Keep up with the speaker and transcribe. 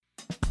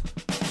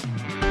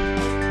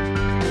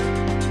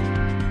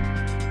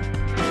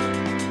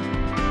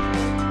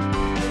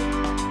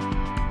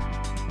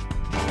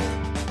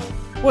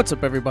What's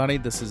up, everybody?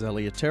 This is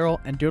Elliot Terrell,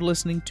 and you're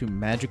listening to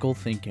Magical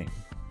Thinking.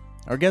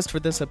 Our guest for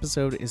this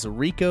episode is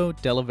Rico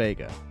De La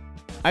Vega.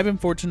 I've been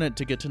fortunate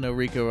to get to know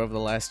Rico over the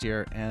last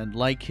year, and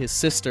like his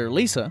sister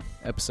Lisa,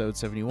 episode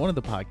 71 of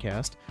the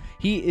podcast,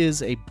 he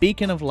is a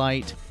beacon of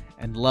light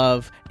and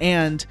love,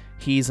 and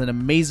he's an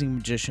amazing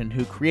magician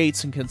who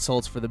creates and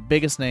consults for the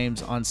biggest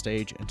names on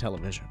stage and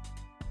television.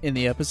 In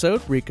the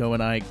episode, Rico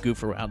and I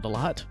goof around a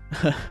lot,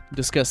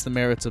 discuss the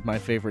merits of my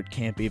favorite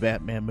campy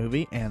Batman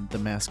movie and The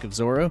Mask of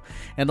Zorro,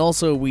 and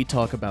also we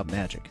talk about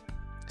magic.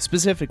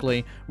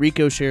 Specifically,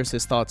 Rico shares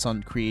his thoughts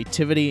on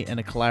creativity in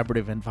a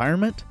collaborative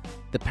environment,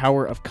 the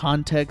power of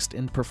context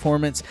in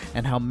performance,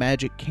 and how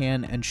magic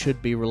can and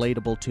should be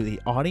relatable to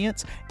the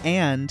audience,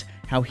 and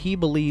how he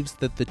believes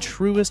that the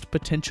truest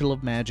potential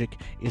of magic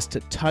is to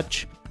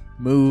touch,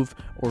 move,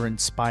 or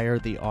inspire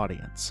the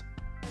audience.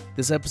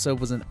 This episode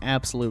was an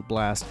absolute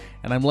blast,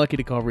 and I'm lucky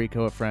to call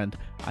Rico a friend.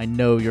 I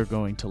know you're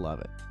going to love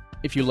it.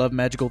 If you love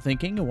magical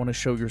thinking and want to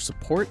show your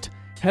support,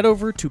 head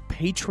over to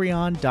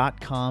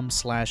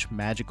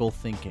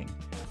patreon.com/magicalthinking.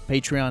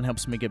 Patreon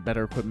helps me get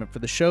better equipment for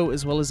the show,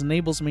 as well as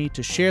enables me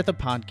to share the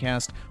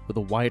podcast with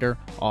a wider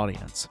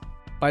audience.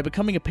 By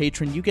becoming a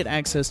patron, you get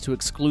access to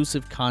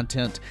exclusive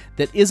content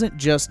that isn't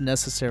just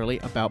necessarily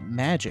about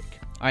magic.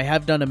 I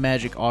have done a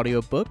magic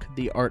audiobook,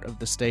 The Art of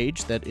the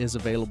Stage, that is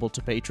available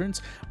to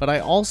patrons, but I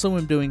also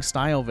am doing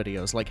style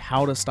videos like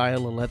how to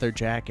style a leather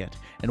jacket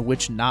and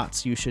which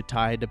knots you should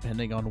tie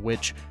depending on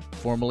which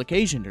formal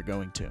occasion you're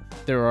going to.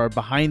 There are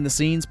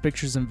behind-the-scenes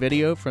pictures and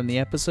video from the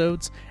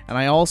episodes, and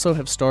I also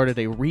have started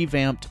a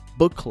revamped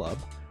book club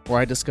where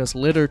I discuss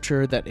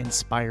literature that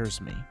inspires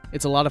me.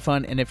 It's a lot of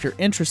fun, and if you're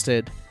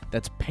interested,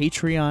 that's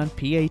Patreon,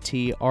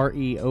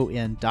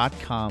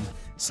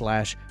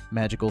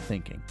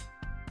 patreon.com/magicalthinking.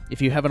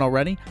 If you haven't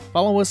already,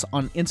 follow us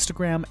on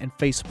Instagram and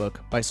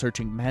Facebook by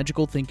searching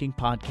Magical Thinking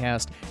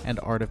Podcast and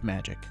Art of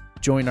Magic.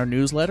 Join our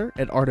newsletter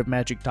at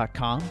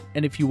artofmagic.com,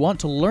 and if you want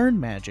to learn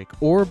magic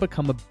or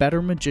become a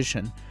better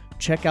magician,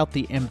 check out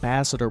the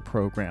Ambassador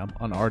program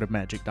on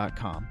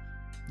artofmagic.com.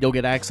 You'll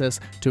get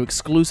access to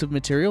exclusive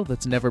material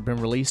that's never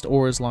been released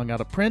or is long out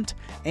of print,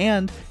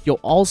 and you'll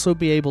also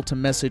be able to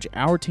message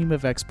our team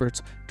of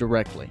experts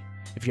directly.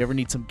 If you ever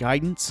need some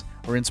guidance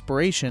or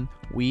inspiration,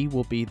 we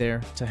will be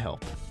there to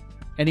help.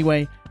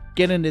 Anyway,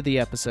 get into the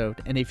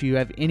episode, and if you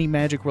have any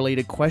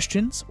magic-related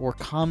questions or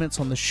comments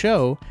on the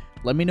show,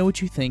 let me know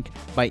what you think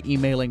by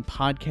emailing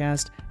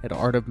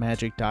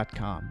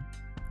podcast@artofmagic.com.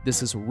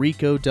 This is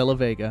Rico De La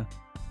Vega.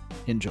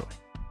 Enjoy.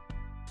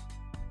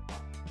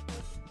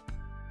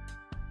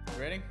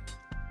 Ready?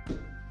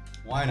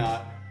 Why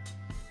not?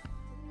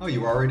 Oh,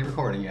 you were already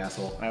recording, you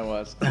asshole. I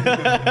was.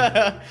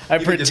 I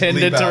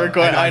pretended to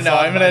record. I know.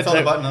 I'm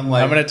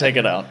gonna take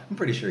it out. I'm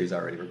pretty sure he's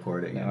already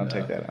recording. I'll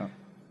take that out.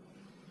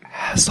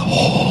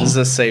 Asshole. This is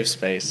a safe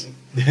space.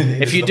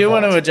 If you do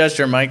want to adjust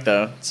your mic,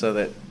 though, so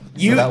that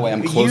you that way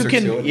I'm closer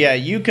to it. Yeah,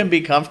 you can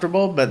be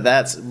comfortable, but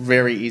that's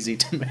very easy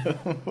to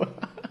move.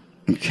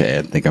 Okay,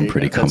 I think I'm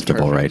pretty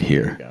comfortable right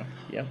here. There you go.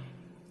 Yep.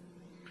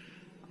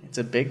 It's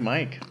a big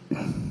mic.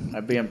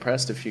 I'd be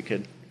impressed if you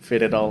could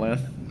fit it all in.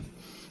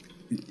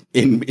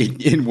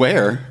 In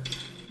where?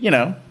 You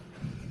know.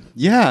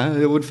 Yeah,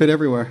 it would fit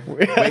everywhere.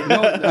 Wait,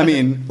 no, I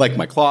mean, like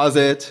my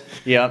closet.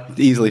 Yeah.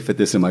 Easily fit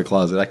this in my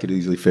closet. I could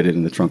easily fit it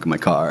in the trunk of my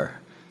car.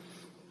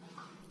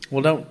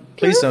 Well,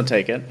 please don't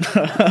take it.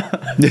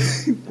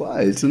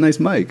 Why? It's a nice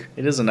mic.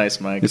 It is a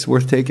nice mic. It's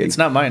worth taking. It's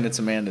not mine, it's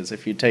Amanda's.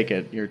 If you take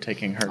it, you're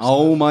taking hers.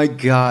 Oh my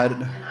God.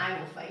 And I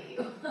will fight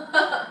you.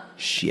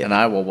 Shit. And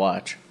I will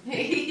watch.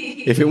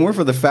 If it weren't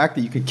for the fact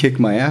that you could kick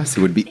my ass,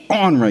 it would be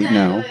on right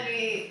now.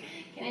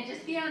 Can I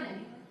just be on anyway?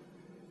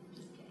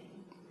 Just kidding.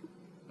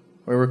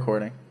 We're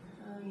recording.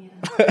 Oh, yeah.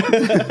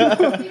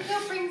 Rico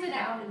brings it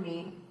out in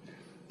me.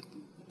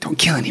 Don't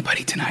kill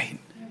anybody tonight.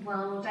 I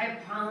won't, I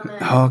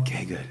promise.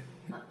 Okay, good.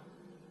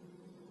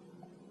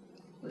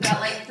 We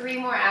got like 3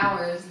 more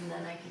hours and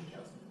then I can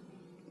kill someone.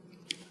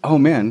 Oh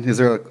man, is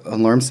there an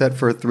alarm set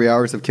for 3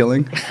 hours of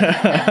killing?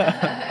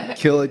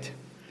 Kill it.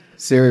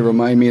 Siri,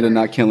 remind me to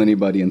not kill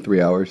anybody in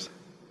 3 hours.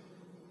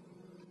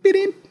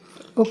 Beep.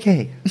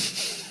 Okay.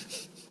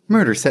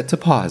 Murder set to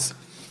pause.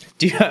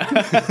 Did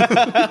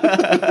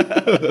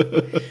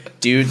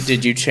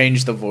you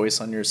change the voice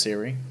on your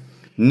Siri?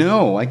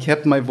 No, I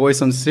kept my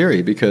voice on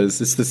Siri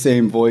because it's the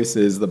same voice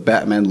as the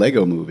Batman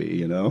Lego movie,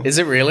 you know? Is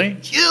it really?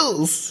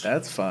 Yes.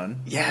 That's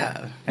fun.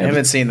 Yeah. I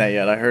haven't seen that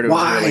yet. I heard it was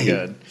Why? really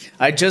good.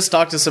 I just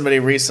talked to somebody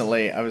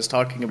recently. I was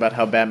talking about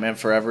how Batman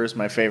Forever is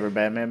my favorite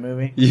Batman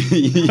movie. Yes.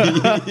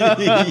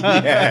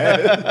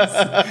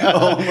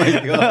 Oh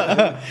my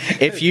God.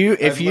 If you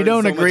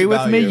don't agree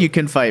with me, you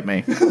can fight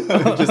me.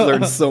 I just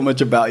learned so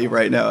much about you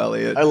right now,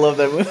 Elliot. I love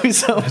that movie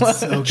so much.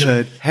 So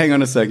good. Hang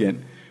on a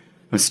second.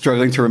 I'm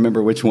struggling to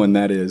remember which one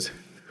that is.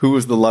 Who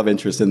was the love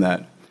interest in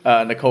that?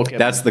 Nicole Kidman.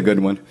 That's the good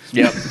one.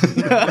 Yep.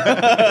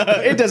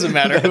 It doesn't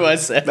matter who I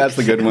said. That's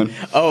the good one.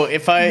 Oh,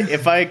 if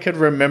I could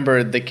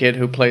remember the kid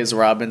who plays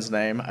Robin's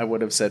name, I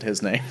would have said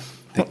his name.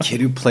 The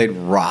kid who played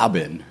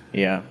Robin.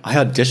 Yeah. I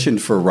auditioned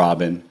for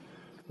Robin.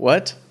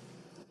 What?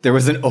 there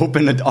was an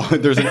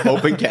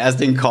open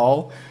casting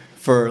call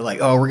for like,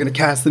 oh, we're gonna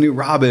cast the new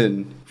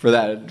Robin for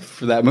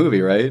that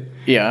movie, right?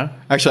 Yeah.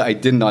 Actually, I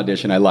didn't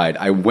audition. I lied.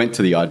 I went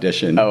to the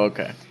audition. Oh,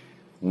 okay.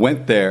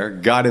 Went there,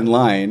 got in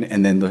line,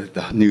 and then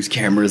the news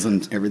cameras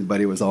and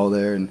everybody was all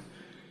there, and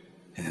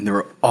then there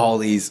were all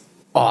these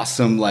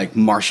awesome like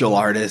martial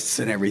artists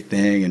and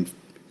everything, and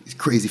these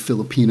crazy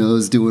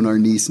Filipinos doing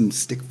arnis and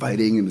stick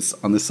fighting and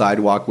on the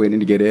sidewalk waiting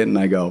to get in. And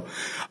I go,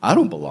 I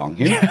don't belong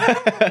here.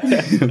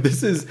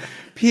 This is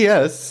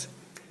P.S.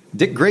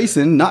 Dick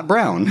Grayson, not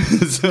Brown.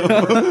 so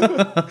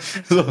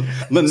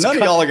none of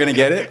y'all are going to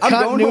get it. I'm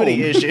going home.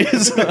 Continuity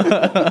issues.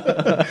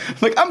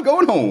 Like, I'm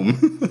going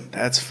home.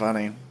 That's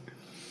funny.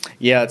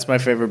 Yeah, it's my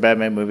favorite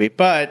Batman movie.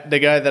 But the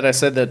guy that I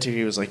said that to,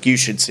 he was like, you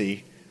should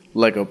see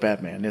Lego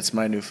Batman. It's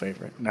my new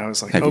favorite. And I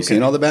was like, Have you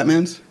seen all the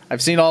Batmans?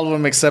 I've seen all of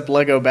them except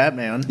Lego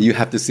Batman. You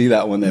have to see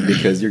that one then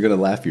because you're going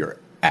to laugh your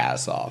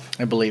ass off.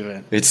 I believe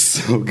it. It's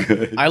so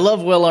good. I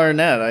love Will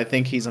Arnett. I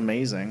think he's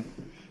amazing.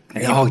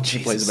 And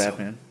he plays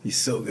Batman. He's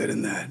so good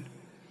in that.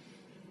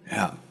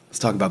 Yeah. Let's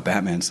talk about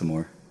Batman some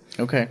more.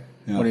 Okay.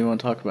 Yeah. What do you want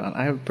to talk about?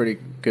 I have a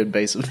pretty good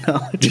base of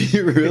knowledge. Do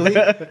you really?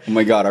 Oh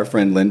my God, our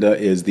friend Linda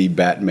is the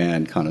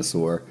Batman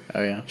connoisseur.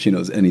 Oh, yeah? She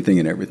knows anything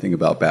and everything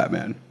about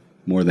Batman.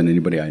 More than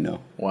anybody I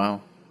know.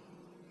 Wow.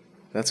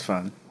 That's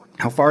fun.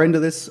 How far into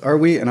this are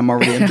we? And I'm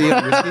already empty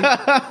and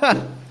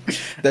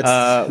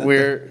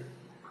risky?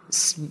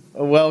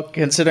 Well,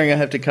 considering I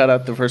have to cut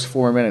out the first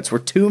 4 minutes, we're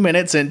 2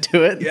 minutes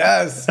into it.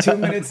 Yes, 2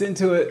 minutes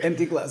into it.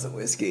 Empty glass of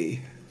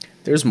whiskey.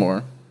 There's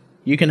more.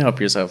 You can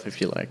help yourself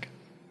if you like.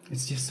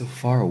 It's just so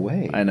far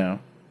away. I know.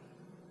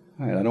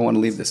 All right, I don't want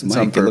to leave this mic.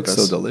 on It looks so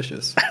purpose.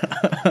 delicious.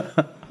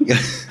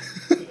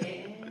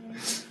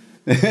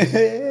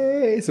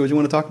 Hey, so what do you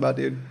want to talk about,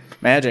 dude?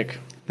 Magic.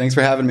 Thanks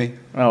for having me.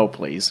 Oh,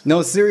 please.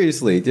 No,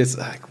 seriously, just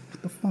like,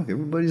 what the fuck?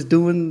 Everybody's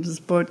doing this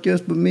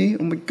podcast but me?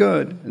 Oh my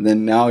God. And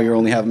then now you're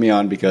only having me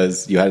on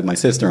because you had my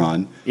sister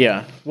on.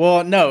 Yeah.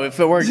 Well, no, if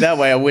it worked that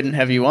way, I wouldn't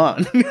have you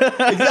on.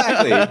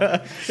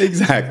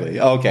 Exactly.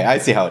 Okay, I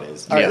see how it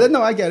is. All right, Yeah.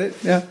 no, I get it.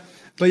 Yeah.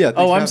 But yeah.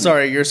 Oh, I'm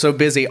sorry. You're so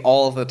busy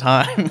all the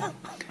time.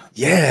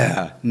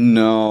 Yeah.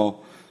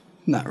 No,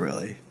 not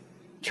really.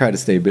 Try to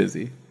stay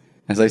busy.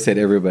 As I said,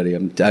 everybody,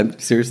 I'm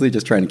seriously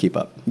just trying to keep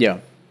up. Yeah.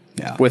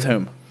 Yeah. With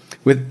whom?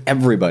 With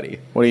everybody.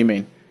 What do you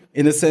mean?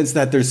 In the sense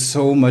that there's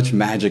so much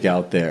magic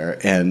out there.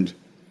 And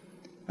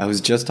I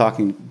was just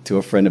talking to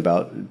a friend of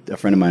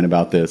mine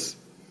about this.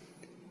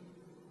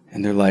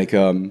 And they're like,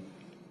 when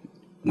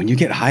you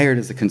get hired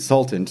as a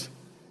consultant,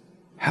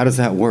 how does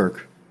that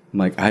work? I'm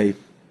like, I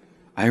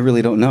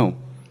really don't know.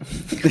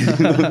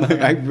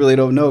 Like, I really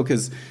don't know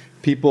because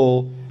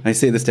people, I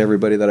say this to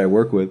everybody that I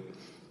work with,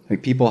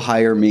 like people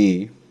hire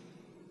me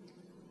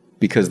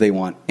because they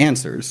want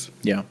answers.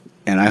 Yeah.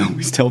 And I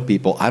always tell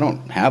people, I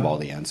don't have all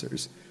the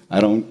answers.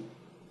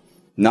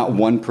 Not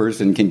one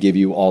person can give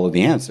you all of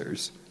the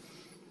answers.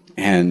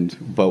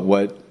 But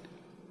what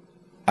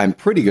I'm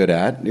pretty good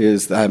at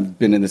is I've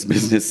been in this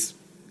business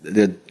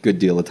a good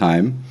deal of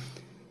time,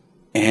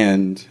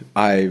 and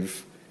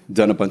I've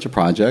done a bunch of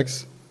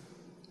projects,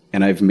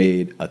 and I've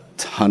made a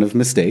ton of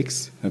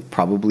mistakes. I've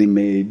probably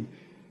made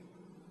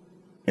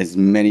as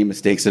many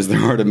mistakes as there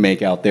are to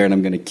make out there, and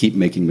I'm going to keep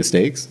making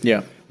mistakes.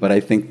 Yeah. But I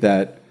think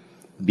that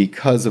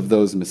because of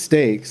those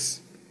mistakes,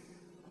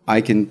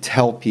 I can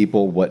tell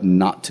people what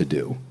not to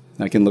do.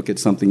 I can look at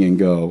something and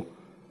go,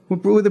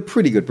 with a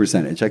pretty good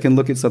percentage, I can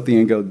look at something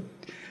and go,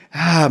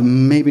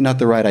 maybe not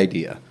the right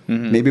idea.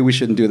 Mm-hmm. Maybe we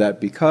shouldn't do that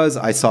because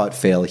I saw it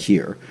fail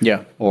here.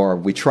 Yeah. Or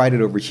we tried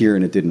it over here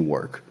and it didn't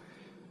work.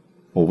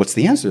 Well, what's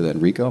the answer then,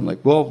 Rico? I'm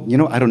like, well,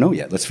 I don't know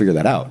yet. Let's figure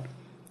that out.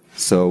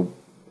 So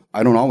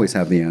I don't always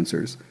have the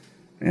answers.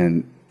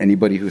 And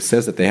anybody who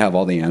says that they have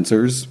all the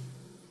answers,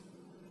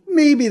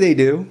 maybe they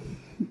do.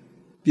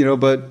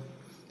 But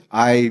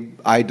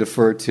I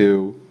defer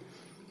to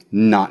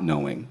not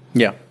knowing.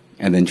 Yeah.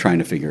 And then trying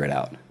to figure it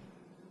out.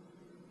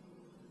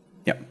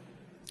 Yep.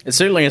 It's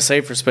certainly a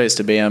safer space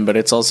to be in, but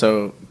it's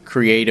also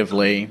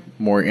creatively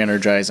more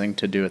energizing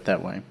to do it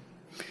that way.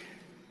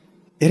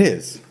 It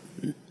is.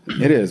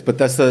 It is. But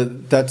that's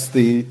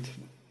the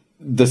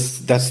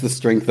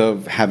strength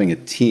of having a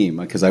team,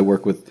 because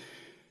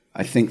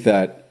I think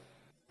that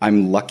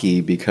I'm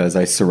lucky because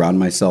I surround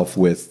myself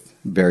with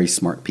very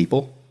smart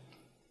people.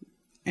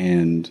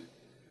 And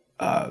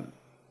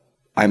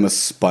I'm a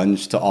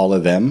sponge to all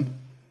of them,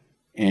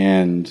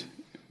 and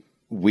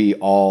we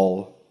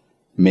all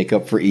make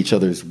up for each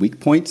other's weak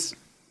points,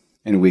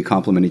 and we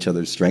complement each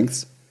other's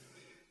strengths.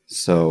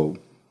 So,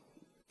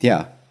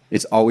 yeah,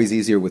 it's always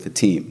easier with a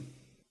team.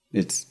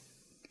 It's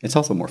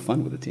also more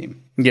fun with a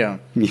team. Yeah.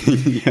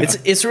 Yeah.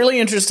 It's really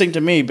interesting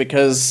to me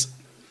because,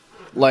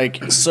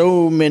 like,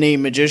 so many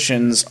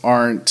magicians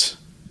aren't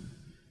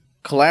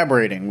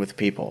collaborating with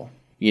people.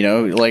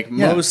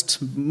 Most,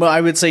 I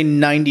would say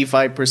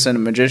 95% of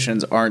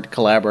magicians aren't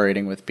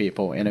collaborating with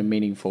people in a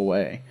meaningful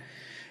way.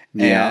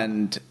 Yeah.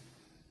 And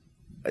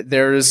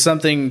there is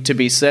something to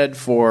be said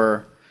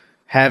for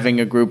having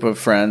a group of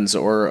friends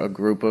or a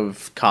group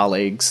of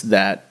colleagues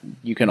that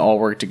you can all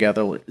work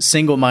together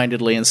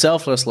single-mindedly and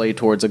selflessly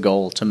towards a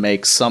goal to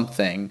make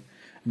something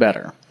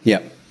better.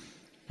 Yeah.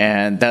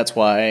 And that's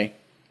why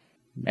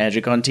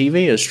magic on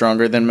TV is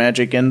stronger than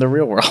magic in the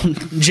real world,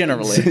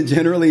 generally.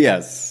 Generally,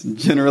 yes.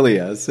 Generally,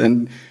 yes.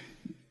 And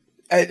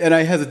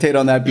I hesitate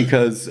on that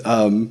because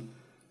I'm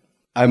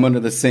under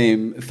the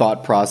same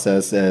thought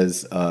process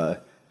as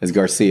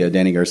Garcia,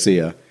 Danny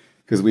Garcia,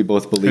 because we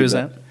both believe Who's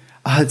that?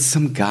 It's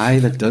some guy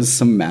that does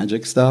some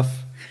magic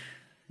stuff,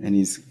 and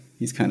he's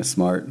kind of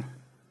smart.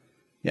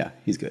 Yeah,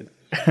 he's good.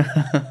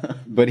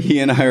 But he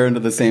and I are under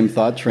the same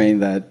thought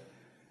train that,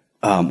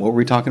 what were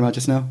we talking about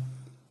just now?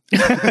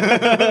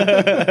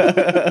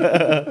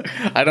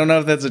 I don't know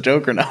if that's a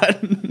joke or not.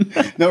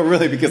 No,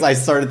 really, because I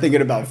started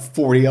thinking about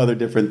 40 other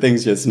different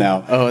things just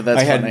now. Oh,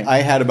 that's funny. I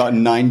had about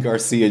 9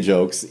 Garcia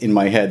jokes in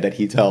my head that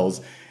he tells,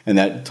 and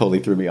that totally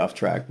threw me off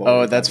track.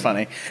 Oh, that's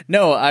funny.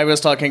 No, I was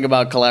talking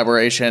about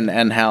collaboration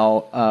and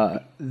how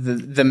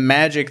the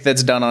magic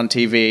that's done on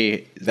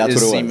TV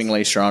is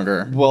seemingly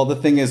stronger. Well, the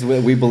thing is,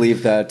 we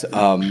believe that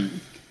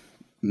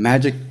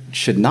magic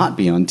should not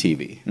be on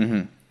TV.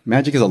 Mm-hmm.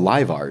 Magic is a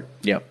live art.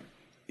 Yep.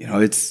 You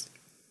know,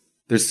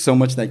 there's so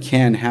much that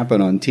can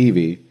happen on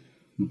TV,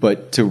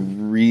 but to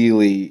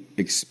really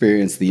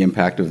experience the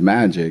impact of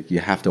magic, you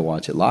have to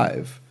watch it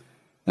live.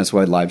 That's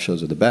why live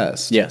shows are the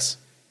best. Yes.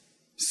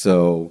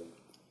 So,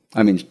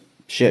 I mean,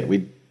 shit,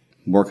 we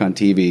work on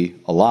TV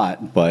a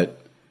lot,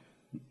 but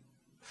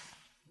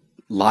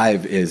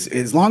live is,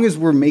 as long as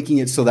we're making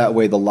it so that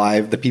way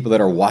the people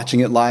that are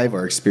watching it live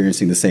are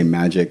experiencing the same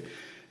magic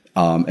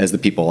as the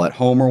people at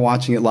home are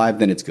watching it live,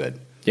 then it's good.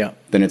 Yeah.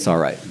 Then it's all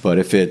right. But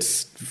if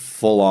it's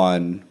full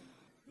on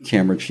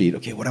camera cheat,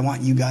 okay, what I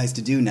want you guys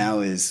to do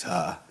now is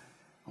I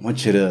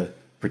want you to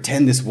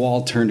pretend this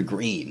wall turned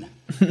green.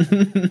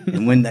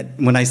 And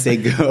when I say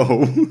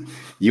go,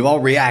 you all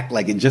react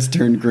like it just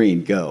turned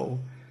green. Go.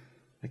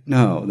 Like,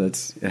 no,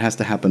 it has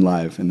to happen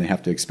live, and they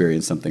have to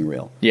experience something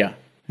real. Yeah.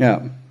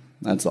 Yeah.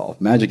 That's all.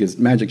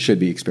 Magic should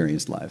be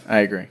experienced live. I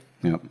agree.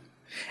 Yep.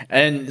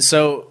 And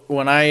so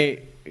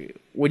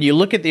when you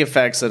look at the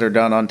effects that are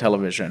done on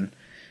television,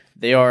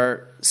 they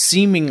are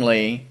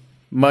seemingly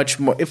much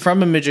more,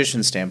 from a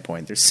magician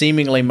standpoint, they're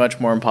seemingly much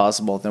more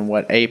impossible than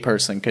what a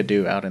person could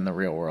do out in the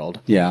real world.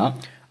 Yeah.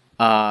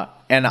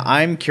 And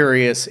I'm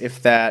curious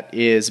if that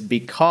is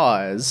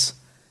because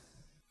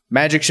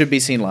magic should be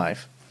seen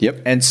live.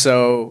 Yep. And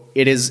so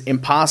it is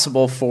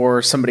impossible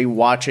for somebody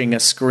watching a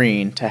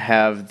screen to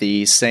have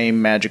the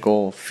same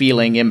magical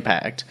feeling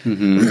impact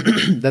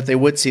that they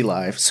would see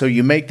live. So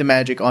you make the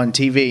magic on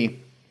TV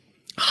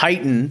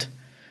heightened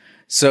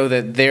so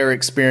that their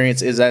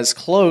experience is as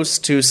close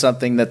to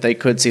something that they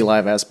could see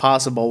live as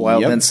possible, while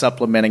then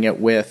supplementing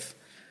it with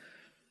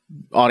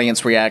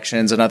audience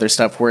reactions and other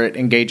stuff where it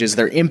engages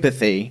their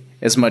empathy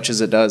as much as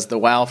it does the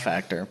wow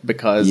factor,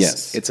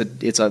 because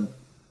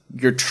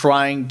you're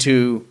trying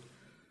to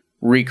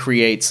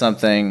recreate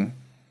something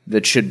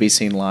that should be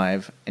seen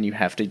live, and you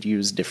have to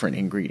use different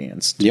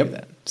ingredients to do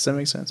that. Does that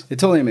make sense? It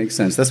totally makes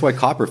sense. That's why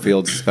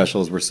Copperfield's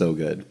specials were so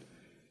good.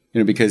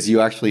 Because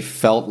you actually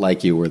felt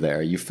like you were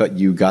there.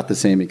 You got the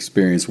same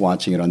experience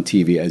watching it on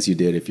TV as you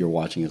did if you're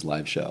watching his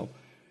live show.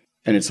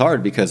 And it's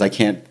hard because I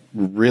can't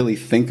really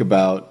think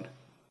about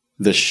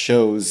the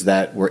shows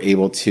that were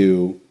able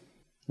to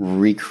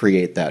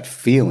recreate that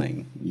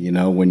feeling. You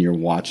know, when you're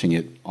watching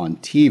it on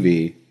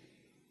TV,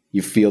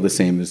 you feel the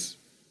same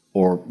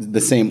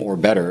or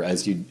better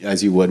as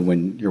you would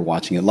when you're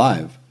watching it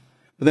live.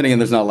 But then again,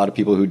 there's not a lot of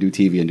people who do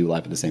TV and do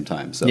live at the same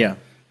time. So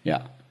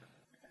yeah.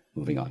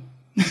 Moving on.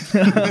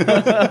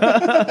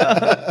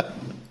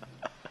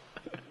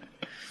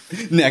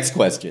 Next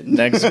question.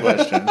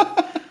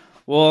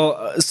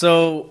 Well,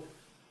 so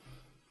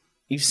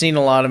you've seen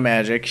a lot of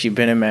magic. You've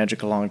been in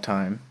magic a long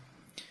time.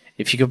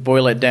 If you could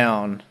boil it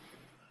down,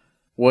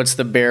 what's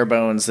the bare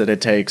bones that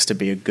it takes to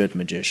be a good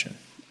magician?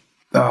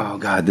 Oh,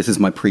 God, this is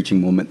my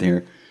preaching moment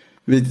there.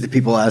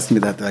 People ask me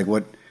that, they're like,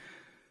 what?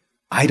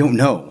 I don't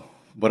know,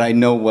 but I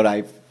know what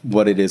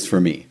it is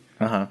for me.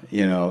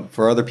 You know,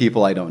 for other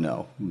people, I don't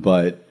know,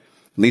 but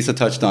Lisa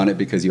touched on it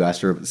because you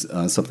asked her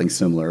something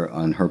similar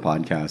on her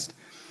podcast,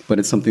 but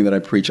it's something that I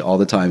preach all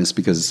the time. It's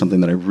because it's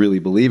something that I really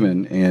believe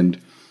in, and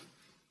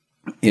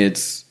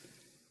it's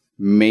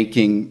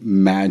making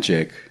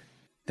magic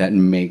that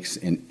makes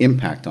an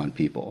impact on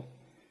people.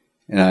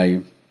 And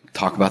I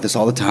talk about this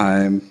all the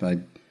time. I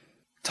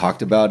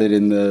talked about it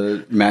in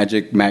the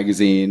Magic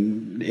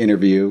Magazine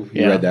interview.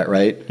 You read that,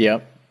 right?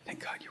 Yep.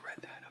 Thank God you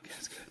read that.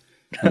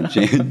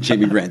 Okay, that's good.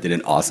 Jamie Grant did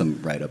an awesome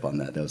write-up on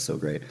that. That was so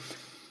great.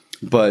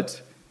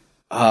 But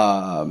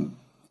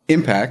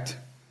impact,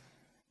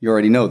 you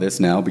already know this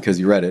now because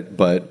you read it,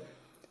 but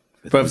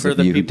for those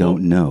of you who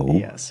don't know.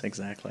 Yes,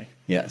 exactly.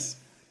 Yes.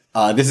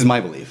 This is my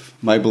belief.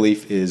 My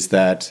belief is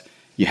that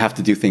you have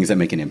to do things that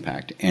make an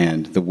impact.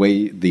 And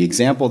the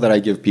example that I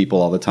give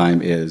people all the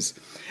time is,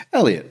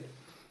 Elliot,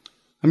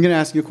 I'm going to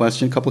ask you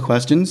a couple of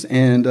questions,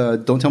 and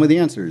don't tell me the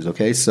answers,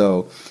 okay?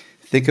 So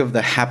think of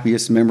the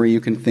happiest memory you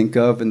can think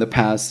of in the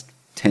past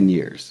 10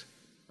 years.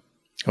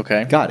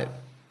 Okay. Got it.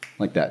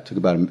 Like that. Took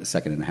about a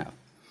second and a half.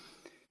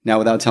 Now,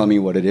 without telling me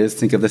what it is,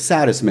 think of the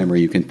saddest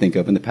memory you can think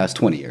of in the past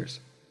 20 years.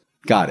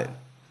 Got it.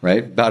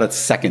 Right? About a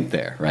second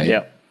there, right?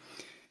 Yeah.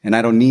 And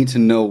I don't need to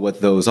know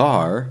what those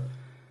are.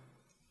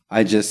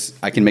 I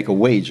can make a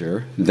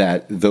wager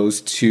that those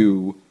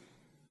two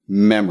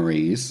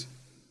memories,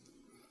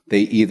 they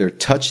either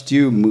touched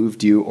you,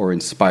 moved you, or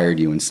inspired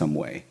you in some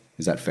way.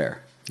 Is that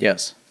fair?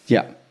 Yes.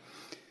 Yeah.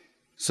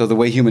 So the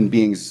way human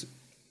beings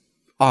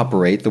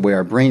operate, the way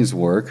our brains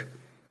work,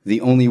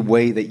 the only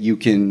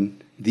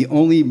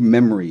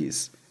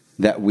memories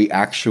that we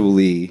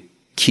actually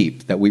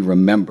keep, that we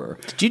remember.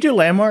 Did you do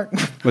Landmark?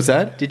 What's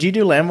that? Did you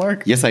do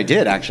Landmark? Yes, I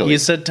did, actually. You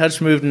said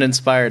touch, moved, and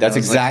inspired. That's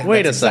exactly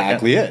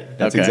it.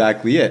 That's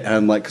exactly it. And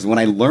I'm like, because when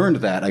I learned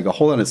that, I go,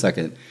 hold on a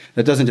second.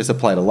 That doesn't just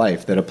apply to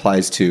life. That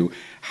applies to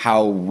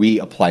how we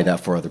apply that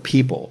for other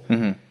people.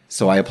 Mm-hmm.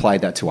 So I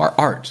applied that to our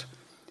art.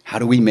 How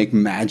do we make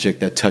magic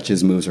that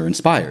touches, moves, or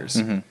inspires?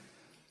 Mm-hmm.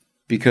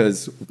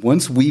 Because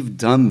once we've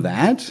done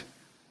that,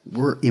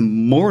 we're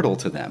immortal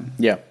to them.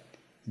 Yeah.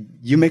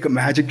 You make a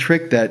magic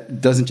trick that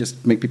doesn't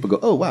just make people go,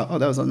 oh, wow,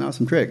 that was an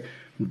awesome trick.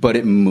 But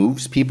it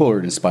moves people or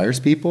it inspires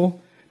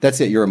people. That's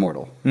it. You're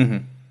immortal. Mm-hmm.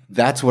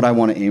 That's what I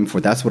want to aim for.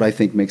 That's what I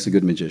think makes a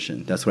good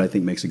magician. That's what I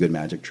think makes a good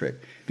magic trick.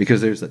 Because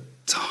there's a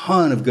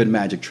ton of good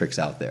magic tricks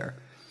out there.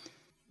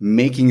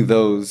 Making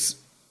those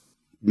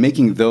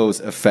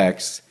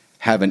effects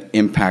have an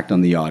impact on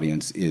the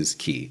audience is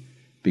key.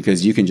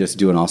 Because you can just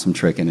do an awesome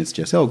trick and it's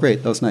just, oh,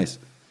 great, that was nice.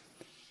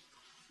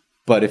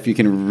 But if you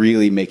can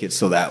really make it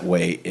so that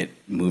way it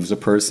moves a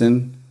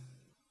person,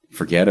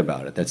 forget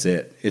about it. That's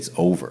it. It's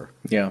over.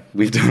 Yeah.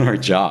 We've done our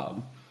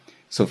job.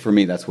 So for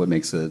me, that's what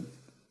makes a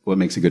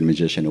good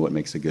magician and what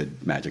makes a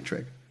good magic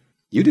trick.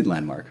 You did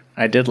Landmark.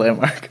 I did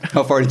Landmark.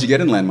 How far did you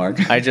get in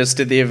Landmark? I just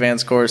did the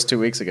advanced course 2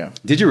 weeks ago.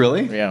 Did you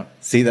really? Yeah.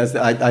 See,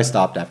 I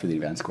stopped after the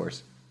advanced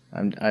course.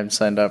 I'm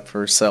signed up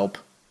for SELP,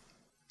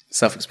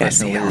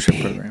 Self-Expression and Leadership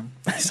Program.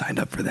 I signed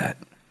up for that.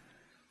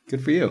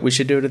 Good for you. We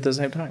should do it at the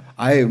same time.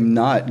 I am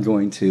not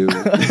going to.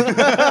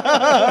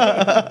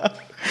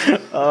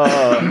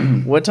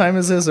 What time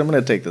is this? I'm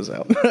going to take this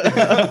out.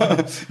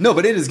 No,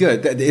 but it is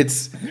good.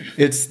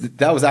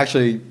 That was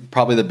actually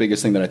probably the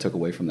biggest thing that I took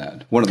away from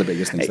that. One of the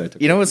biggest things that I took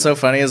away. You know what's so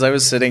funny is I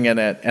was sitting in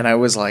it and I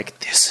was like,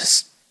 this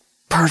is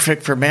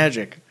perfect for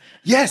magic.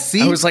 Yes,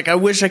 see? I was like, I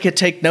wish I could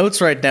take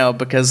notes right now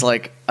because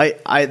like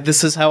I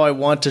this is how I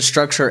want to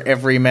structure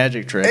every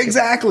magic trick.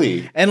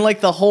 Exactly. And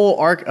like the whole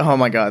arc, oh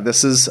my god,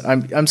 this is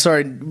I'm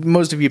sorry,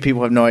 most of you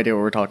people have no idea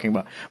what we're talking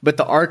about. But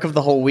the arc of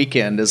the whole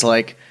weekend is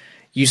like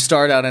you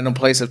start out in a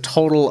place of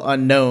total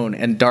unknown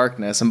and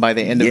darkness, and by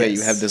the end of it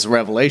you have this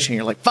revelation.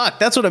 You're like, fuck,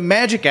 that's what a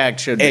magic act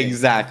should be.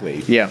 Exactly.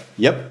 Yeah.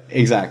 Yep,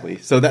 exactly.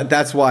 So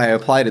that's why I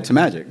applied it to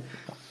magic.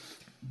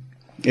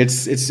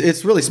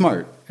 It's really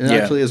smart. It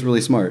actually is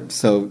really smart.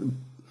 So,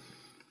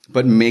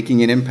 but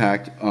making an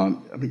impact,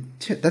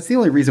 that's the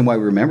only reason why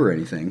we remember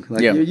anything.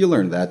 Like you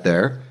learned that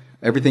there.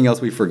 Everything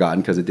else we've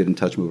forgotten because it didn't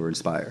touch, move, or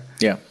inspire.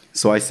 Yeah.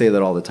 So I say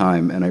that all the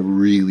time, and I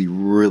really,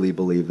 really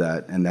believe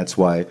that. And that's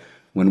why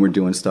when we're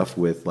doing stuff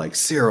with like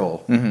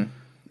Cyril,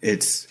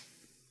 it's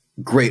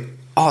great,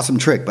 awesome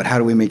trick, but how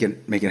do we make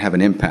it have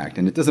an impact?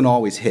 And it doesn't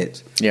always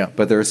hit. Yeah.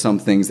 But there are some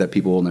things that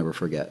people will never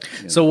forget.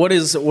 You know? So what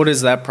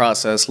does that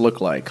process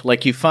look like?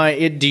 Like do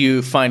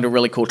you find a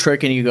really cool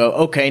trick and you go,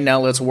 okay, now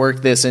let's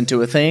work this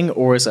into a thing?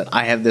 Or is it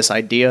I have this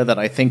idea that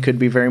I think could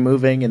be very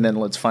moving and then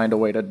let's find a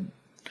way to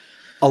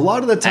a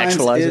lot of the times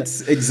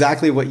it's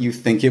exactly what you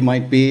think it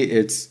might be.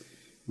 It's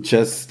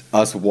just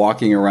us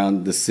walking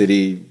around the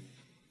city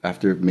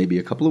after maybe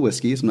a couple of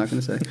whiskeys, I'm not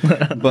going to say.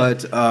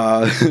 But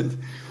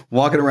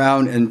walking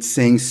around and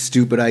saying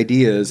stupid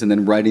ideas and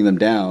then writing them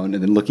down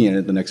and then looking at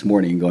it the next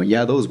morning and going,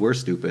 yeah, those were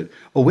stupid.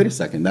 Oh, wait a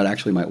second, that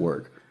actually might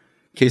work.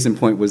 Case in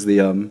point was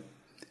the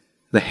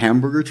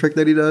hamburger trick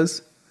that he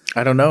does.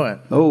 I don't know it.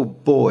 Oh,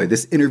 boy,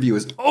 this interview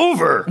is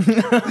over.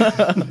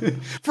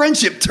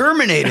 Friendship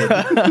terminated.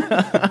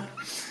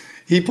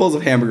 He pulls a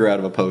hamburger out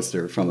of a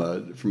poster from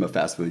a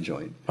fast food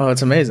joint. Oh,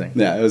 it's amazing.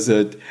 Yeah,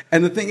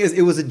 and the thing is,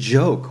 it was a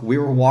joke. We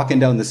were walking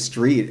down the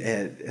street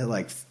at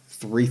like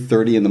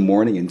 3:30 in the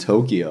morning in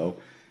Tokyo,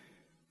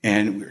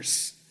 and we were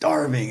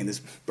starving, and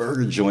this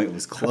burger joint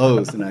was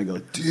closed. And I go,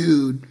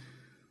 dude,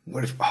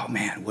 what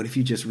if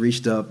you just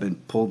reached up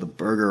and pulled the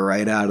burger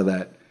right out of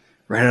the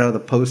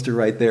poster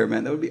right there,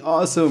 man? That would be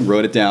awesome.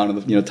 Wrote it down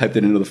and typed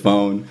it into the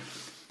phone.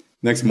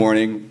 Next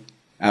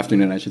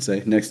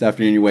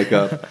afternoon, you wake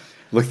up.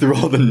 Look through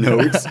all the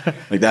notes.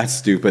 Like, that's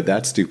stupid.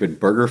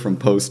 Burger from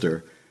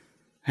poster.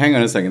 Hang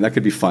on a second. That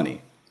could be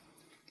funny.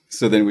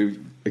 So then we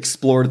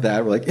explored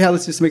that. We're like, yeah,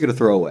 let's just make it a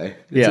throwaway.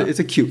 It's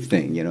a cute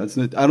thing. I don't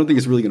think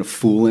it's really going to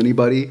fool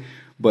anybody,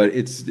 but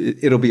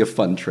it'll be a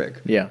fun trick.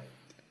 Yeah.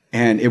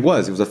 And it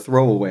was a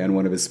throwaway on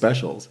one of his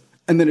specials.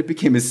 And then it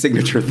became his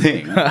signature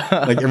thing.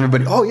 Like,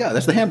 everybody, oh, yeah,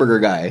 that's the hamburger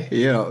guy.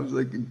 It was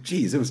like,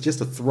 geez, it was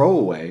just a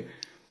throwaway.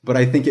 But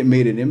I think it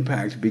made an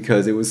impact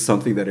because it was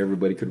something that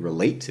everybody could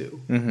relate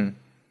to. Mm-hmm.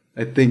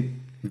 I think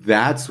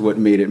that's what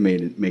made it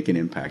make an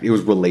impact. It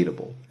was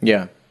relatable.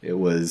 Yeah. It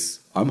was,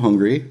 I'm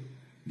hungry.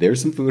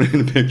 There's some food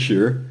in the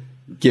picture.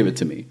 Give it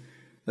to me.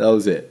 That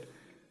was it.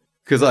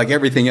 Because like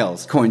everything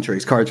else, coin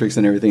tricks, card tricks,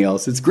 and everything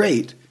else, it's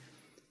great.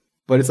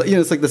 But it's like, you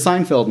know, it's like the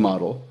Seinfeld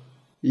model.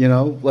 You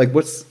know, like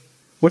what's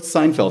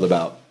Seinfeld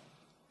about?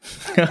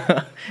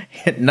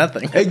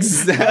 Nothing.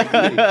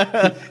 Exactly.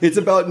 It's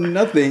about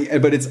nothing,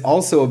 but it's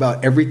also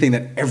about everything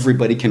that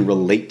everybody can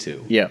relate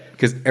to. Yeah.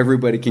 Because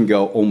everybody can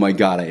go, oh my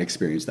God, I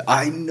experienced that.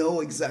 I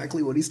know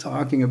exactly what he's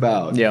talking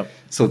about. Yeah.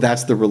 So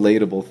that's the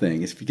relatable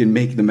thing. If you can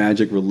make the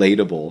magic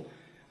relatable,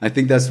 I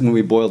think that's when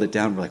we boiled it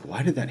down. We're like,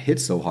 why did that hit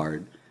so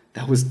hard?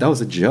 That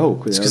was a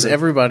joke. It's because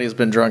everybody's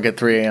been drunk at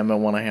 3 a.m.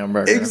 and want a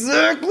hamburger.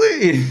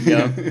 Exactly.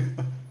 Yeah.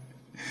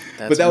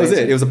 But that was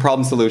it. It was a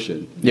problem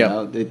solution.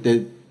 Yeah. You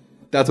know?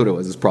 That's what it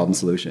was problem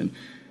solution,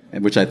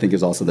 and which I think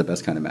is also the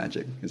best kind of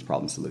magic, is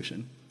problem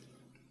solution.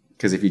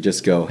 Because if you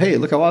just go, hey,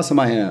 look how awesome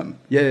I am.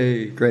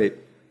 Yay, great.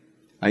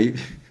 How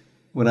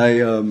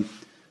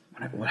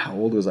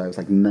old was I? I was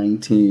like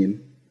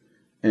 19,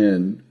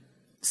 and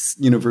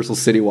Universal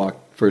City Walk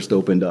first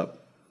opened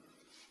up.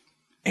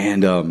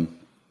 And I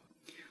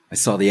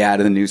saw the ad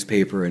in the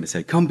newspaper, and it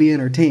said, come be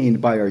entertained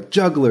by our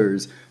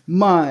jugglers,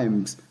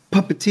 mimes,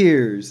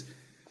 puppeteers,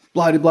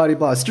 blah, blah, blah,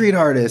 blah, street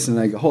artists. And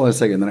I go, hold on a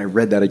second. And then I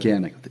read that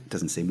again. I go, it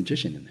doesn't say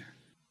magician in there.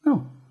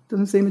 No, it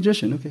doesn't say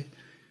magician. Okay.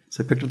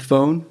 So I picked up the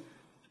phone,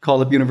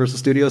 called up Universal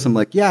Studios. I'm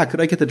like, yeah, could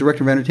I get the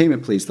director of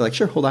entertainment, please? They're like,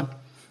 sure, hold on.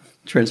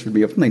 Transferred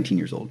me over. I'm 19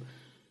 years old.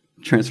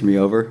 Transferred me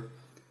over.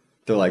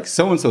 They're like,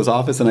 so-and-so's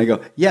office. And I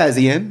go, yeah, is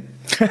he in?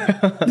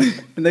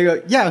 And they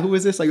go, yeah, who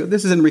is this? I go,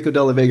 this is Enrico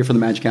Della Vega from the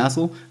Magic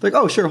Castle. They're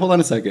like, oh, sure, hold on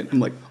a second. I'm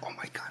like, oh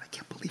my God, I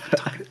can't believe you're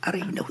talking. I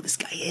don't even know who this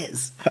guy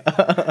is.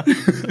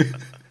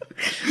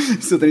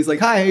 So then he's like,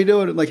 hi, how you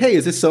doing? I'm like, hey,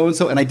 is this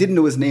so-and-so? And I didn't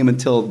know his name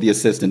until the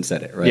assistant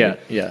said it, right? Yeah,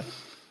 yeah.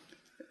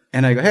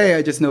 And I go, hey,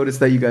 I just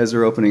noticed that you guys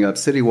are opening up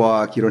City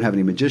Walk. You don't have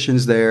any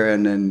magicians there.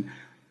 And then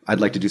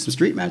I'd like to do some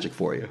street magic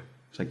for you.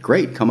 It's like,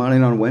 great, come on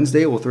in on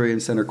Wednesday. We'll throw you in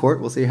center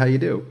court. We'll see how you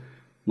do.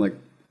 I'm like,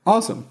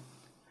 awesome.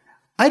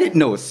 I didn't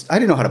know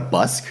how to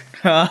busk.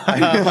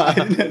 I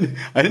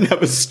didn't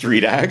have a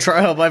street act.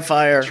 Trial by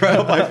fire.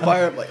 Trial by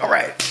fire. I'm like, all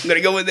right, I'm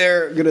going to go in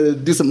there. I'm going to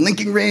do some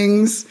linking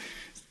rings,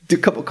 do a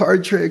couple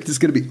card tricks. It's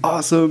going to be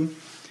awesome.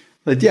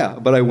 But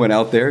I went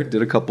out there,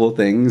 did a couple of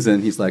things,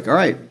 and he's like, all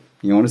right,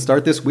 you want to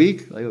start this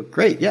week? I go,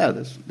 great, yeah.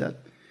 That.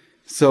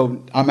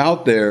 So I'm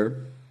out there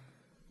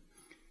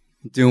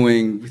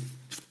doing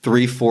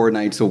 3-4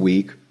 nights a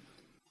week,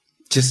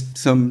 just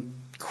some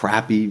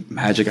crappy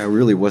magic. I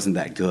really wasn't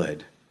that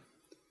good.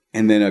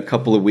 And then a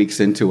couple of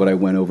weeks into it, I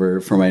went over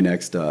for my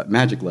next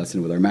magic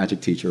lesson with our magic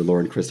teacher,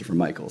 Lauren Christopher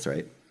Michaels,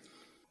 right?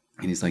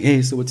 And he's like,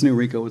 hey, so what's new,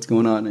 Rico? What's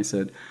going on? And I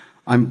said,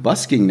 I'm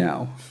busking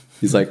now.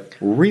 He's like,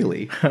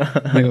 really?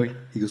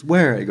 He goes,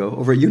 where? I go,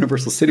 over at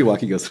Universal City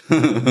Walk. He goes,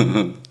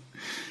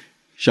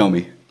 show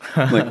me.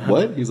 I'm like,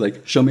 what? He's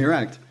like, show me your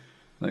act.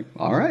 I'm like,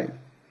 all right,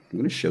 I'm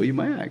going to show you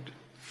my act.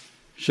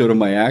 Showed him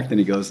my act, and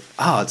he goes,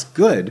 oh, it's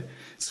good.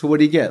 So what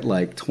do you get,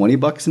 like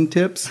 $20 in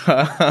tips?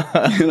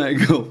 And I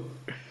go,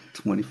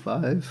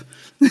 25?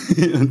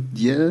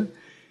 Yeah.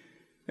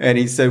 And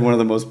he said one of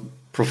the most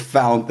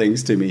profound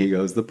things to me. He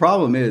goes, the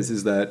problem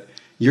is that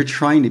you're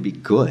trying to be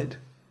good.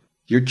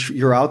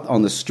 You're out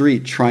on the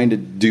street trying to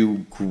do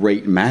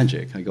great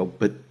magic. I go,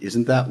 but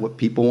isn't that what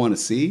people want to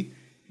see?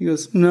 He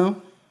goes,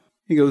 no.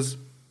 He goes,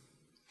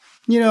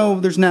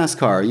 there's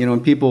NASCAR,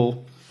 and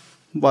people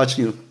watch,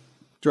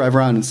 drive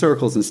around in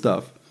circles and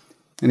stuff.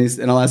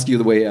 And I'll ask you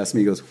the way he asked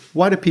me. He goes,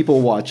 why do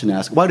people watch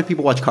NASCAR? Why do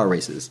people watch car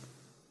races?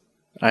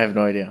 I have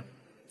no idea.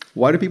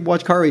 Why do people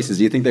watch car races?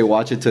 Do you think they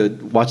watch it to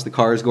watch the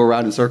cars go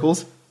around in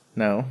circles?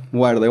 No.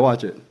 Why do they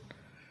watch it?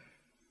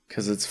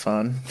 Because it's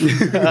fun.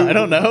 I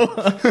don't know.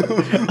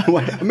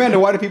 Amanda,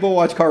 why do people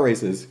watch car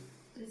races?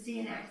 To see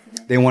an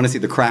accident. They want to see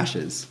the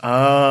crashes.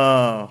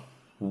 Oh.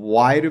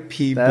 Why do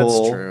people...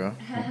 That's true.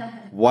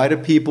 Why do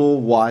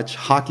people watch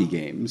hockey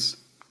games?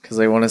 Because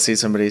they want to see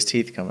somebody's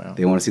teeth come out.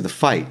 They want to see the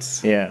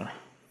fights. Yeah.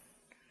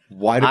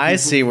 I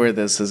see where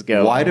this is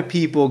going. Why do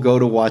people go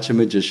to watch a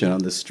magician on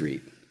the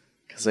street?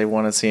 Because they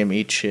want to see him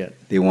eat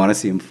shit. They want to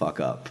see him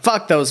fuck up.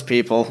 Fuck those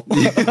people.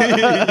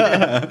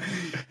 Yeah.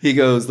 He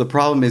goes, the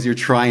problem is you're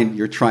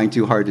trying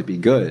too hard to be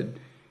good.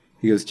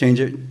 He goes, change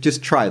it.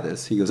 Just try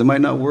this. He goes, it might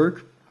not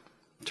work.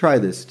 Try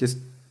this. Just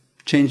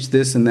change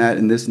this and that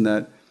and this and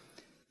that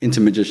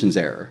into magician's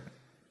error.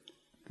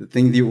 The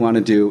thing that you want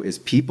to do is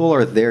people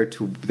are there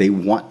they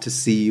want to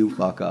see you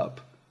fuck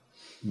up.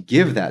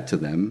 Give that to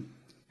them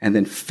and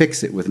then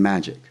fix it with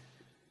magic.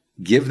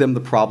 Give them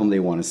the problem they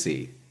want to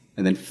see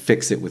and then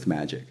fix it with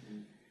magic.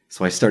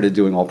 So I started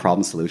doing all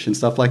problem solution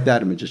stuff like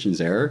that, and magician's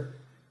error.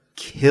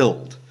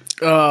 Killed.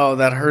 Oh,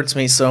 that hurts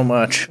me so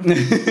much. Why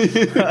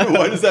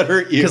does that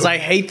hurt you? Because I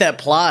hate that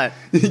plot.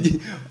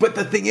 But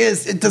the thing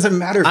is, it doesn't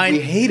matter if we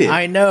hate it.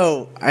 I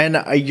know. And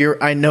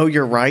I know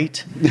you're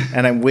right,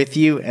 and I'm with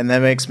you, and that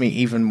makes me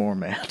even more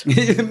mad.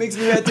 It makes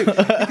me mad too.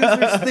 Because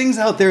there's things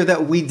out there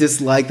that we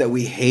dislike, that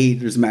we hate.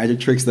 There's magic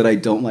tricks that I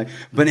don't like.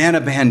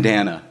 Banana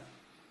bandana.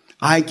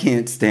 I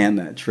can't stand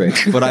that trick,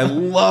 but I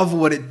love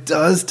what it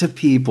does to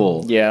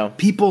people. Yeah.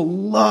 People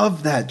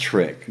love that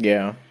trick.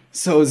 Yeah.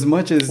 So as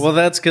much as... Well,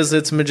 that's because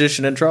it's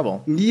Magician in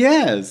Trouble.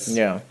 Yes.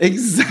 Yeah.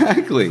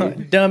 Exactly.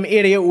 Dumb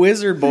idiot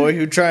wizard boy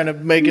who trying to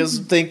make us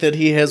think that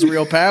he has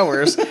real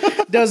powers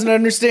doesn't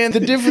understand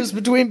the difference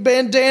between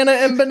bandana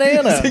and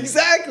banana.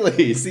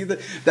 Exactly. See,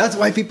 that's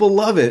why people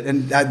love it.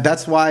 And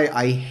that's why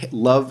I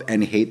love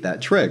and hate that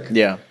trick.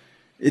 Yeah.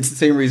 It's the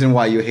same reason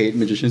why you hate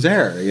Magician's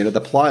Error. You know, the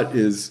plot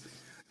is...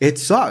 It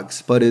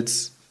sucks, but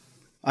it's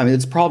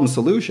problem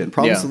solution.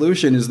 Problem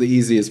solution is the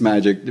easiest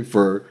magic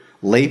for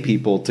lay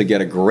people to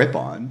get a grip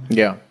on.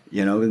 Yeah.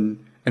 You know,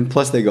 and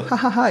plus they go, ha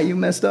ha ha, you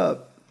messed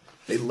up.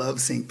 They love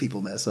seeing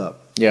people mess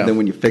up. Yeah. And then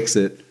when you fix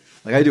it,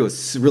 like I do a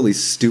really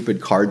stupid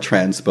card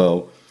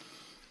transpo.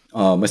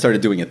 I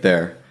started doing it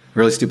there.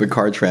 Really stupid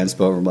card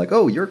transpo. I'm like,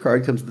 oh, your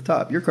card comes to the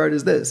top. Your card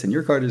is this, and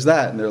your card is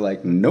that. And they're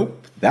like,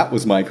 nope, that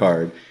was my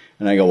card.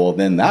 And I go, well,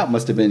 then that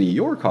must have been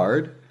your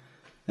card.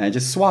 And I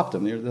just swapped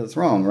them. That's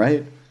wrong, right?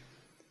 And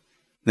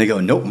they go,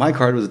 nope, my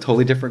card was a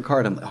totally different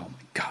card. I'm like, oh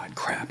my God,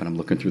 crap. And I'm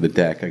looking through the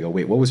deck. I go,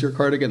 wait, what was your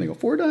card again? They go,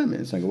 4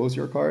 diamonds. And I go, what was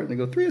your card? And they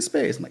go, 3 of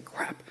spades. I'm like,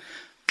 crap.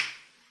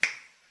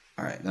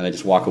 All right. And I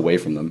just walk away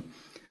from them.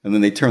 And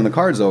then they turn the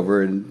cards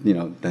over and, you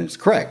know, then it's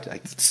correct.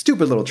 Like,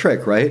 stupid little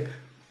trick, right?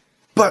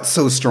 But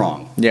so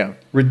strong. Yeah.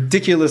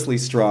 Ridiculously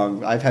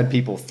strong. I've had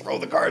people throw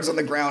the cards on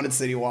the ground at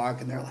City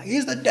Walk and they're like,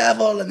 he's the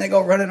devil. And they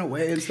go running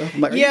away and stuff.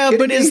 I'm like, yeah,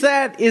 but is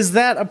that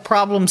a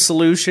problem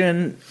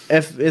solution?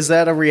 Is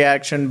that a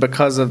reaction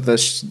because of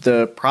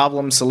the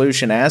problem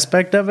solution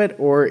aspect of it?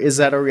 Or is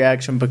that a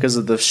reaction because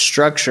of the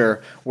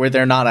structure where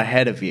they're not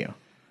ahead of you?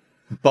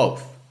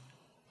 Both.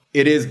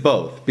 It is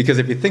both. Because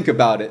if you think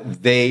about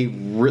it, they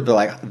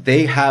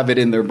have it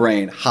in their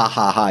brain, ha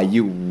ha ha,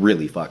 you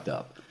really fucked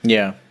up.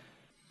 Yeah.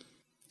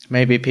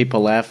 Maybe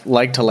people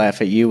like to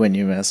laugh at you when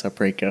you mess up,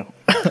 Rico.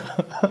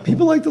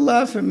 People like to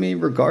laugh at me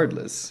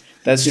regardless.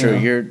 That's true.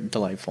 You're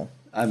delightful.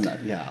 I'm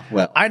not, yeah.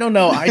 Well, I don't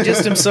know. I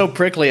just am so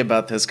prickly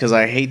about this because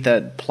I hate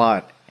that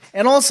plot.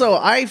 And also,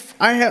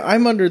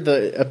 I'm under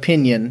the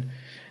opinion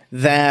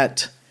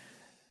that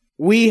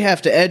we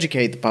have to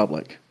educate the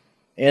public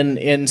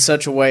in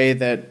such a way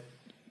that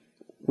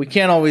we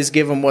can't always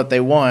give them what they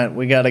want.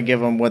 We got to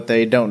give them what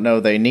they don't know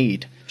they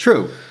need.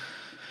 True.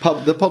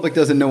 The public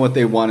doesn't know what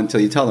they want until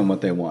you tell them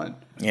what they want.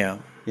 Yeah.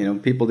 You know,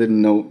 people they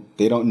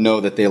don't know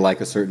that they like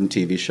a certain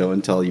TV show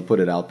until you put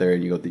it out there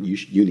and you go,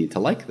 you need to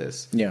like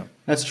this. Yeah.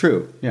 That's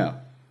true, yeah.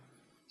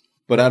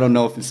 But I don't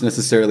know if it's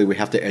necessarily we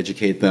have to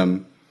educate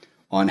them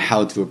on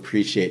how to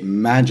appreciate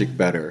magic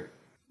better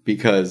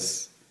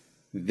because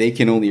they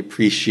can only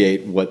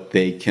appreciate what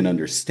they can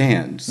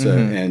understand. So,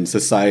 and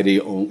society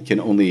can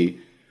only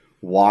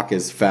walk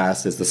as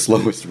fast as the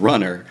slowest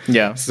runner.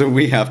 Yeah. So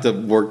we have to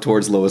work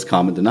towards lowest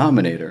common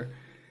denominator.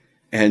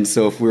 And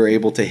so if we're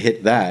able to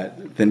hit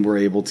that, then we're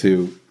able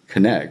to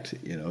connect.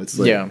 You know, it's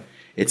like,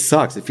 it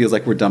sucks. It feels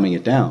like we're dumbing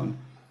it down.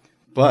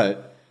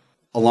 But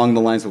along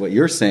the lines of what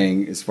you're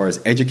saying, as far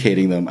as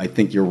educating them, I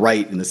think you're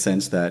right in the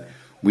sense that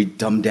we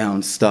dumb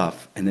down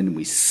stuff and then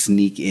we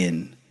sneak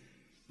in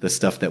the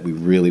stuff that we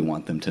really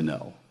want them to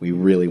know. We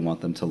really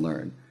want them to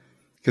learn.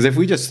 Because if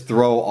we just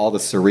throw all the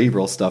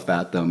cerebral stuff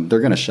at them, they're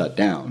going to shut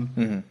down.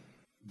 Mm-hmm.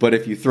 But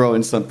if you throw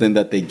in something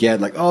that they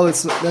get, like, oh,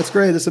 that's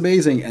great, that's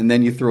amazing, and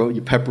then you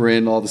pepper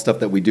in all the stuff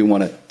that we do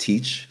want to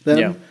teach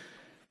them,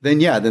 then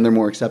they're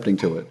more accepting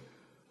to it.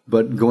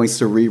 But going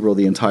cerebral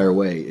the entire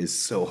way is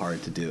so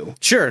hard to do.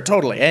 Sure,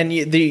 totally. And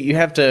you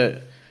have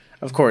to,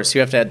 of course,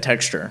 you have to add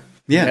texture.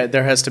 Yeah.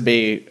 There has to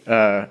be,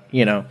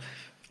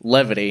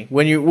 levity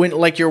when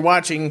you're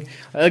watching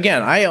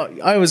again. I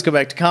always go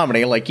back to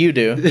comedy like you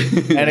do,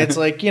 and it's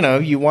like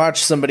you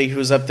watch somebody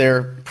who's up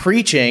there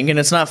preaching and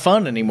it's not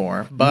fun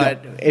anymore.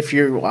 But if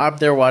you're up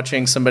there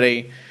watching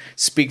somebody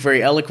speak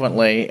very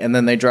eloquently and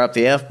then they drop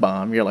the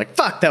F-bomb, you're like,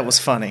 fuck, that was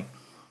funny.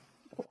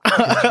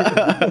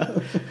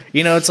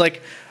 It's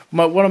like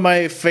one of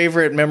my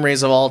favorite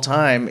memories of all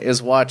time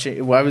is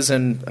watching. I was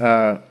in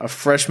a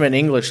freshman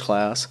English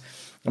class,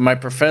 and my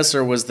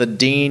professor was the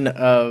dean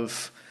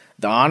of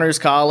the honors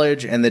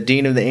college and the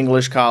dean of the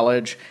English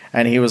college,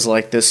 and he was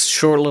like this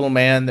short little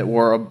man that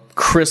wore a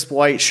crisp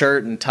white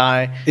shirt and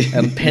tie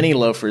and penny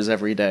loafers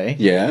every day.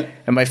 Yeah.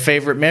 And my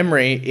favorite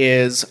memory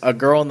is a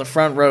girl in the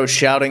front row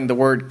shouting the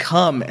word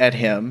 "come" at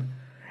him,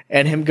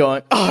 and him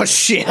going, "Oh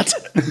shit!"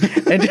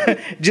 and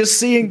just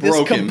seeing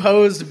this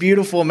composed,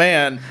 beautiful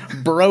man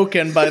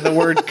broken by the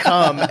word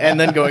 "come" and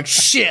then going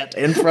 "shit"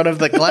 in front of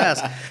the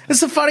class.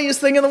 It's the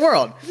funniest thing in the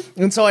world.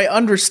 And so I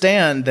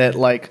understand that,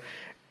 like,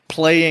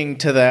 playing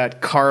to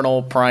that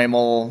carnal,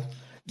 primal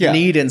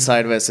need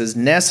inside of us is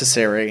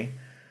necessary,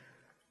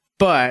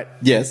 but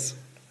yes,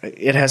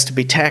 it has to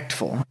be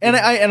tactful. And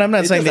I'm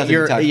not saying that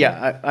you're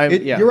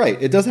you're right.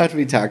 It does have to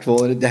be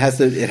tactful, and it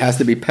has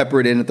to be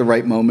peppered in at the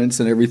right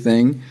moments and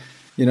everything.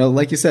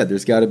 Like you said,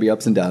 there's got to be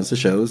ups and downs to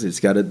shows. There's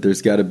got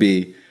to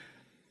be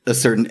a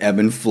certain ebb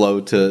and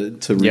flow to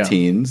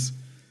routines.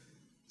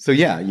 So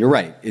yeah, you're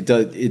right. It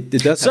does. It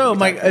does. So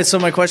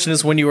my question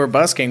is, when you were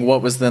busking,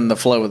 what was then the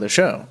flow of the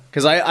show?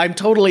 Because I'm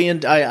totally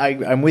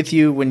I'm with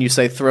you when you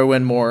say throw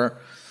in more,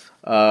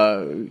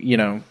 magician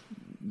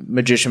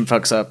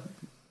fucks up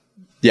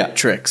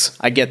tricks.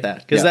 I get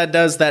that because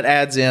that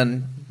adds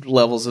in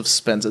levels of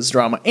suspense, it's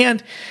drama,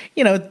 and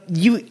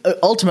you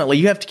ultimately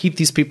you have to keep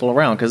these people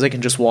around because they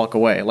can just walk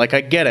away. Like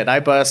I get it, I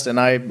bust and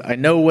I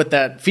know what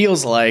that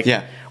feels like.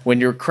 Yeah. When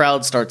your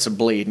crowd starts to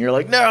bleed and you're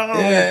like, no,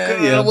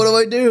 God, what do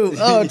I do?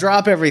 Oh,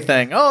 drop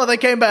everything. Oh, they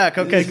came back.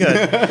 Okay,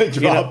 good.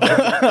 Drop.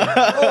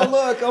 Oh,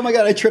 look. Oh, my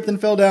God. I tripped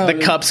and fell down.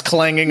 The cups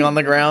clanging on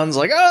the ground. It's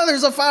like, oh,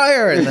 there's a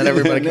fire. And then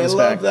everybody comes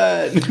back.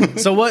 I love that.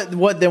 So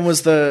what then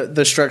was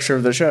the structure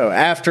of the show?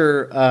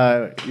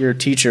 After your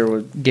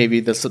teacher gave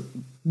you this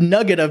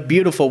nugget of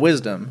beautiful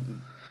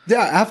wisdom.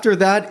 Yeah, after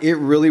that, it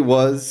really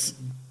was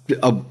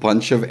a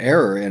bunch of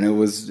error. And it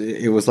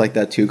was like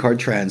that 2-card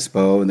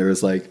transpo. And there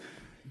was like,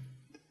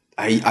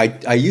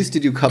 I used to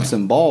do cups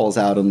and balls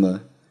out on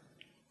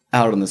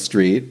the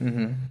street,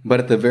 but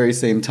at the very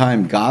same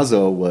time,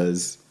 Gazo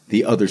was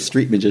the other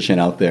street magician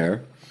out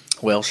there.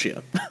 Well,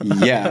 shit.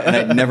 Yeah, and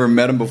I'd never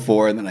met him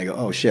before, and then I go,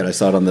 oh shit, I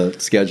saw it on the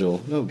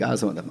schedule. Oh,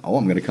 Gazo, I'm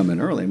going to come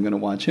in early. I'm going to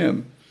watch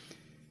him.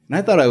 And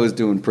I thought I was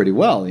doing pretty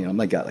well. I'm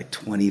like got like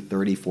 20,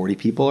 30, 40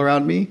 people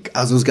around me.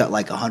 Gazo's got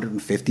like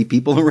 150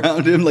 people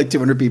around him, like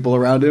 200 people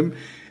around him,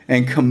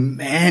 and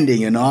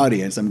commanding an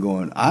audience. I'm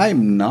going,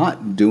 I'm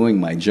not doing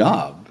my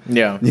job.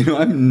 Yeah.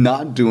 I'm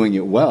not doing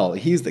it well.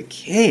 He's the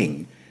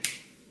king.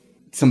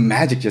 Some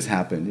magic just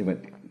happened. He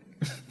went,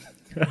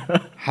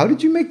 how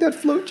did you make that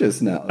float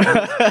just now?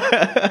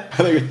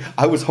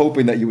 I was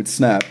hoping that you would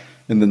snap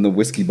and then the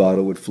whiskey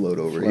bottle would float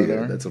over here.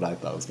 There. That's what I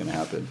thought was going to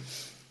happen.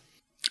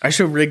 I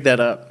should rig that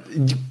up.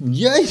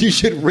 Yeah, you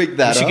should rig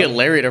that up. You should get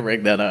Larry to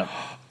rig that up.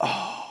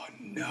 Oh,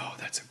 no,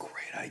 that's a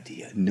great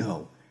idea.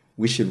 No,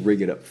 we should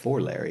rig it up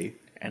for Larry.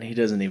 And he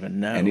doesn't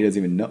even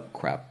know.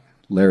 Crap.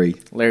 Larry,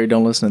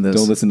 don't listen to this.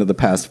 Don't listen to the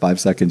past 5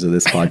 seconds of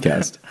this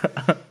podcast.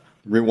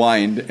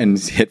 Rewind and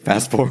hit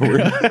fast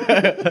forward.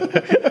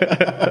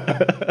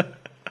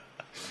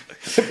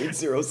 It makes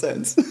 0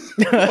 sense.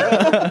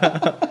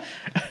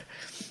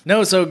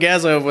 No, so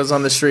Gazo was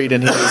on the street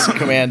and he was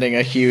commanding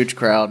a huge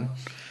crowd.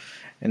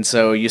 And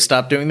so you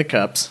stopped doing the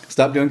cups.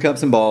 Stopped doing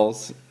cups and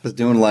balls. Was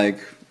doing like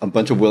a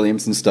bunch of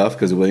Williamson stuff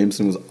because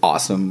Williamson was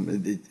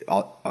awesome.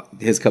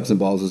 His cups and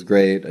balls was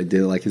great. I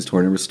did like his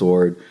torn and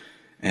restored.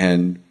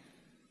 And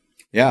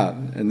yeah,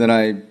 and then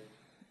I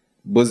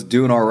was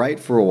doing all right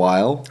for a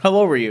while. How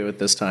old were you at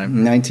this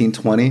time? 19,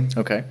 20.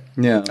 Okay.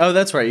 Yeah. Oh,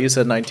 that's right. You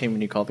said 19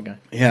 when you called the guy.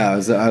 Yeah,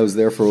 I was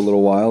there for a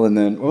little while, and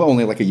then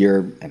only like a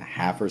year and a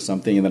half or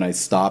something, and then I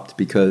stopped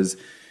because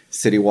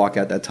City Walk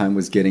at that time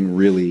was getting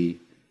really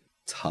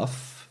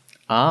tough.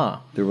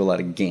 Ah. There were a lot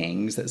of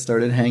gangs that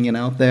started hanging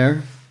out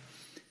there,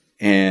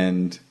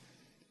 and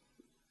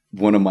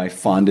one of my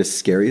fondest,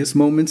 scariest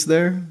moments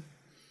there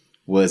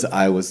was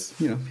I was,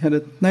 had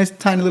a nice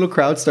tiny little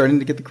crowd starting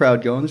to get the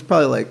crowd going. There's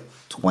probably like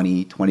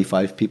 20,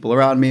 25 people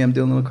around me. I'm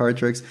doing little card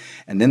tricks.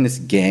 And then this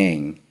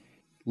gang,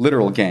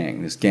 literal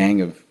gang, this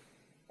gang of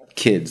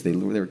kids, they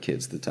were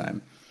kids at the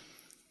time.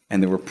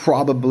 And there were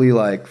probably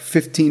like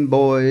 15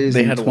 boys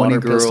and 20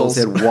 girls.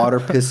 They had water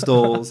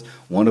pistols.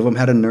 One of them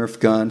had a Nerf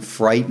gun,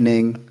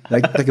 frightening.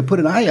 They could put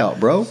an eye out,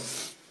 bro.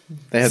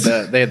 They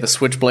had the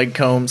switchblade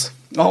combs.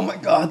 Oh my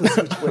God, the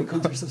switchblade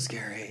combs are so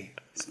scary.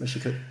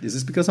 Especially, is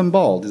this because I'm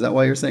bald? Is that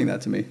why you're saying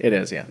that to me? It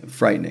is, yeah.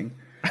 Frightening.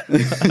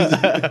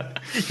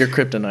 Your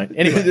kryptonite.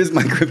 Anyway. It is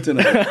my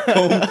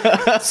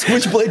kryptonite.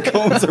 Switchblade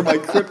combs are my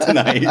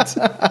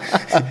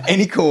kryptonite.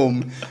 Any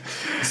comb,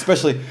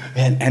 especially,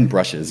 and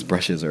brushes.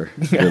 Brushes are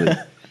really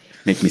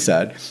make me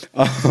sad.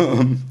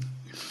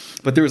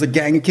 But there was a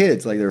gang of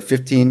kids. Like there were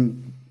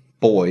 15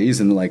 boys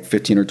and like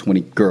 15 or 20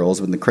 girls.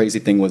 And the crazy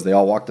thing was they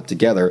all walked up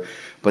together,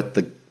 but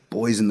the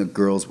boys and the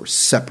girls were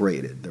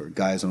separated. There were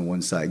guys on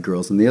one side,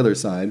 girls on the other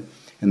side,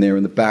 and they were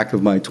in the back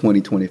of my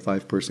 20,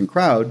 25 person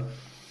crowd.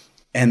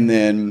 And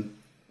then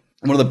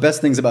one of the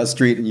best things about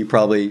street, and you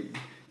probably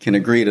can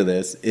agree to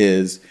this,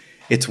 is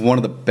it's one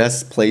of the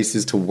best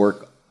places to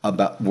work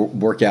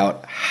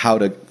out how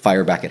to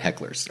fire back at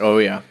hecklers. Oh,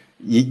 yeah.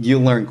 You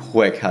learn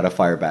quick how to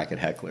fire back at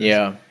hecklers.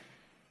 Yeah.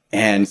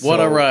 And so,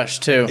 what a rush,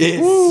 too.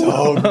 It's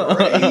so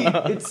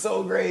great. It's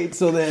so great.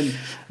 So then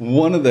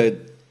one of the,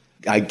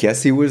 I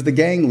guess he was the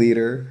gang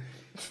leader,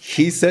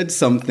 he said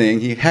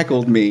something, he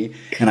heckled me,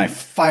 and I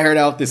fired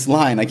out this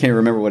line. I can't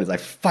remember what it is. I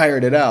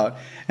fired it out,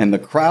 and the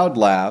crowd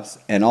laughs,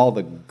 and all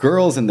the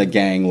girls in the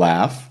gang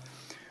laugh,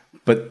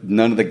 but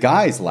none of the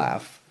guys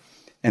laugh.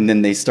 And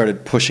then they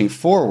started pushing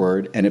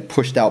forward, and it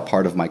pushed out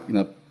part of my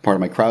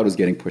crowd was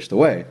getting pushed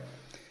away.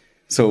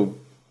 So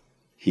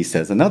he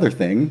says another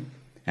thing,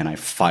 and I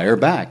fire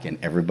back, and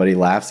everybody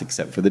laughs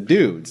except for the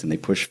dudes, and they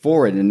push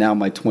forward, and now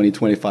my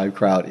 20-25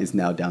 crowd is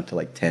now down to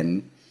like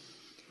 10.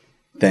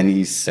 Then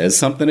he says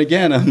something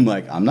again. I'm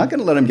like, I'm not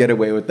going to let him get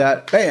away with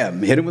that.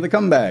 Bam, hit him with a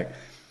comeback.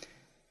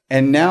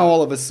 And now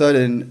all of a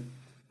sudden,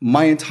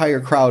 my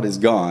entire crowd is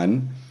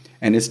gone,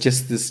 and it's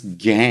just this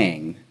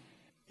gang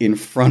in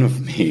front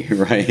of me,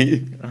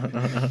 right?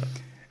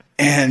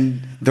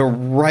 And they're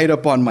right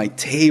up on my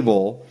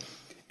table.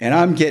 And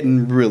I'm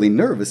getting really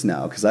nervous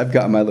now because I've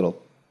got my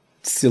little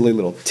silly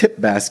little tip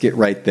basket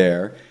right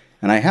there.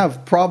 And I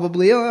have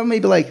probably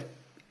maybe like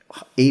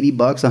 $80,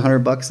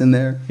 $100 in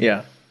there.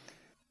 Yeah.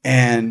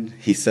 And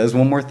he says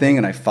one more thing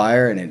and I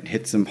fire and it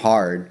hits him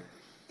hard.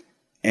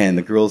 And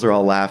the girls are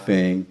all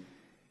laughing.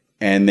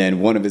 And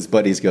then one of his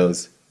buddies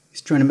goes,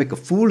 "He's trying to make a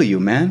fool of you,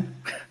 man."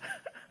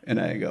 And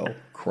I go,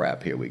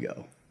 crap, here we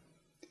go.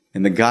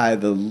 And the guy,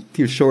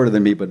 he was shorter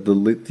than me, but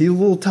he's a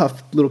little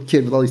tough little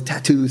kid with all these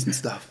tattoos and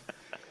stuff.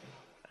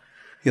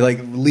 He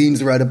like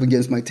leans right up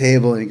against my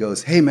table and he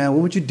goes, "Hey man,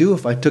 what would you do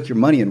if I took your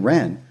money and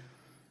ran?"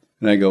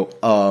 And I go,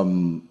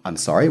 I'm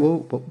sorry,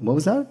 what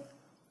was that?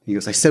 He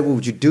goes, "I said, what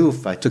would you do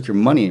if I took your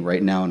money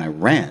right now and I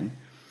ran?"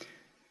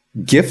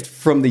 Gift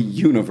from the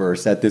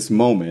universe at this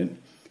moment.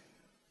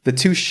 The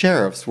two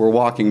sheriffs were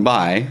walking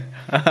by,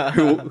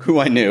 who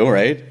I knew,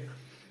 right?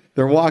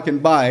 They're walking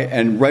by,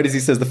 and right as he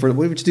says what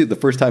would you do? The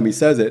first time he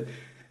says it,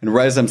 and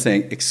right as I'm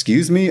saying,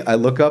 "Excuse me," I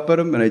look up at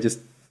him, and I just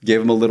gave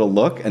him a little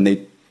look, and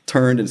they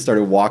turned and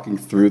started walking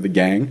through the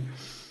gang.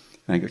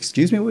 And I go,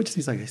 "Excuse me, what?"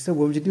 He's like, "I said,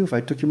 what would you do if I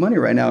took your money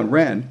right now and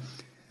ran?"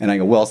 And I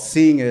go, "Well,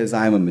 seeing as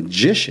I'm a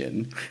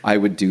magician, I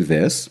would do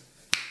this."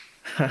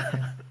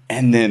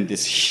 And then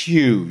this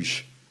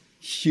huge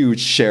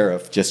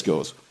sheriff just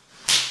goes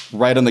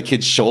right on the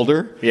kid's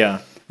shoulder. Yeah.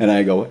 And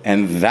I go,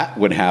 "And that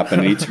would happen."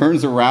 And he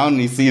turns around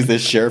and he sees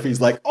this sheriff.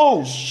 He's like,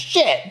 "Oh,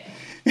 shit."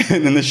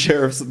 And then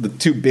the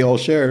two Bill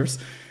sheriffs,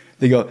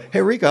 they go,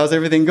 "Hey, Rico, how's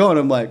everything going?"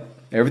 I'm like,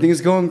 "Everything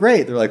is going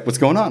great." They're like, "What's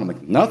going on?" I'm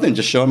like, "Nothing,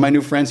 just showing my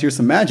new friends here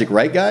some magic,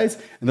 right, guys?"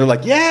 And they're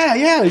like,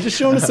 yeah, they're just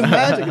showing us some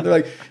magic. And they're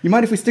like, "You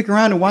mind if we stick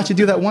around and watch you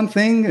do that one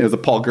thing?" It was a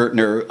Paul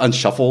Gertner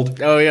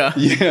Unshuffled. Oh, yeah.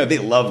 Yeah, they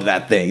loved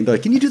that thing. They're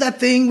like, "Can you do that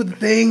thing with the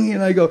thing?"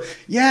 And I go,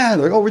 "Yeah."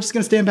 They're like, "Oh, we're just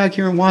going to stand back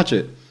here and watch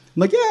it." I'm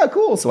like, "Yeah,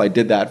 cool." So I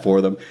did that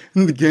for them.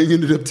 And the gang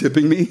ended up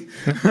tipping me,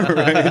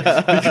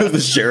 right? Because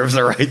the sheriffs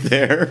are right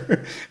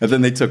there. And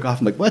then they took off.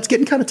 I'm like, "Well, it's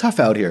getting kind of tough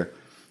out here."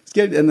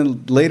 And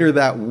then later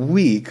that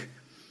week,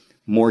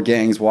 more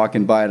gangs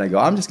walking by, and I go,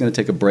 "I'm just going to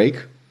take a break."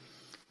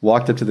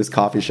 Walked up to this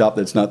coffee shop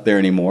that's not there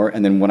anymore.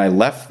 And then when I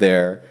left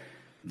there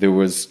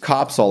was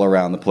cops all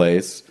around the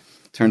place.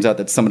 Turns out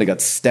that somebody got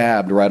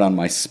stabbed right on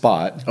my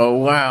spot. Oh,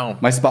 wow.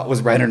 My spot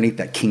was right underneath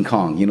that King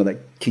Kong. You know that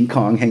King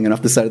Kong hanging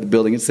off the side of the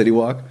building at City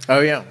Walk?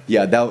 Oh, yeah.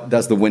 Yeah,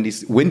 that's the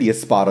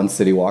windiest spot on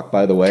City Walk,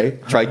 by the way.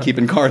 Try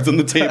keeping cards on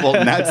the table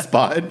in that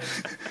spot.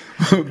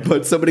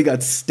 But somebody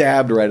got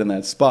stabbed right in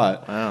that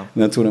spot. Wow.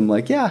 And that's when I'm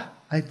like, yeah,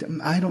 I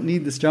don't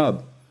need this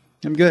job.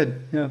 I'm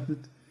good. Yeah.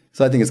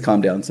 So I think it's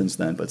calmed down since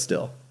then, but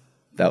still,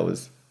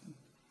 that's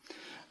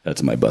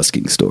my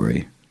busking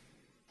story.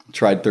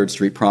 Tried 3rd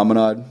Street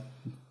Promenade.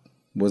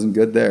 Wasn't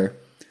good there.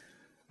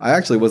 I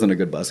actually wasn't a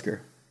good busker.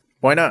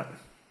 Why not?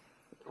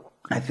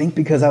 I think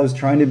because I was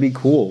trying to be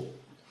cool.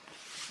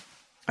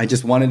 I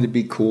just wanted to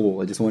be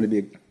cool. I just wanted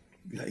to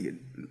be an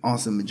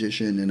awesome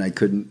magician, and I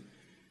couldn't.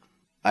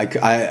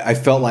 I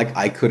felt like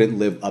I couldn't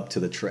live up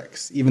to the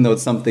tricks, even though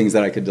it's some things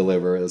that I could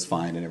deliver. It was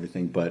fine and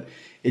everything, but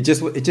it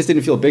just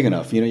didn't feel big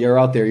enough. You know, you're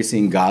out there, you're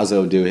seeing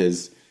Gazzo do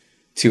his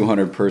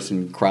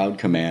 200-person crowd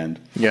command.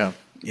 Yeah.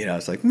 You know,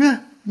 it's like, meh.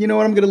 You know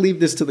what? I'm going to leave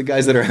this to the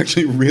guys that are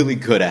actually really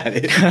good at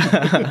it.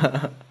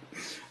 I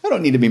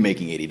don't need to be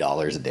making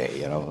 $80 a day,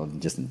 you know,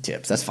 just in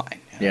tips. That's fine.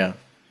 Yeah.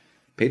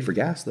 Paid for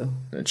gas, though.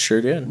 It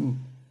sure did.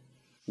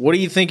 What do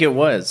you think it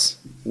was?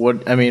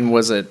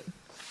 Was it...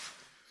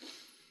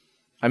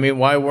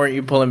 why weren't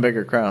you pulling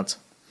bigger crowds?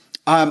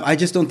 I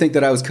just don't think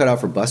that I was cut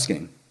out for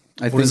busking.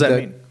 What does that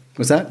mean?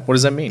 What's that? What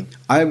does that mean?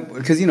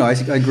 Because, you know,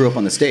 I grew up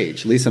on the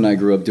stage. Lisa and I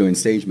grew up doing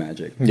stage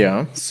magic.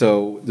 Yeah.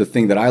 So the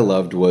thing that I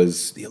loved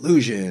was the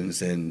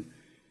illusions. And,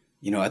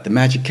 you know, at the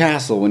Magic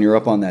Castle, when you're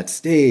up on that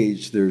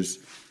stage, there's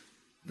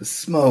the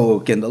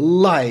smoke and the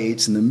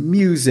lights and the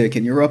music.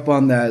 And you're up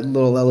on that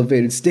little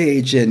elevated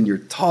stage and you're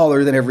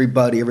taller than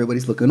everybody.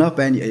 Everybody's looking up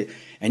and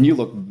you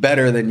look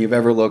better than you've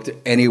ever looked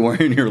anywhere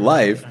in your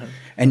life.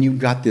 And you've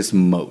got this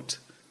moat,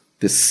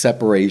 this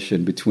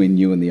separation between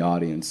you and the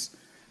audience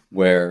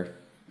where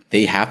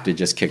they have to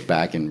just kick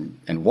back and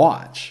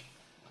watch.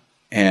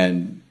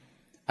 And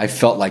I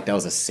felt like that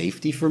was a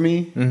safety for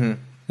me. Mm-hmm.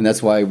 And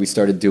that's why we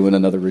started doing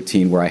another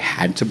routine where I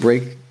had to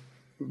break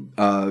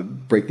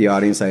the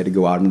audience. I had to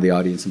go out into the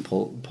audience and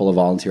pull a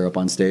volunteer up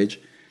on stage.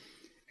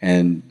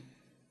 And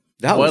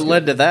that was what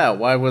led to that?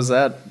 Why was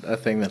that a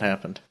thing that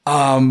happened?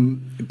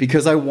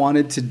 Because I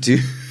wanted to do...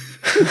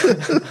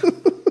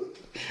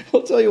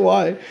 I'll tell you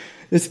why.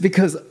 It's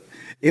because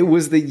it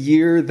was the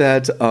year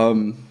that...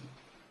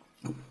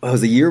 it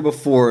was a year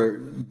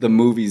before the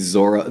movie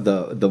Zorro,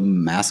 the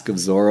Mask of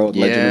Zorro,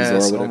 Legend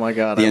of Zorro. Oh my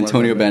God. The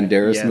Antonio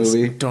Banderas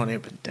movie. Antonio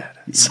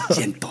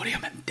Banderas. Antonio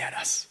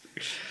Banderas.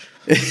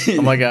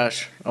 Oh my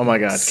gosh.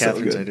 So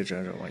Catherine good.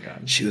 Zeta-Jones. Oh my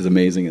God. She was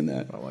amazing in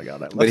that. Oh my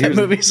God. I love that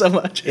movie so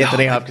much.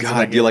 Anthony Hopkins.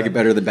 God, do you like it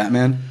better than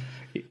Batman?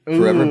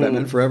 Forever,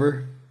 Batman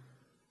Forever?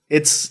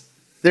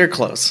 They're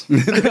close.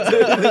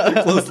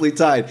 They're closely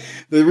tied.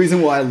 The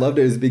reason why I loved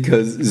it is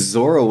because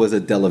Zorro was a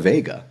De La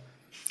Vega.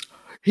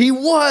 He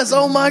was.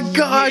 Oh my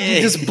God!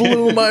 You just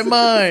blew my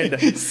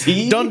mind.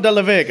 See? Don De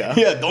La Vega.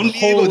 Yeah, Don Diego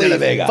Holy De La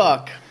Vega.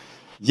 fuck!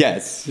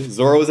 Yes,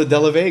 Zorro was a De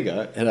La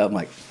Vega. And I'm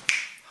like,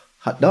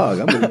 hot dog,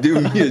 I'm going to do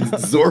me a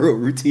Zorro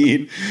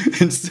routine.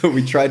 And so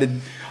we tried to,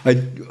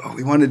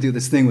 we wanted to do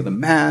this thing with a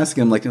mask.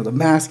 And I'm like, no, the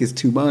mask is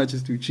too much.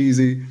 It's too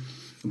cheesy.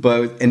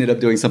 But I ended up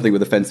doing something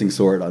with a fencing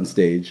sword on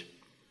stage.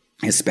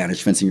 A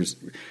Spanish fencing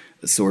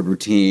sword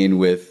routine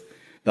with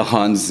the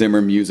Hans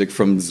Zimmer music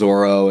from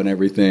Zorro and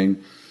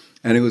everything.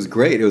 And it was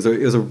great. It was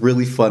a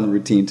really fun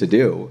routine to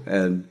do.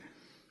 And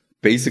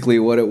basically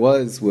what it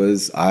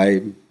was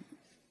I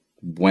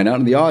went out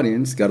in the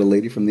audience, got a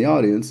lady from the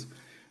audience,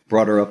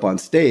 brought her up on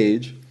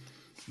stage,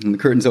 and the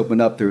curtains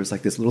opened up. There was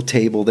like this little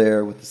table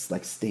there with this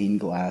like stained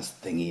glass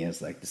thingy. It's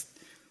like this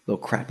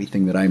little crappy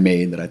thing that I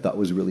made that I thought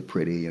was really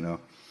pretty, you know.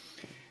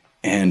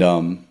 And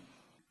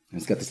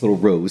it's got this little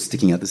rose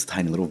sticking out, this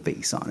tiny little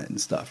vase on it and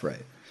stuff,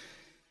 right?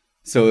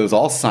 So it was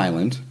all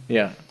silent.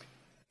 Yeah.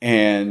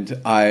 And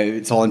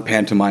it's all in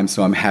pantomime,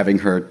 so I'm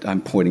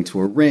pointing to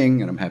a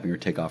ring, and I'm having her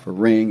take off her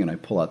ring, and I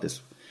pull out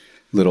this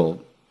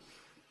little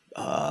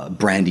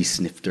brandy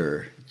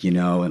snifter, you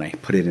know, and I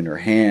put it in her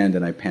hand,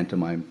 and I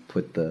pantomime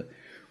put the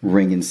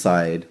ring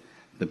inside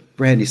the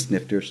brandy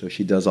snifter, so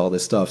she does all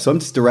this stuff. So I'm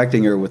just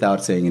directing her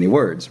without saying any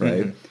words,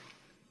 right?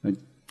 Mm-hmm.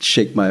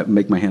 I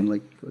move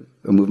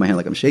my hand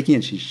like I'm shaking,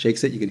 and she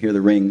shakes it. You can hear the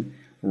ring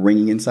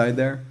ringing inside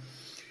there.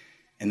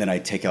 And then I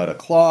take out a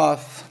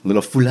cloth, a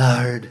little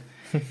foulard,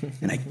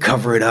 and I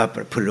cover it up,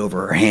 and I put it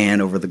over her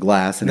hand, over the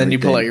glass. And then you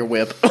pull out your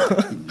whip.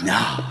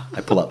 Nah,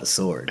 I pull out the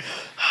sword.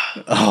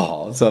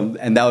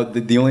 And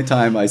the only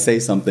time I say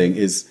something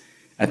is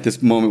at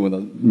this moment when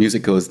the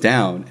music goes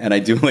down, and I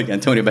do like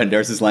Antonio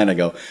Banderas' line, I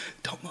go,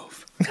 "Don't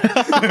move."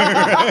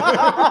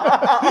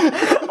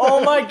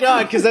 Oh my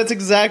God, because that's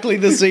exactly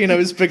the scene I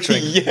was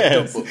picturing.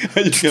 Yes.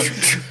 I just go,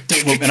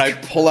 "Don't move," and I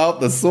pull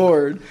out the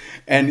sword,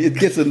 and it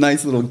gets a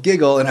nice little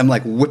giggle, and I'm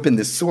like whipping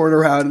this sword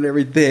around and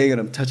everything, and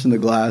I'm touching the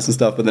glass and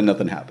stuff, but then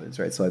nothing happens,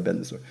 right? So I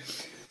bend the sword.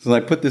 So I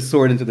put this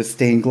sword into the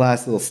stained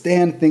glass little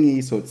stand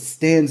thingy, so it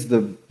stands the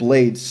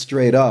blade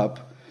straight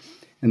up,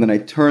 and then I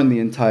turn the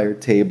entire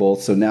table,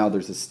 so now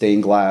there's a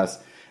stained glass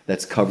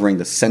that's covering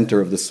the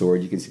center of the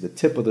sword. You can see the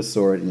tip of the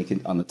sword, and you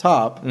can on the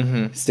top,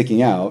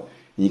 sticking out,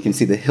 and you can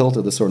see the hilt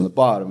of the sword on the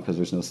bottom because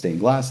there's no stained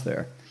glass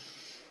there.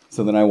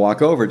 So then I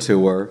walk over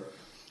to her,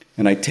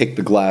 and I take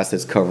the glass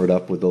that's covered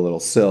up with the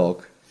little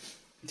silk,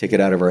 take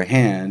it out of her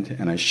hand,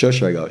 and I shush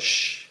her. I go,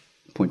 "Shh,"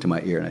 point to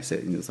my ear, and I say,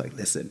 and it's like,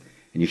 "Listen."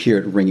 And you hear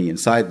it ringing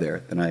inside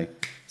there. Then I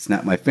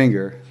snap my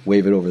finger,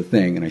 wave it over the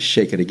thing, and I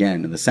shake it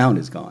again, and the sound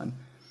is gone.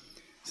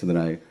 So then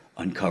I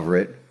uncover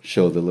it,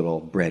 show the little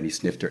brandy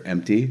snifter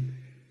empty.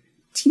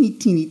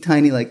 Teeny,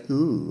 tiny, like,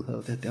 ooh,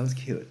 oh, that was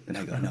cute. Then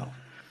I go, "No."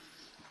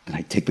 And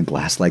I take the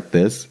glass like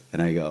this,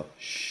 and I go,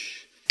 "Shh."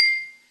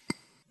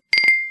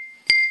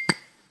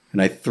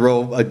 And I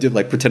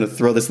pretend to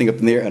throw this thing up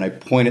in the air, and I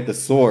point at the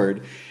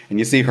sword, and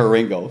you see her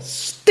ring go,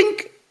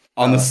 stink,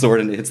 on the sword,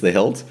 and it hits the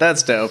hilt.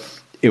 That's dope.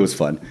 It was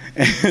fun.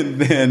 And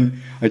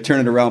then I turn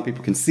it around,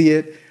 people can see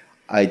it.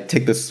 I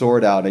take the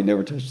sword out, I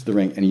never touched the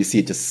ring, and you see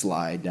it just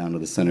slide down to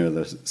the center of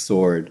the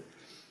sword.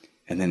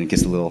 And then it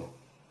gets a little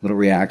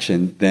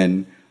reaction.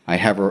 Then I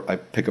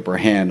pick up her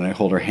hand, and I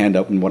hold her hand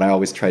up, and what I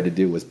always tried to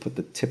do was put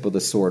the tip of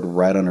the sword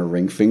right on her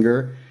ring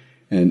finger,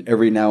 and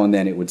every now and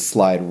then it would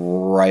slide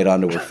right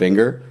onto her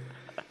finger.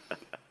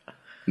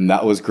 And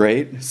that was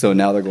great. So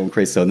now they're going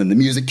crazy. So then the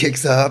music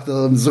kicks up,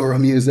 the Zorro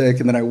music,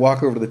 and then I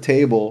walk over to the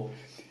table,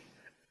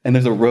 and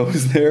there's a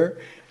rose there,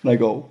 and I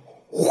go,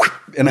 whoop,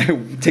 and I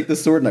take the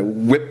sword and I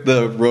whip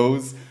the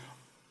rose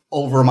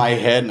over my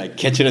head, and I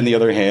catch it in the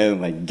other hand,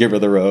 and I give her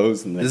the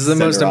rose. And this is the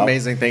most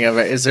amazing thing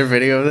ever. Is there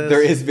video of this?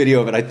 There is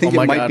video of it. I think it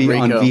might be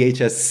Rico. on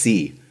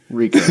VHS-C.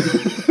 Rico.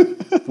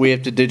 We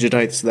have to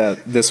digitize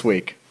that this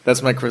week.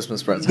 That's my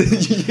Christmas present.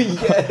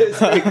 Yes,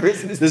 Merry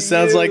Christmas. This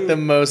sounds like the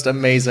most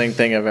amazing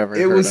thing I've ever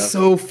heard of. It was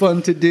so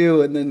fun to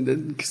do, and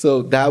then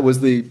so that was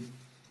the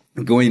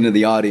going into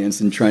the audience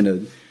and trying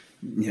to,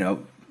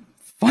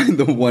 find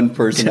the one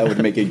person that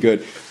would make it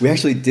good. We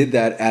actually did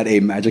that at a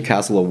Magic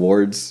Castle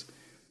Awards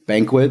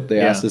banquet.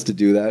 They asked us to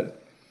do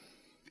that,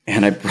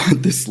 and I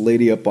brought this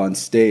lady up on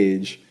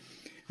stage,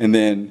 and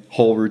then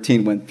whole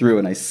routine went through,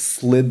 and I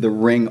slid the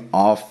ring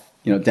off,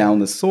 down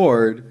the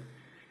sword,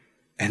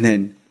 and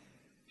then.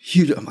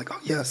 I'm like, oh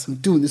yes, I'm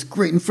doing this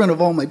great in front of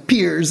all my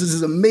peers. This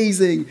is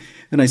amazing.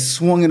 And I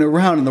swung it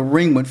around, and the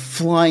ring went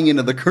flying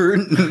into the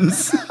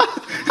curtains.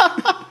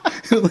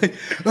 Like,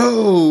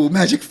 oh,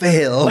 magic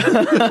fail.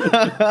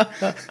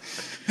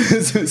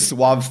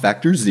 Suave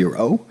factor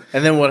 0.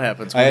 And then what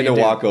happens? I had to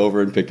walk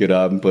over and pick it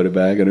up and put it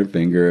back on her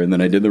finger. And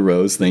then I did the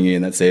rose thingy,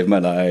 and that saved my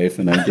life.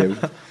 And I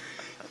gave.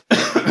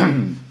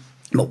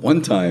 But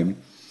one time,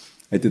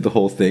 I did the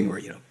whole thing where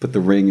put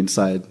the ring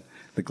inside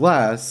the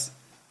glass.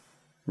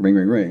 Ring,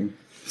 ring, ring.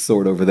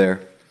 Sword over there.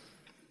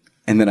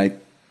 And then I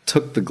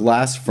took the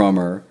glass from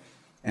her,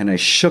 and I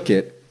shook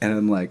it, and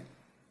I'm like,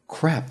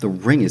 crap, the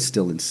ring is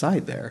still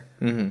inside there.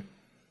 Mm-hmm.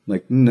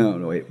 Like,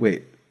 no,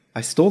 wait.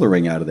 I stole the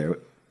ring out of there.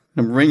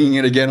 I'm ringing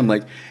it again. I'm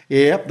like,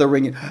 yep, the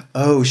ring.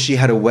 Oh, she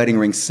had a wedding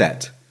ring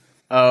set.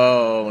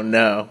 Oh,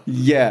 no.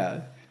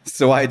 Yeah.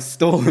 So I had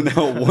stolen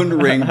out one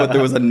ring, but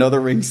there was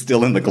another ring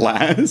still in the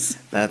glass.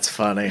 That's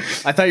funny.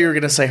 I thought you were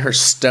going to say her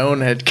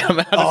stone had come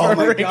out of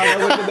her ring. God, that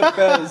would have been the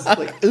best.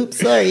 Like, oops,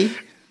 sorry.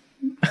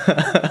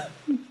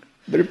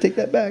 Better take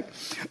that back.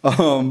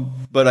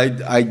 But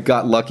I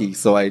got lucky,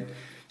 so I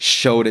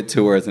showed it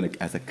to her as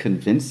a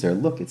convincer.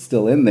 Look, it's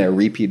still in there.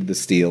 Repeated the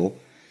steal.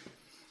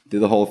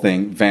 Did the whole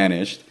thing.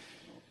 Vanished.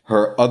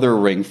 Her other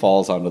ring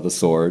falls onto the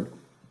sword.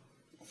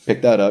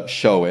 Pick that up,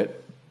 show it.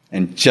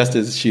 And just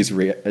as she's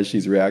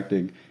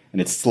reacting, and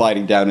it's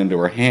sliding down into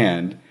her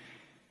hand,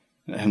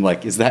 I'm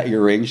like, "Is that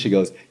your ring?" She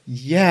goes,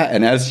 "Yeah."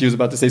 And as she was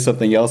about to say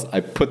something else,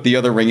 I put the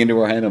other ring into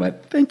her hand. I'm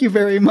like, "Thank you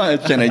very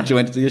much." And I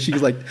joined it. She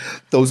was like,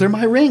 "Those are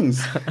my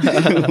rings."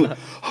 Like,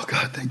 oh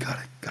God, thank God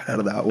I got out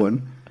of that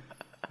one.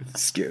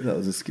 Scared. That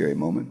was a scary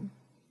moment.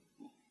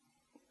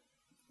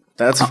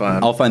 That's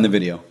fun. I'll find the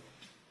video.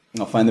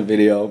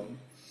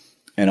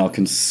 And I'll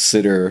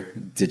consider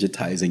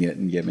digitizing it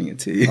and giving it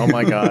to you. Oh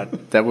my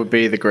God. That would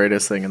be the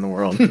greatest thing in the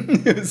world.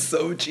 It was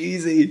so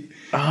cheesy.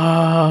 Oh,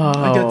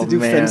 I got to do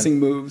man. fencing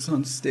moves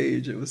on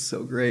stage. It was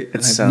so great. And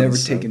I've sounds never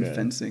so taken good.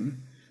 fencing.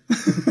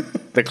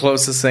 The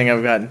closest thing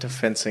I've gotten to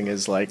fencing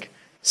is like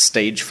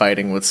stage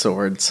fighting with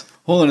swords.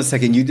 Hold on a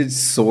second. You did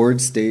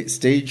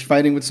stage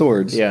fighting with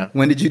swords? Yeah.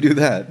 When did you do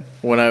that?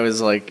 When I was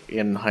like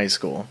in high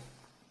school.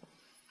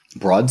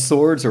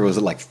 Broadswords, or was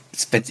it like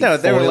fencing No,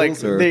 they were like,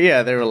 foils, or?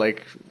 they were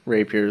like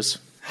rapiers.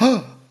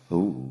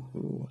 Ooh.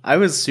 I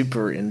was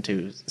super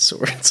into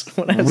swords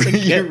when I was a Were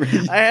you kid.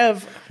 really?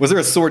 Was there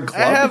a sword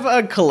club? I have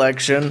a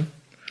collection.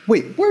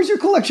 Wait, where's your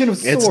collection of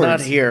swords? It's not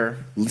here.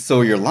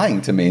 So you're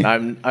lying to me.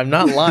 I'm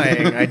not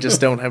lying. I just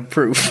don't have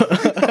proof.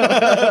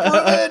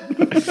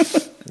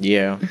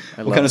 Yeah.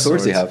 What kind of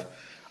swords do you have?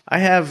 I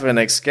have an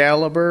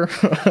Excalibur.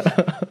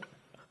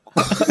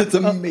 That's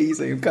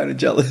amazing. I'm kind of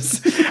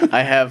jealous.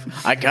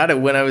 I got it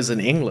when I was in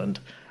England.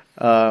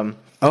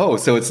 Oh,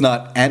 so it's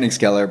not an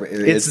Excalibur.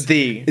 It's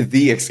the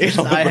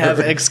Excalibur. I have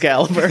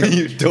Excalibur.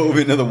 You dove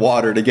into the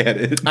water to get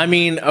it. I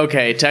mean,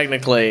 okay,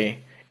 technically,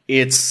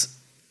 it's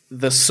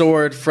the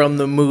sword from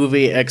the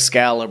movie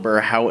Excalibur.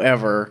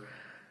 However,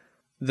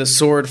 the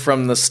sword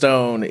from the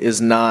stone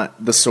is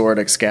not the sword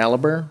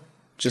Excalibur,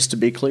 just to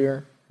be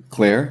clear.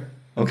 Clear?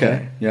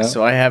 Okay. Yeah.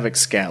 So I have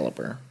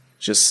Excalibur,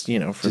 just,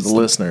 for the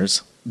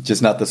listeners.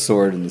 Just not the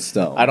sword and the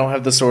stone. I don't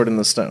have the sword and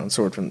the stone.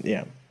 Sword from,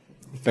 yeah.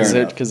 Fair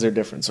enough. Because they're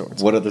different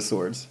swords. What are the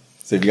swords?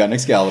 So you got an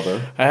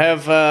Excalibur. I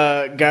have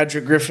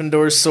Godric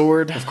Gryffindor's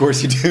sword. Of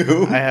course you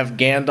do. I have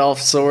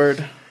Gandalf's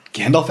sword.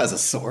 Gandalf has a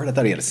sword? I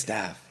thought he had a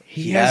staff.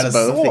 He has had a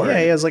both. sword.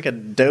 Yeah, he has like a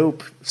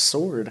dope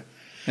sword.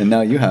 And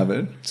now you have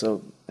it.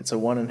 So it's a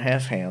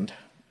 1.5 hand.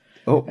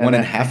 Oh, one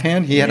and a half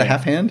hand? He had a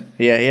half hand?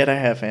 Yeah, he had a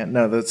half hand.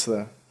 No, that's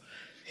the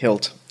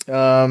hilt.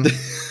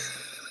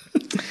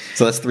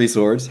 So that's 3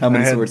 swords. How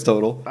many swords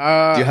total? Do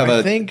you have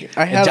I think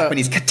I had a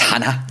Japanese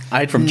katana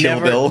from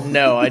never, Kill Bill?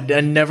 No, I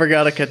never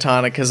got a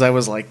katana because I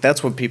was like,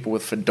 that's what people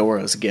with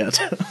fedoras get.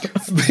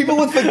 People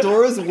with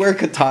fedoras wear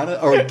katana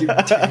or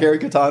carry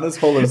katanas?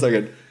 Hold on a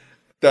second.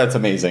 That's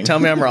amazing. Tell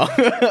me I'm wrong.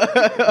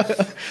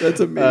 That's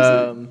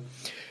amazing.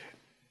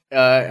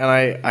 And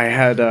I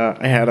had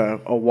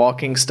a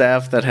walking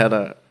staff that had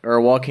a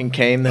walking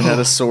cane that had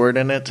a sword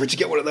in it. Where'd you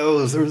get one of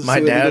those? My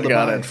dad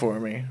got it for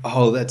me.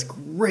 Oh, that's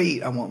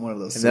great. I want one of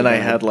those. And then I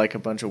had like a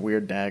bunch of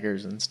weird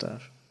daggers and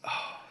stuff.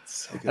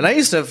 So good. And I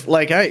used to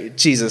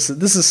Jesus,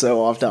 this is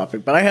so off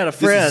topic, but I had a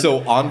friend. This is so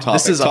on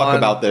topic. Talk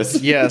about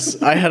this.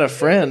 Yes, I had a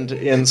friend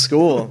in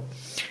school,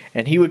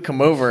 and he would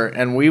come over,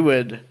 and we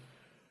would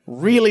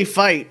really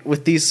fight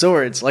with these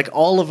swords. Like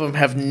all of them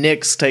have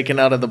nicks taken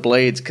out of the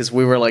blades because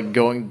we were like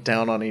going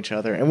down on each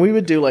other, and we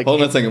would do like.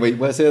 Hold on a second. Wait,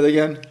 what? Say that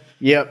again.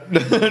 Yep. No,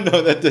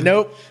 that didn't.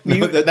 Nope.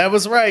 That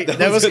was right.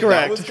 That was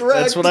correct. That was correct.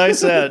 That's what I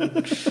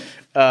said.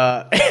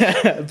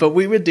 But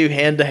we would do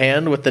hand to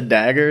hand with the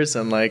daggers,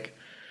 and like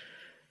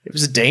it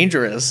was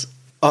dangerous.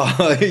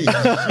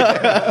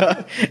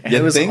 Yeah. And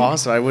it was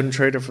awesome. I wouldn't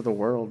trade it for the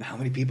world. How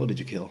many people did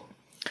you kill?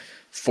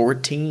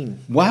 14.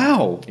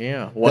 Wow.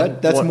 Yeah.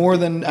 That's more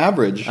than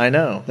average. I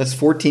know. That's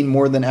 14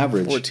 more than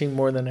average. 14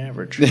 more than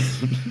average.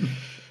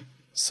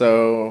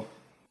 So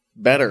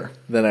better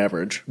than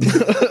average.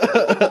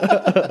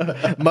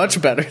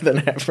 Much better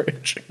than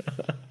average.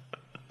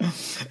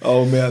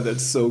 Oh man,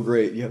 that's so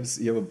great. You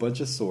have a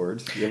bunch of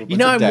swords. You have a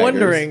bunch of I'm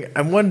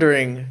daggers.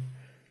 wondering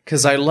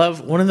because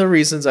one of the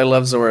reasons I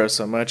love Zorro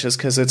so much is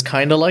because it's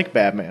kind of like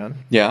Batman.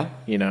 Yeah.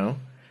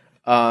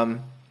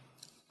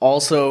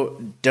 Also,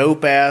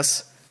 dope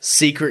ass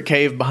secret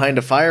cave behind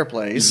a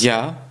fireplace.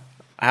 Yeah.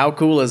 How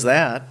cool is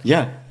that?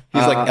 Yeah.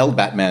 He's like El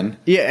Batman.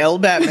 Yeah, El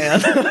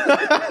Batman.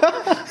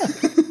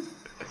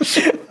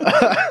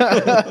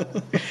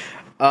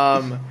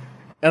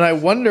 And I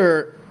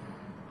wonder,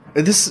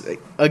 this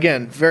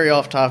again, very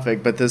off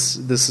topic, but this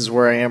is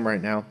where I am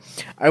right now.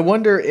 I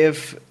wonder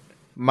if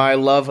my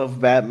love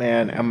of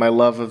Batman and my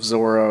love of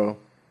Zorro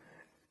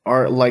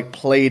are like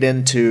played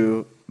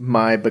into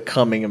my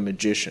becoming a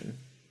magician.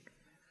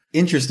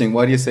 Interesting.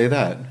 Why do you say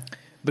that?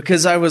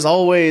 Because I was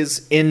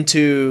always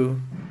into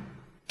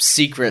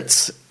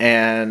secrets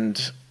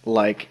and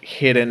like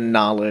hidden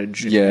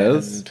knowledge.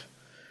 Yes. And,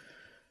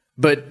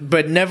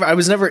 but never. I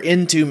was never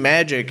into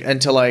magic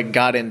until I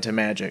got into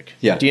magic.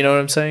 Yeah. Do you know what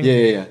I'm saying?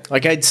 Yeah.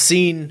 Like I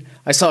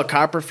saw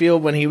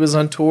Copperfield when he was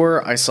on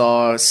tour. I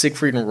saw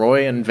Siegfried and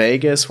Roy in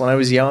Vegas when I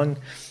was young,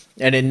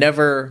 and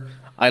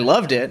I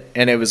loved it,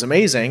 and it was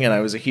amazing, and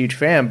I was a huge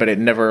fan. But I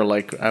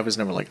was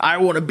never like, I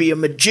want to be a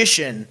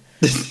magician.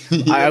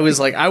 I was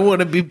like, I want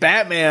to be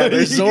Batman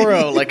or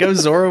Zorro. Like I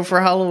was Zorro for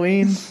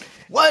Halloween.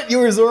 What? You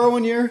were Zorro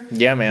one year?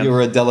 Yeah, man. You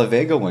were a De La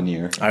Vega one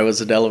year. I was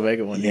a De La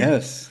Vega one year.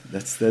 Yes,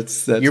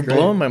 that's. You're great.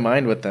 blowing my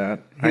mind with that.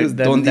 He was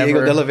Don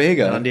Diego De La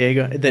Vega. Don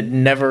Diego. That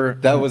never.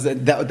 That was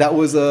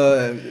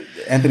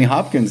Anthony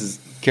Hopkins'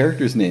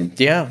 character's name.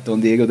 Yeah.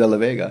 Don Diego De La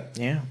Vega.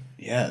 Yeah.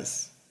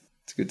 Yes,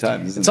 it's a good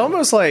time. It's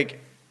almost like.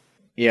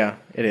 Yeah,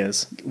 it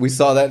is. We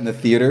saw that in the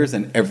theaters,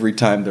 and every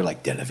time they're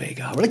like De La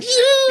Vega, we're like,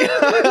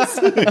 yes,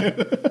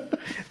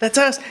 that's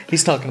us.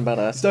 He's talking about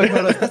us.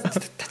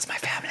 that's my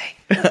family.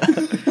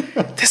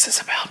 This is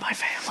about my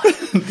family.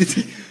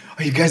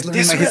 Are you guys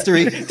learning my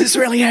history? This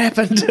really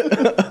happened.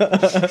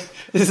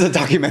 This is a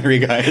documentary,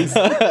 guys.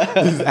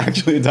 This is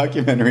actually a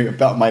documentary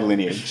about my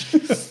lineage.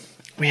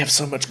 We have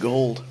so much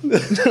gold.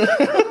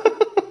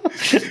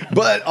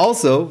 But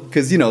also,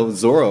 because,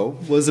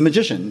 Zorro was a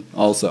magician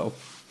also.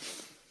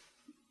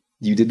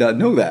 You did not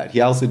know that.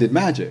 He also did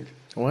magic.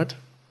 What?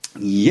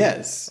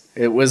 Yes.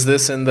 Was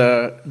this in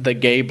the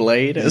gay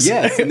blade?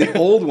 Yes, in the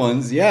old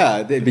ones,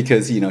 yeah.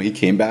 Because, he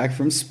came back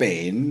from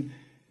Spain,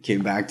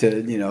 came back to,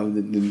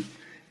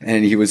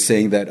 and he was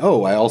saying that,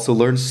 I also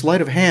learned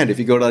sleight of hand. If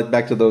you go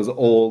back to those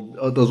old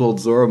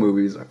Zorro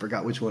movies, I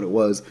forgot which one it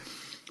was.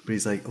 But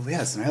he's like, oh,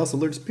 yes, and I also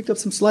picked up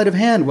some sleight of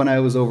hand when I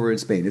was over in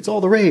Spain. It's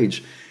all the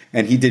rage.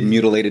 And he did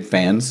mutilated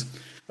fans.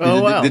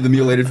 Wow. Did the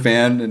mutilated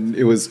fan, and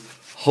it was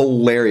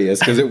hilarious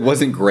because it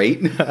wasn't great.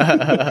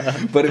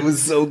 But it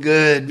was so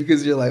good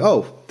because you're like,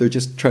 they're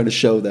just trying to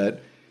show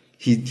that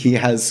he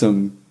has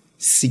some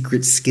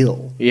secret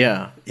skill.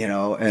 Yeah.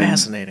 And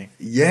fascinating.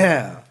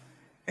 Yeah.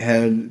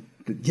 And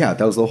yeah,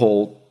 that was the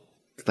whole,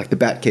 like the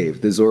Bat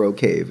Cave, the Zorro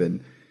Cave.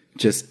 And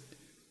just,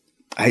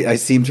 I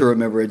seem to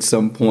remember at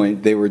some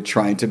point they were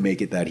trying to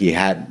make it that he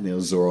had,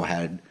 Zorro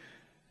had,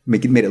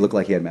 made it look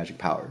like he had magic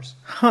powers.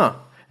 Huh.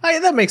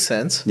 That makes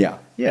sense. Yeah.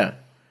 Yeah.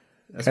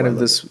 That's kind of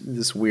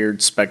this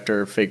weird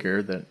specter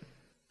figure that.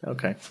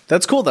 Okay.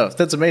 That's cool, though.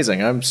 That's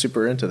amazing. I'm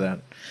super into that.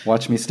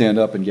 Watch me stand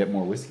up and get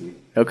more whiskey.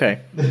 Okay.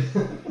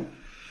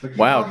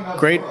 Wow.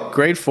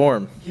 Great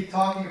form. Keep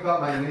talking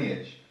about my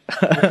lineage.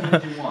 Which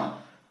one do you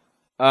want?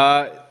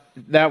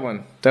 That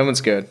one. That one's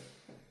good.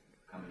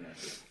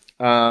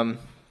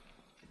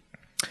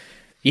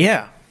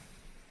 Yeah.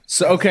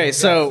 So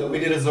we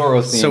did a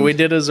Zorro theme. So we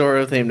did a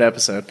Zorro themed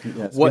episode.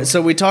 Yes.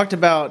 So we talked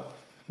about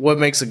what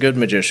makes a good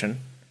magician.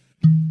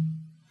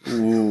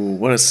 Ooh,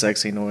 what a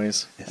sexy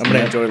noise. I'm going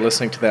to enjoy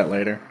listening to that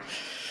later.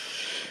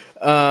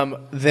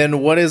 Then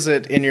what is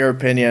it, in your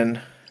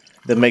opinion,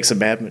 that makes a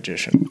bad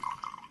magician?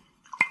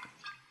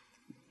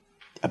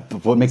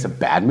 What makes a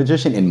bad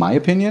magician, in my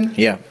opinion?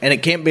 Yeah, and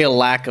it can't be a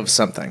lack of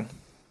something.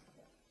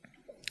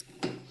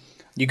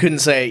 You couldn't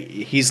say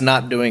he's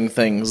not doing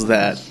things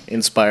that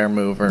inspire,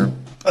 move, or...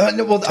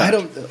 No, well, I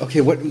don't...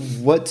 Okay,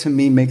 what to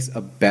me makes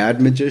a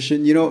bad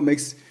magician?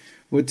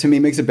 What to me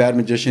makes a bad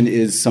magician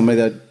is somebody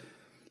that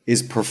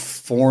is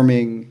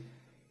performing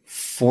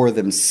for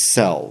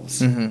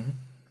themselves. Mm-hmm.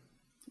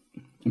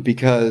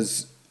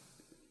 Because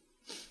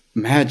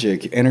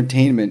magic,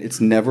 entertainment,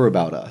 it's never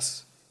about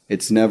us.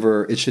 It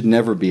should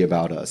never be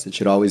about us. It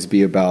should always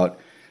be about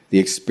the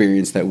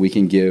experience that we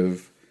can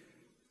give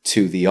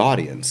to the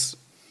audience.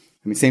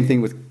 I mean, same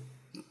thing with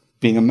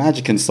being a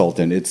magic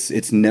consultant.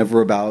 It's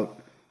never about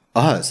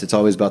us. It's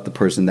always about the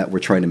person that we're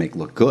trying to make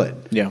look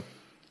good. Yeah.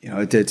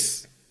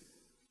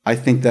 I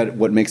think that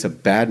what makes a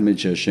bad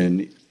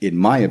magician, in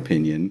my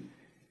opinion,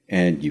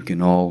 and you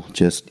can all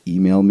just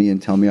email me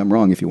and tell me I'm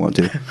wrong if you want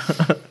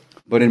to.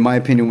 But in my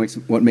opinion,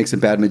 what makes a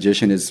bad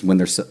magician is when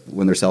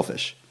they're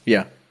selfish.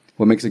 Yeah.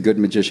 What makes a good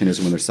magician is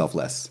when they're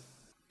selfless.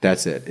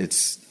 That's it.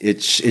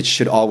 It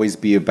should always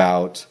be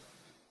about,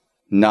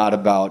 not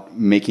about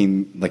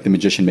making, like the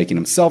magician making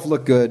himself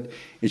look good.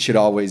 It should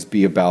always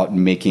be about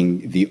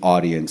making the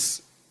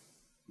audience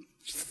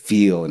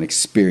feel and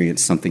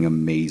experience something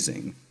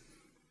amazing.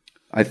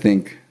 I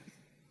think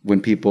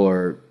when people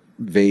are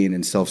vain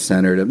and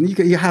self-centered, I mean,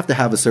 you have to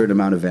have a certain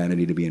amount of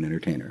vanity to be an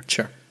entertainer.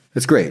 Sure.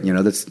 That's great.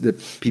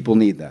 People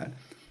need that.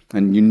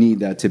 And you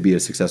need that to be a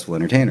successful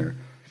entertainer.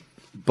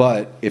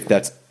 But if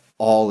that's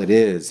all it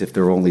is, if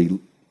they're only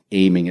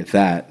aiming at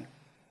that,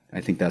 I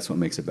think that's what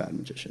makes a bad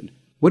magician.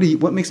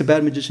 What makes a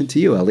bad magician to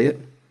you, Elliot?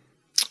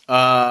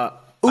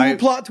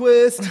 Plot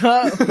twist.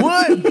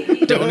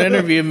 What? Don't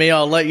interview me.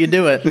 I'll let you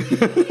do it.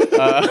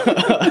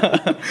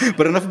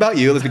 But enough about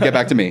you. Let's get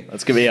back to me.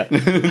 Let's give it.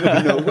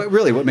 No,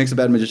 really, what makes a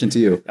bad magician to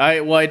you?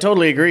 I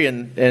totally agree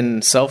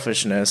in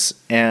selfishness,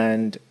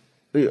 and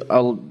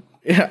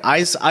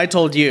I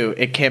told you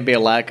it can't be a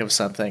lack of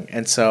something,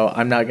 and so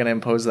I'm not going to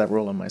impose that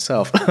rule on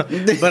myself.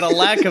 But a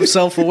lack of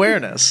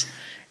self-awareness.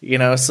 You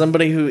know,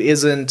 somebody who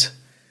isn't,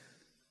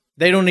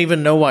 they don't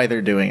even know why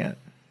they're doing it.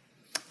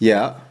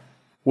 Yeah.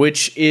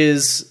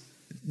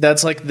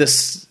 That's like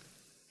this,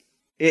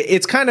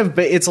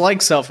 it's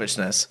like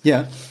selfishness.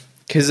 Yeah.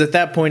 Because at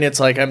that point, it's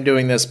like, I'm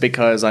doing this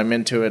because I'm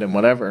into it and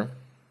whatever.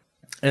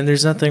 And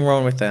there's nothing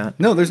wrong with that.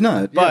 No, there's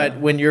not. But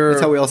when you're...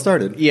 That's how we all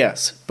started.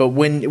 Yes. But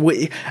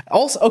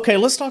also, okay,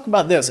 let's talk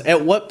about this.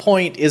 At what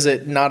point is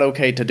it not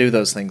okay to do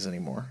those things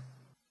anymore?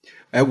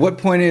 At what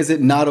point is it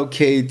not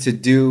okay to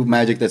do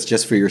magic that's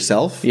just for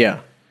yourself?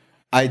 Yeah.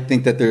 I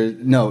think that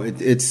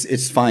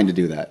it's fine to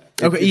do that.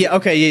 Okay.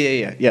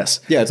 Yeah. Yes.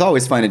 Yeah, it's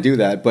always fine to do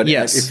that. But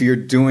yes. If you're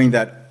doing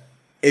that,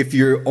 if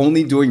you're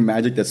only doing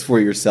magic that's for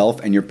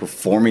yourself and you're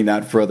performing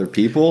that for other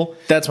people,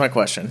 that's my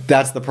question.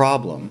 That's the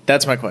problem.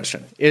 That's my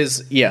question.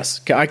 Is yes,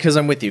 because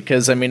I'm with you.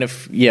 Because I mean,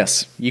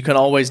 you can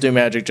always do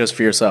magic just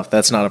for yourself.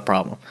 That's not a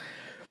problem.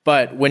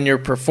 But when you're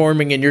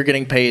performing and you're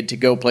getting paid to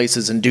go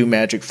places and do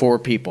magic for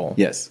people,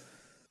 yes.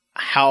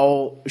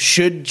 How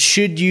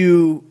should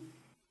you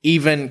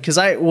even? Because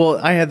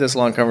I had this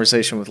long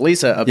conversation with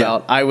Lisa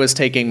about I was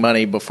taking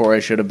money before I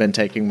should have been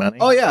taking money.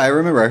 Oh yeah, I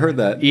remember. I heard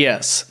that.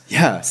 Yes.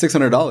 Yeah,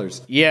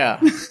 $600. Yeah,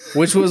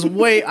 which was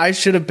I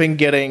should have been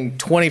getting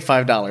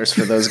 $25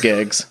 for those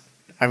gigs.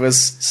 I was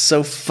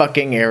so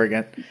fucking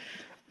arrogant.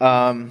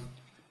 Am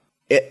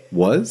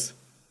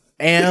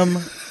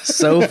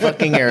so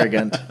fucking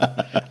arrogant.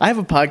 I have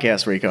a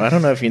podcast, Rico. I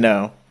don't know if you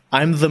know.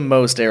 I'm the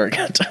most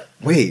arrogant.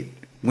 Wait,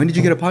 when did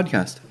you get a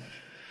podcast?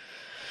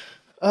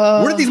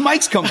 Where did these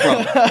mics come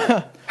from?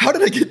 How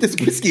did I get this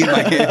whiskey in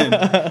my hand?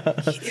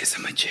 He is a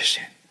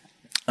magician.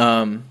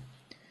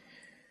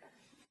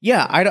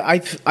 Yeah,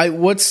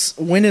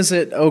 when is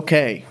it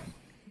okay?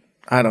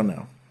 I don't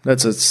know.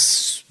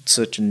 That's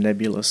such a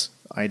nebulous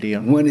idea.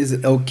 When is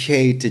it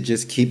okay to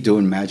just keep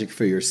doing magic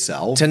for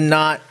yourself? To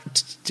not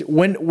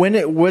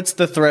what's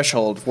the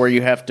threshold where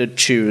you have to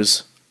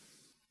choose?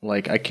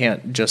 Like, I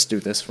can't just do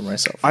this for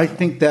myself. I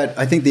think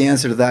the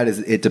answer to that is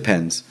it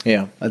depends.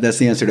 Yeah. That's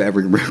the answer to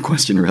every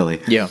question,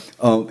 really. Yeah.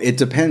 It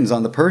depends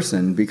on the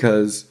person,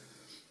 because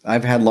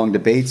I've had long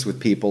debates with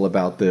people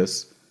about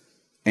this,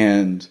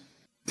 and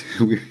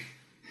we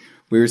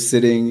were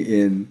sitting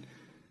in...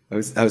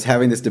 I was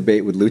having this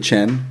debate with Lu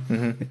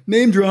Chen,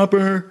 name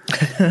dropper.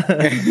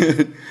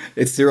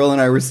 It's Cyril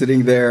and I were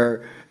sitting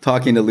there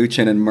talking to Lu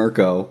Chen and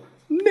Mirko,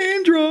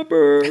 name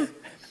dropper.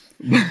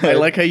 I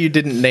like how you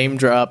didn't name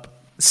drop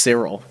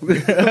Cyril.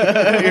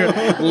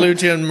 Lu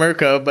Chen,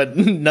 Mirko, but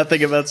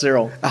nothing about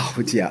Cyril. Oh,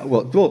 but yeah.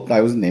 Well,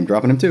 I was name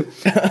dropping him too.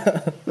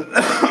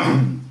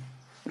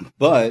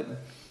 But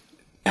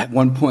at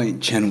one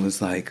point, Chen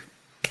was like,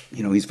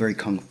 he's very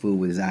kung fu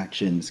with his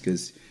actions,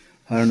 because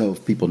I don't know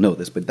if people know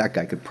this, but that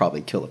guy could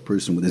probably kill a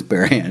person with his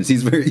bare hands.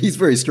 He's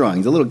very strong.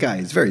 He's a little guy.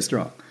 He's very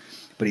strong.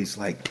 But he's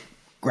like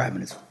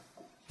grabbing his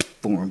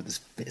forearm with his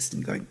fist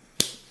and going,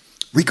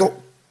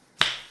 Rico,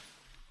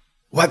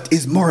 what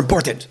is more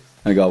important?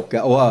 I go,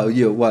 well,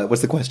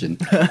 what's the question?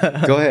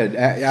 Go ahead.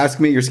 Ask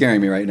me. You're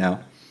scaring me right now.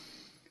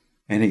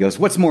 And he goes,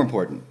 what's more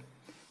important?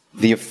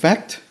 The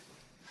effect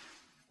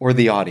or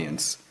the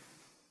audience?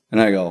 And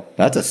I go,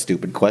 that's a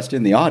stupid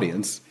question. The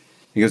audience.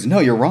 He goes, no,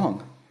 you're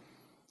wrong.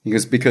 He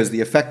goes, because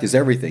the effect is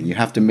everything. You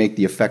have to make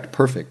the effect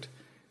perfect.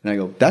 And I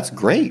go, that's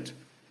great.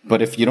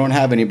 But if you don't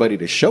have anybody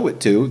to show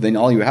it to, then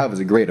all you have is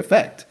a great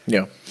effect.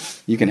 Yeah.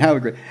 You can have a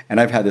great... And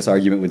I've had this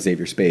argument with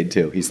Xavier Spade,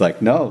 too. He's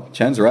like, no,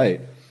 Chen's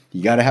right.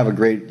 You got to have a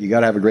great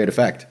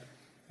effect.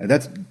 And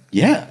that's...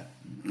 Yeah.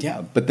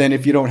 But then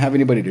if you don't have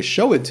anybody to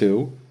show it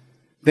to,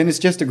 then it's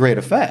just a great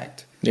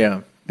effect.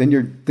 Yeah. Then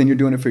you're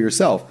doing it for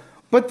yourself.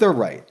 But they're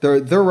right.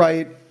 They're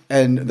right.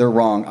 And they're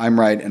wrong. I'm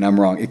right and I'm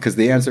wrong. Because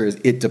the answer is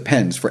it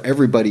depends. For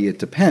everybody, it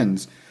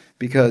depends.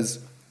 Because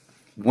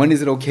when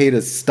is it okay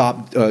to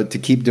stop, to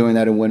keep doing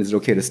that, and when is it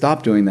okay to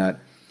stop doing that?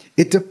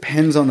 It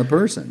depends on the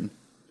person.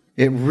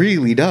 It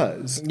really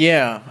does.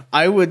 Yeah,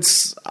 I would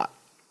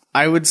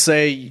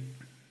say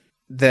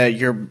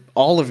that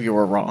all of you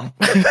are wrong.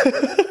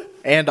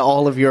 And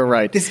all of you are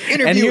right. This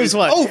interview is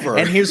over.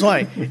 And here's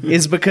why.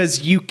 Is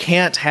because you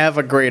can't have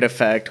a great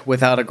effect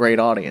without a great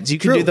audience. You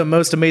can do the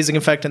most amazing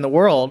effect in the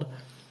world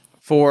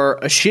for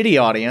a shitty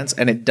audience,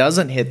 and it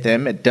doesn't hit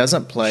them, it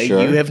doesn't play.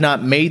 Sure. You have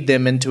not made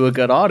them into a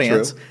good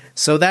audience. True.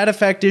 So that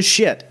effect is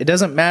shit. It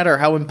doesn't matter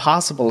how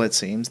impossible it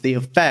seems. The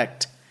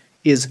effect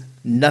is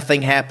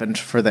nothing happened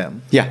for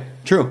them. Yeah,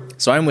 true.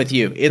 So I'm with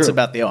you. It's True.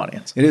 about the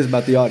audience. It is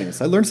about the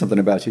audience. I learned something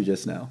about you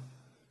just now.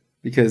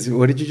 Because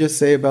what did you just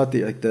say about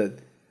the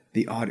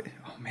audience?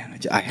 Oh man,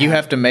 You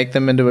have to make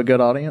them into a good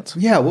audience?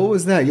 Yeah, what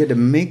was that? You had to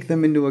make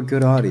them into a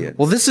good audience.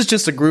 Well, this is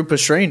just a group of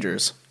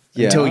strangers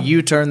until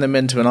you turn them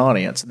into an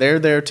audience. They're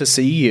there to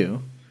see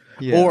you.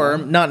 Yeah. Or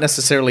not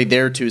necessarily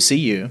there to see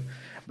you,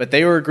 but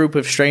they are a group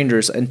of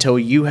strangers until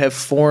you have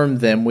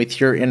formed them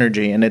with your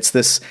energy. And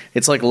it's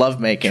like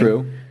lovemaking.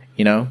 True.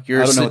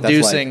 You're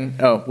seducing.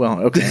 Like. Oh, well,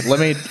 okay. Let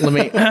me.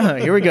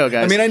 Here we go,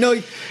 guys. I mean, I know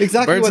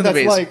exactly Birds what and the that's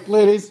bees. like,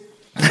 ladies.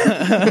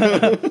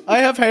 I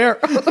have hair.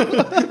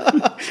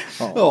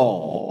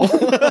 Oh.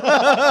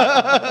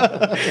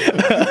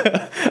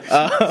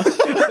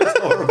 That's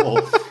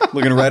horrible.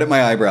 Looking right at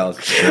my eyebrows.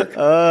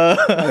 I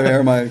have hair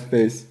on my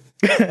face.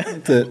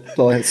 That's it. That's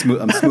all I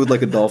have. I'm smooth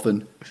like a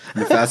dolphin.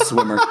 I'm a fast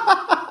swimmer.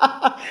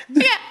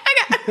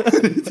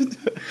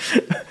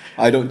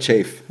 I don't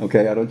chafe.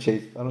 Okay, I don't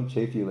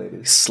chafe you,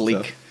 ladies.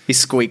 Sleek. So. He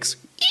squeaks.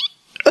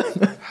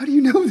 How do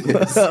you know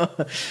this?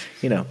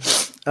 You know.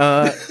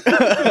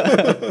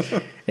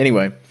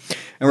 Anyway,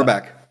 And we're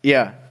back.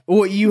 yeah.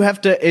 Well, you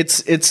have to.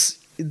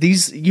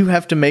 You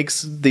have to make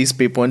these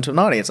people into an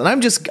audience, and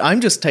I'm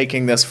just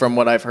taking this from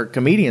what I've heard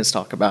comedians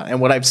talk about and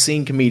what I've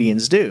seen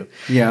comedians do.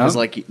 Yeah. It's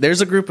like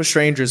there's a group of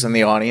strangers in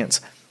the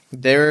audience.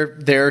 They're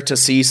there to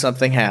see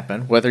something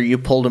happen, whether you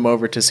pulled them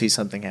over to see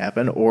something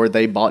happen or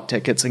they bought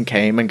tickets and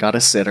came and got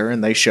a sitter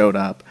and they showed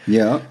up.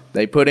 Yeah.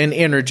 They put in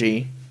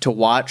energy to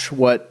watch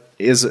what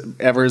is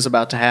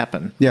about to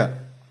happen. Yeah.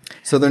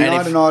 So they're And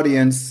not an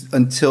audience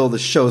until the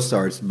show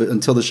starts, but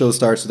until the show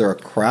starts, they're a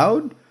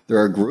crowd?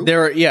 They're a group?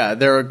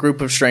 They're a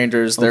group of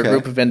strangers, they're Okay. a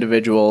group of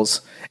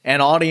individuals. An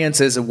audience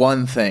is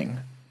one thing.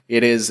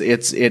 It is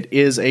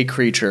a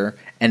creature,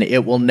 and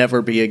it will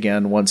never be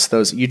again once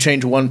those you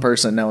change one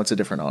person, now it's a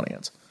different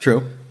audience.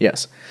 True.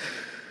 Yes.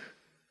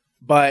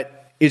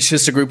 But it's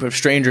just a group of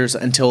strangers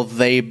until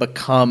they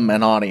become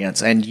an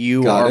audience, and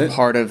you Got are it.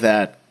 part of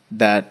that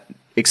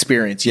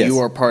experience. Yes. You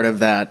are part of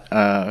that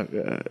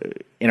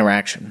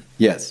interaction.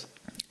 Yes.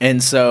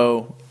 And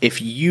so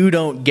if you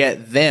don't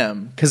get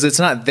them, because it's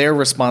not their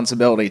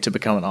responsibility to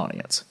become an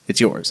audience, it's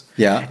yours.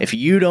 Yeah. If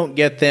you don't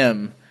get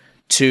them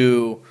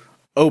to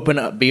open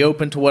up, be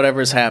open to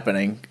whatever's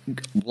happening,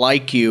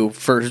 like you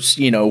for,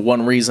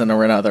 one reason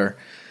or another,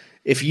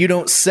 if you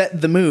don't set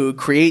the mood,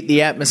 create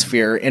the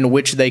atmosphere in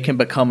which they can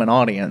become an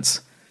audience,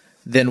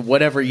 then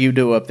whatever you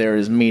do up there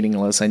is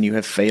meaningless and you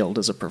have failed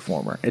as a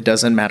performer. It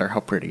doesn't matter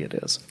how pretty it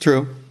is.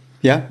 True.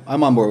 Yeah,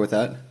 I'm on board with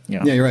that.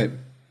 Yeah. Yeah, you're right.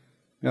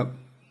 Yep.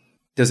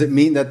 Does it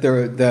mean that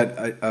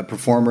a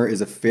performer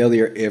is a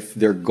failure if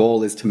their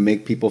goal is to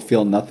make people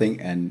feel nothing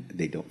and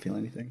they don't feel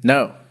anything?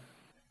 No,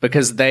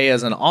 because they,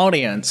 as an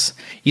audience,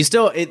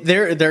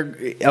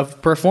 a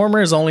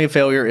performer is only a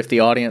failure if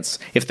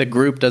the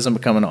group doesn't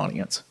become an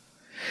audience.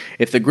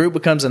 If the group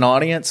becomes an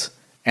audience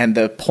and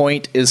the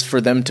point is for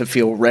them to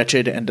feel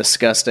wretched and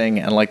disgusting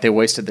and like they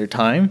wasted their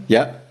time,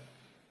 Yeah.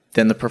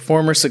 then the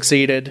performer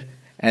succeeded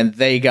and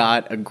they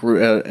got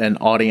an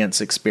audience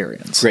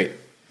experience. Great.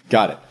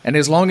 Got it. And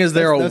as long as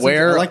they're That's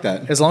aware, I like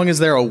that. as long as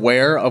they're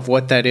aware of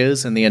what that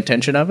is and the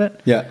intention of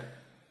it, Yeah.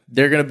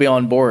 they're going to be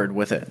on board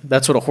with it.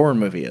 That's what a horror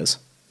movie is,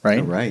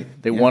 right? Right.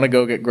 They Yeah. want to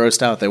go get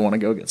grossed out. They want to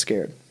go get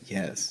scared.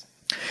 Yes.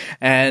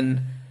 And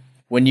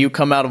when you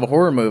come out of a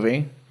horror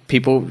movie,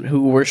 people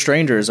who were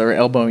strangers are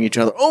elbowing each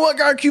other. Oh my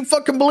God, can you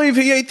fucking believe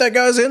he ate that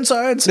guy's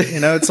insides?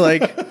 It's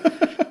like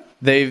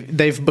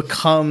they've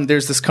become,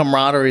 there's this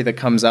camaraderie that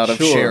comes out of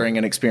Sure. sharing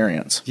an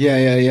experience.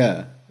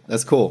 Yeah.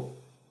 That's cool.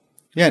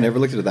 Yeah, I never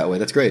looked at it that way.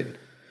 That's great.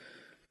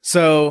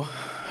 So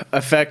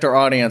effect or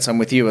audience, I'm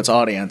with you, it's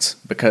audience,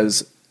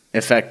 because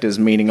effect is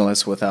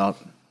meaningless without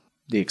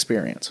the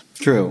experience.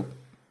 True.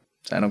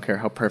 So I don't care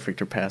how perfect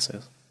your pass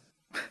is.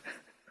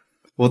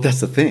 Well,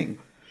 that's the thing.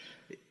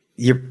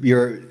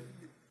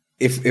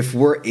 If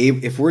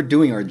we're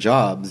doing our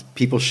jobs,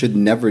 people should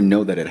never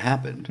know that it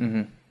happened.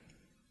 Mm-hmm.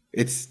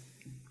 It's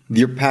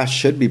your past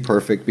should be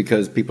perfect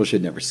because people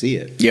should never see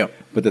it. Yep.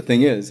 But the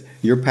thing is,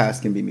 your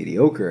past can be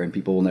mediocre and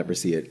people will never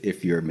see it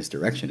if your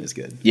misdirection is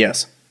good.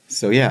 Yes.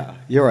 So yeah,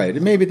 you're right.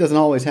 Maybe it doesn't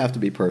always have to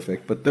be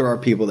perfect, but there are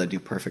people that do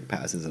perfect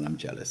passes, and I'm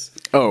jealous.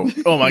 Oh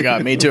my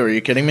God, me too. Are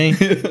you kidding me?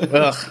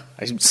 Ugh,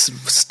 I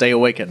stay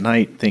awake at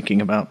night thinking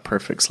about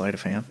perfect sleight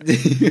of hand.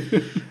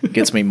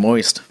 Gets me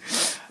moist.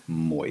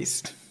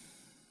 Moist.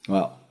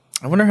 Well,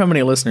 I wonder how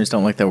many listeners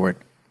don't like that word.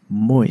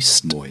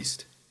 Moist.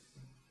 moist.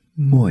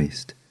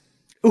 Moist.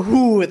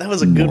 Ooh, that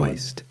was a good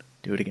Moist. one.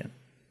 Do it again.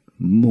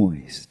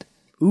 Moist.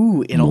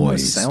 Ooh, it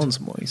almost Moist. sounds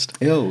moist.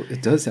 Ew,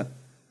 it does sound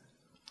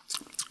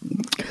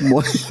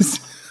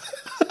moist.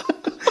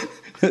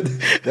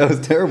 That was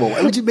terrible.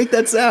 Why would you make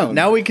that sound?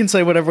 Now we can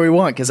say whatever we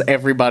want because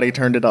everybody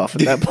turned it off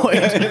at that point.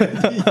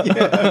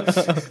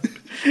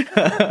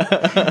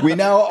 We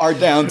now are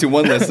down to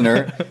one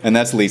listener, and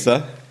that's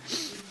Lisa.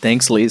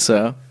 Thanks,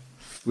 Lisa.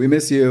 We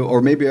miss you,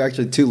 or maybe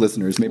actually two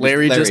listeners. Maybe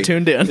Larry it's just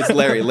tuned in. It's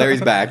Larry.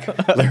 Larry's back.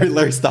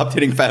 Larry stopped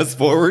hitting fast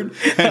forward,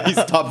 and he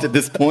stopped at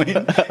this point,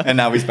 and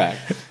now he's back.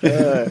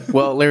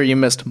 Well, Larry, you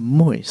missed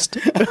moist.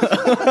 And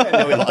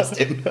now we lost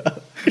him.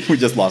 We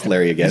just lost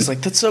Larry again. It's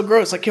like, that's so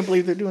gross. I can't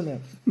believe they're doing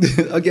that.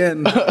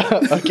 Again.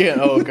 I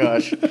can't. Oh,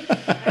 gosh.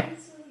 I'm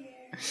still here.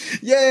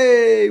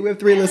 Yay! We have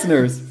 3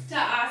 listeners. To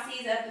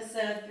Aussie's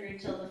episode through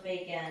till the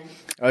fake end.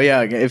 Oh,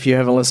 yeah. If you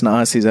haven't listened to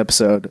Aussie's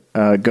episode,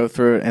 go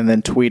through it and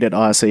then tweet at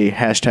Aussie,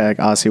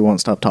 #Aussie won't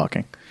stop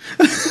talking.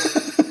 That's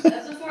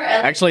before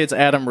Ellie. Actually, it's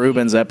Adam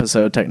Rubin's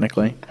episode,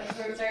 technically. That's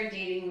before we started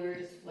dating. We were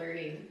just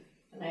flirting,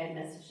 and I had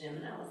messaged him,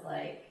 and I was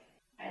like,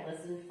 I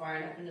listened far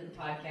enough into the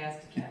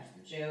podcast to catch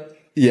the joke.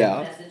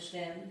 Yeah. I messaged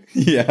him.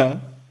 Yeah.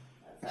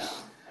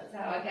 That's how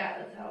how I got.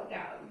 That's how I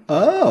got him.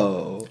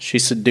 Oh. She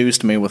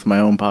seduced me with my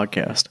own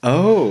podcast.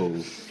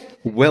 Oh.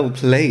 Well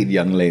played,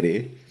 young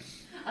lady.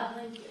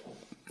 Thank you.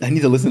 I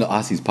need to listen to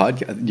Ossie's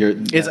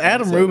podcast. It's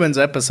Adam Rubin's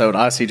episode.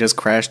 Ossie just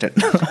crashed it.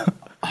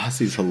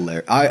 Ossie's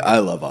hilarious. I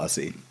love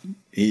Ossie.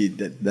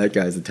 That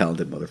guy's a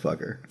talented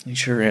motherfucker. He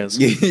sure is.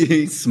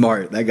 He's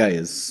smart. That guy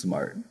is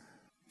smart.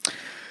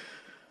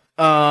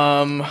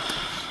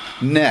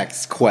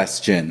 Next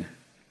question.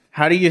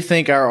 How do you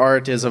think our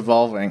art is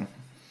evolving?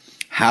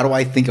 How do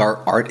I think our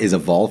art is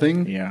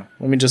evolving? Yeah.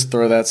 Let me just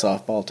throw that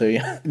softball to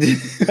you.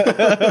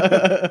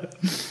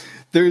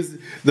 There's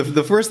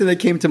the first thing that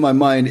came to my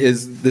mind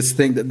is this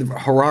thing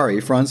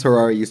that Franz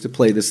Harari used to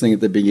play this thing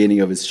at the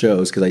beginning of his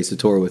shows because I used to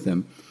tour with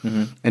him.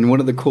 Mm-hmm. And one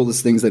of the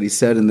coolest things that he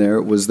said in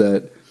there was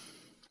that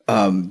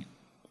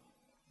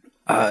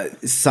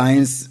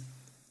science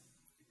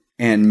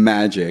and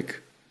magic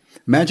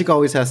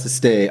always has to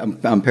stay,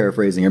 I'm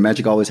paraphrasing here,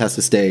 magic always has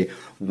to stay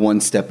one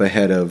step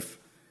ahead of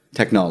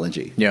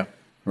technology. Yeah.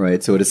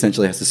 Right? So it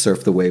essentially has to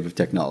surf the wave of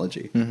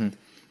technology. Mm-hmm.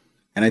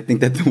 And I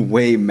think that the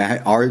way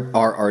our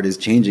art is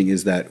changing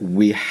is that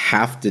we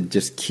have to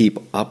just keep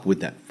up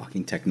with that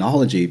fucking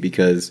technology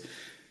because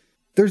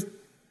there's,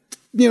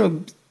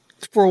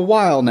 for a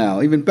while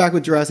now, even back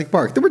with Jurassic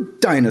Park, there were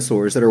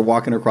dinosaurs that are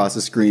walking across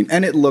the screen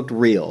and it looked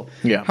real.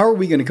 Yeah. How are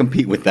we going to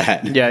compete with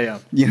that? Yeah.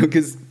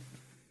 Because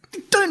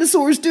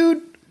dinosaurs,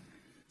 dude.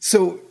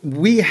 So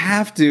we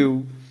have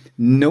to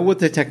know what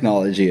the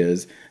technology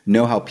is,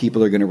 know how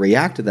people are going to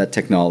react to that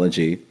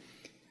technology,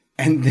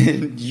 and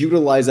then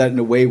utilize that in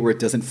a way where it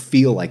doesn't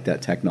feel like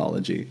that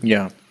technology.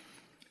 Yeah.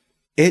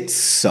 It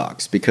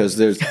sucks because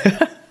there's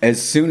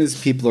as soon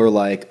as people are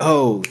like,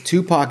 oh,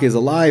 Tupac is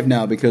alive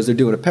now because they're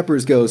doing a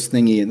Pepper's Ghost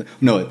thingy. And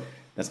no,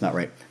 that's not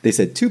right. They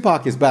said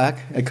Tupac is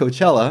back at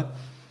Coachella.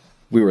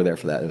 We were there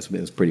for that. It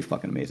was pretty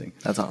fucking amazing.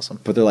 That's awesome.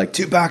 But they're like,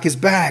 Tupac is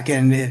back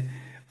and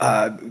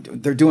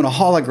they're doing a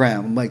hologram.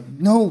 I'm like,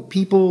 no,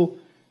 people,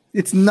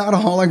 it's not a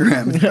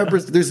hologram. It's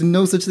Pepper's. There's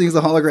no such thing as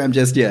a hologram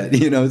just yet.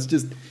 It's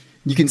just...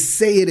 You can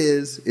say it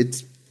is.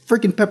 It's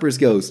freaking Pepper's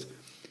Ghost.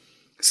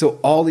 So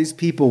all these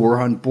people were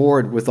on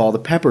board with all the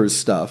Peppers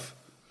stuff.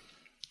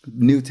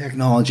 New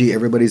technology.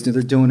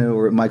 They're doing it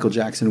over at Michael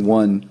Jackson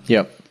 1.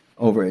 Yep.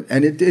 Over it.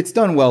 And it's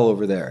done well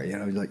over there.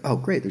 You're like, oh,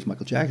 great. There's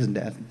Michael Jackson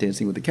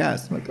dancing with the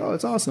cast. I'm like, oh,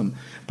 it's awesome.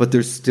 But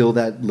there's still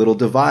that little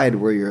divide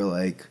where you're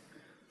like,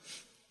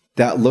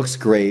 that looks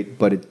great,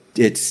 but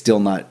it's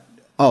still not,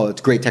 oh, it's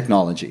great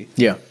technology.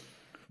 Yeah.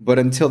 But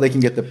until they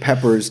can get the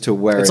Peppers to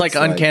where it's like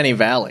Uncanny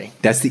Valley.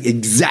 That's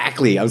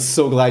exactly. I was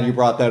so glad you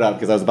brought that up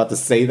because I was about to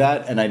say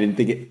that and I didn't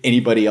think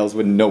anybody else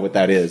would know what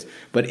that is.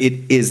 But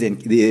it is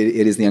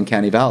the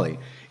Uncanny Valley.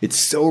 It's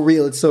so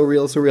real. It's so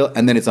real. It's so real.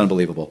 And then it's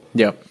unbelievable.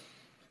 Yep.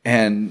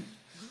 And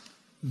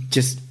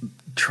just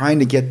trying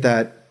to get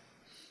that.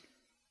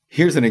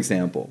 Here's an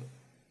example.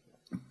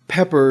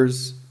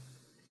 Peppers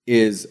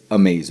is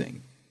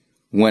amazing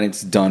when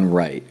it's done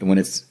right. And when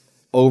it's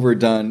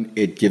overdone,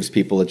 it gives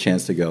people a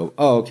chance to go,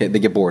 oh, okay, they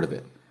get bored of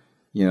it.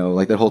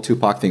 Like that whole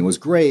Tupac thing was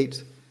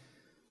great,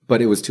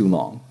 but it was too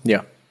long.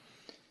 Yeah.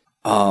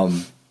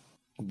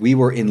 We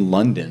were in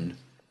London,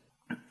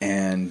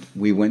 and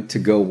we went to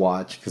go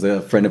watch, because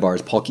a friend of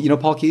ours, Paul,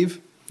 Paul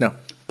Keeve? No.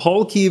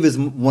 Paul Keeve is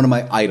one of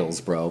my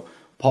idols, bro.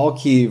 Paul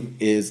Keeve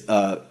is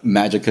a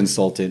magic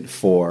consultant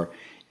for...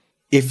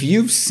 If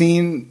you've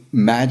seen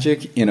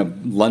magic in a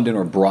London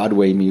or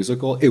Broadway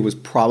musical, it was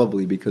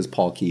probably because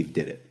Paul Keeve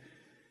did it.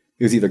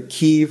 It was either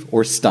Keeve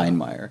or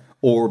Steinmeier,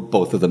 or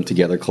both of them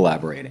together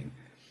collaborating.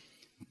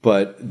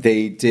 But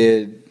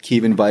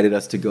Keeve invited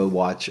us to go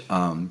watch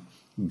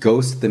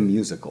Ghost the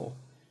Musical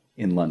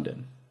in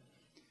London.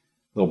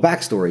 Little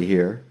backstory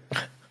here,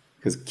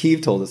 because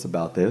Keeve told us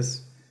about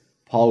this.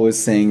 Paul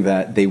was saying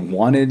that they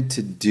wanted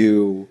to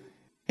do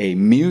a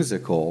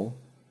musical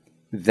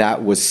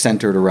that was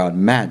centered around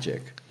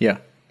magic. Yeah.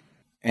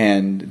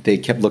 And they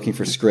kept looking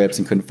for scripts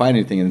and couldn't find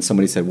anything. And then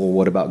somebody said, well,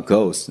 what about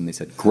ghosts? And they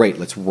said, great,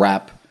 let's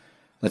wrap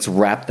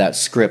that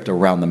script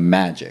around the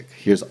magic.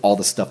 Here's all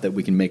the stuff that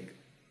we can make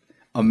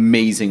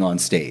amazing on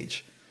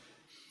stage.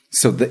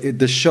 So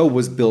the show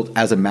was built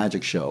as a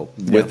magic show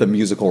with a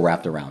musical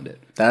wrapped around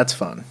it. That's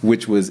fun.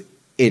 Which was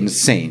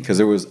insane because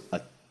there was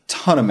a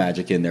ton of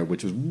magic in there,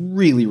 which was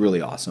really,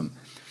 really awesome.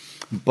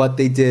 But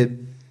they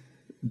did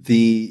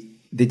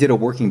a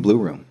working blue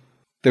room.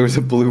 There was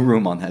a blue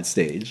room on that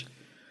stage.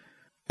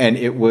 And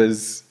it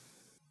was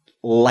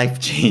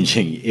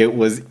life-changing. It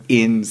was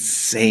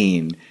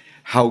insane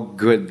how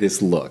good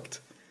this looked.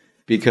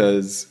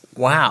 Because...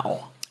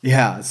 Wow.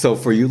 Yeah, so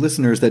for you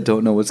listeners that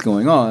don't know what's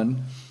going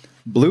on,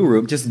 Blue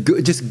Room, just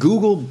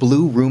Google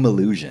Blue Room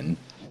Illusion.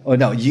 Oh,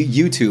 no,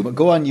 YouTube.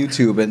 Go on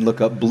YouTube and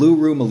look up Blue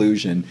Room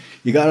Illusion.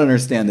 You got to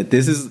understand that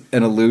this is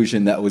an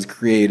illusion that was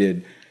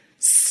created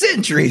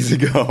centuries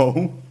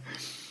ago.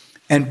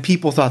 And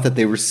people thought that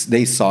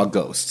they saw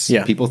ghosts.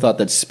 Yeah. People thought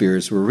that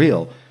spirits were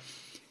real.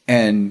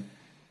 And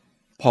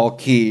Paul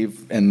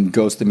Keeve and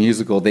Ghost the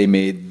Musical, they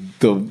made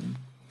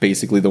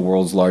basically the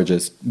world's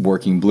largest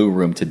working blue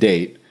room to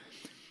date.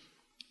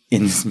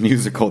 in this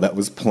musical that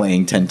was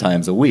playing 10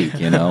 times a week,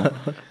 you know?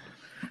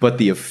 But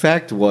the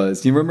effect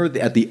was, you remember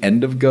at the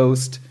end of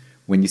Ghost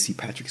when you see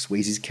Patrick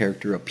Swayze's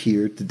character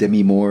appear to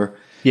Demi Moore?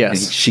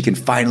 Yes. And she can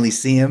finally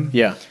see him?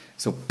 Yeah.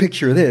 So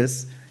picture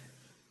this.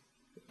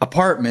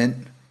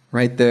 Apartment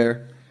right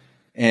there.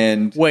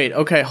 And Wait,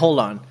 okay, hold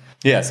on.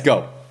 yes,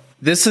 go.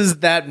 This is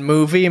that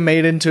movie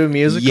made into a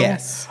musical?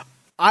 Yes.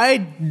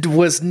 I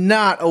was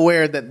not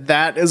aware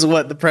that is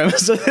what the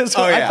premise of this was.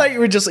 Oh, yeah. I thought you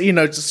were just,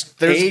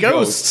 there's A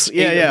ghosts. ghost.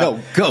 Yeah. No,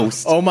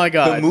 Ghost. Oh my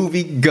God. The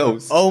movie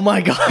Ghost. Oh my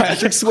God.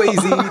 Patrick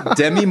Swayze,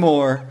 Demi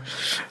Moore,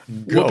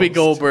 Whoopi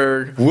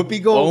Goldberg.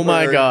 Whoopi Goldberg. Oh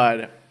my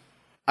God.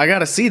 I got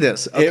to see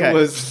this. Okay. It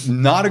was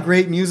not a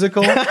great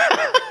musical,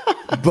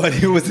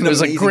 but it was an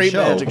was a amazing great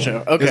show. magic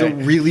show. It was Okay. a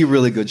really,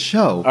 really good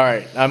show. All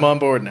right. I'm on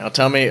board now.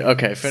 Tell me.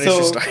 Okay. Finish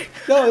your story.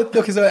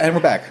 And we're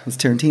back. Let's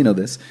Tarantino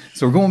this.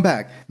 So we're going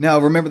back. Now,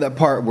 remember that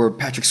part where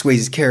Patrick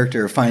Swayze's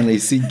character finally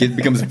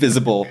becomes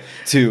visible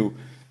to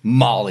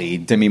Molly,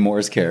 Demi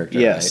Moore's character.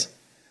 Yes. Right?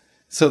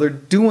 So they're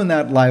doing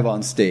that live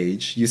on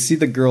stage. You see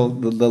the girl,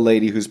 the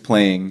lady who's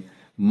playing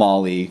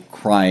Molly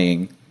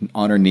crying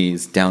on her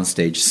knees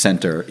downstage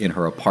center in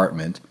her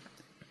apartment.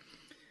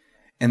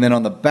 And then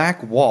on the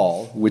back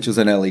wall, which was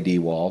an LED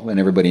wall, and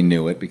everybody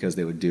knew it because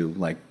they would do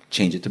like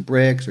change it to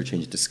bricks or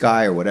change it to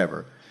sky or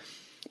whatever.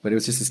 But it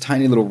was just this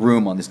tiny little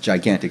room on this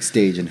gigantic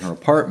stage in her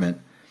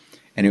apartment,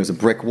 and it was a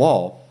brick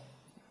wall.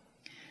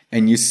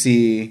 And you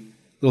see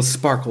little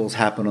sparkles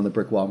happen on the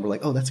brick wall, and we're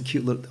like, oh, that's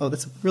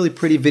a really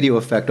pretty video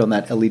effect on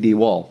that LED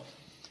wall.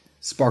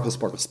 Sparkle,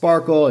 sparkle,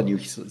 sparkle, and you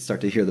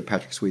start to hear the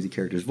Patrick Swayze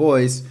character's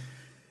voice.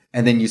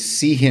 And then you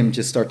see him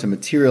just start to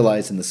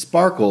materialize in the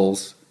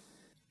sparkles,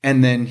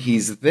 and then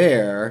he's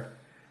there,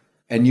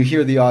 and you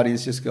hear the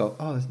audience just go,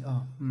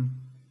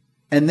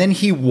 And then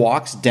he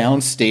walks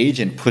downstage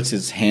and puts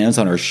his hands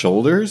on her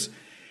shoulders,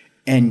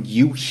 and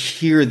you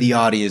hear the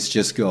audience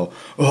just go,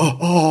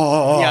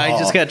 oh. Yeah, I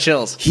just got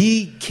chills.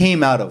 He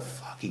came out of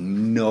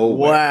fucking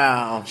nowhere.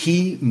 Wow.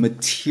 He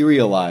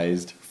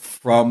materialized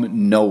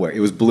from nowhere.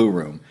 It was Blue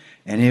Room,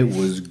 and it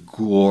was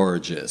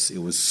gorgeous. It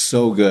was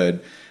so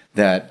good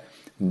that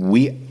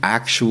we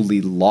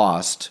actually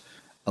lost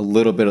a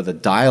little bit of the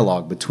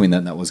dialogue between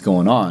them that was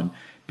going on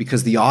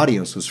because the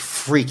audience was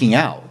freaking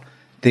out.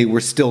 They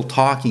were still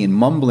talking and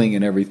mumbling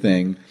and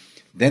everything.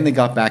 Then they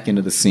got back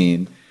into the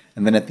scene.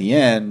 And then at the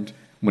end,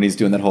 when he's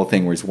doing that whole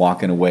thing where he's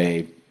walking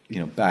away,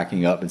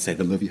 backing up and saying,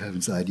 the love you have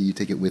inside you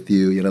take it with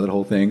you, that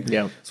whole thing.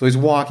 Yeah. So he's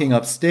walking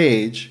up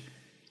stage,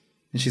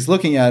 and she's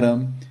looking at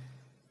him,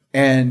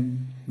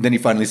 and then he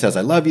finally says,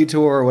 I love you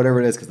to her, or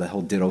whatever it is, because that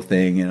whole ditto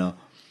thing,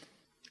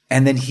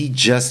 And then he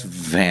just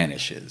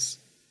vanishes.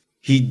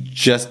 He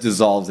just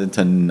dissolves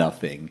into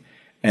nothing.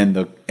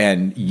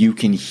 And you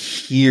can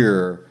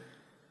hear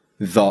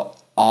the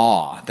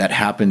awe that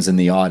happens in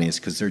the audience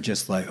because they're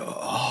just like,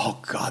 oh,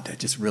 God, that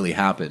just really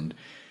happened.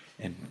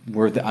 And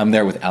I'm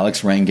there with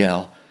Alex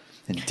Rangel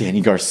and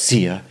Danny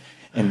Garcia,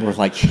 and we're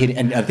like hitting,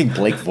 and I think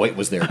Blake Voigt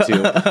was there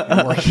too,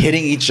 and we're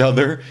hitting each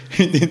other,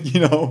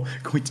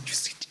 going,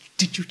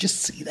 did you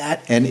just see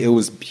that? And it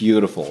was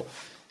beautiful.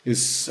 It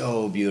was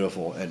so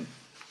beautiful. And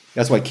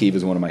that's why Keeve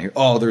is one of my heroes.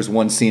 Oh, there's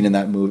one scene in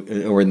that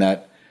movie, or in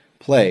that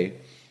play.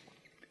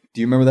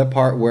 Do you remember that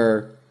part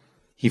where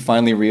he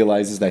finally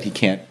realizes that he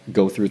can't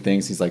go through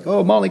things? He's like,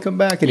 oh, Molly, come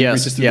back. And he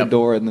reaches through the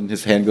door, and then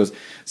his hand goes.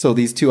 So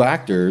these two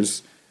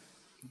actors,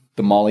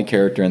 the Molly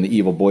character and the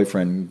evil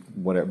boyfriend,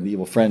 whatever, the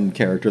evil friend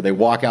character, they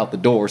walk out the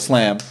door,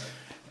 slam,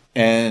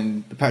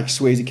 and the Patrick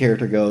Swayze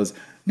character goes,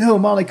 no,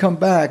 Molly, come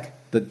back.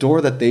 The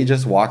door that they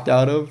just walked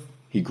out of,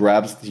 he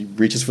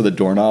reaches for the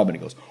doorknob, and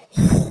he goes,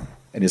 whoosh,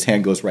 and his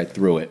hand goes right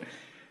through it.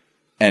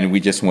 And we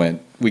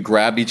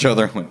grabbed each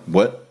other and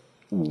went,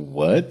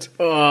 what?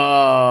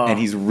 And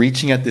he's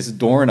reaching at this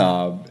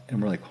doorknob,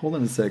 and we're like, hold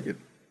on a second.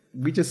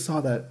 We just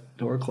saw that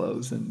door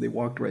close, and they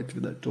walked right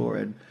through that door,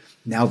 and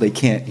now they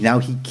can't. Now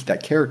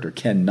that character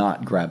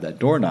cannot grab that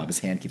doorknob. His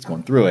hand keeps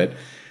going through it,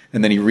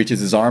 and then he reaches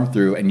his arm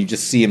through, and you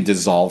just see him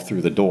dissolve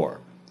through the door.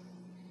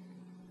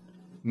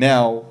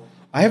 Now,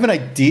 I have an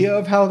idea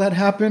of how that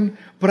happened,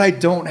 but I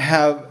don't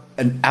have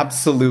an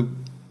absolute,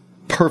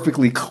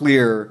 perfectly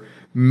clear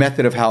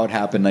method of how it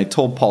happened. And I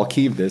told Paul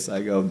Keeve this.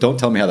 I go, don't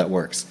tell me how that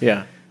works.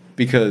 Yeah.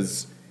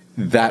 Because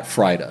that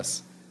fried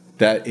us.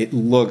 That it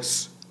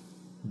looks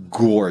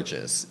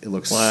gorgeous. It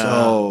looks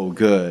so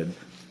good.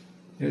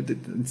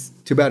 It's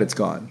too bad it's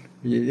gone.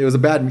 It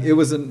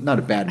was not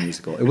a bad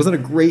musical. It wasn't a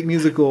great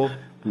musical.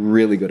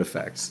 Really good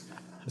effects.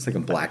 There's like a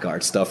black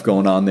art stuff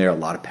going on there. A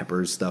lot of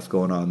Peppers stuff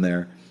going on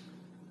there.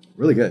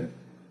 Really good.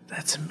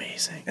 That's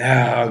amazing.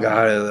 Oh,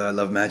 God, I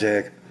love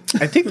magic.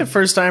 I think the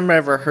first time I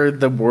ever heard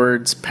the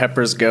words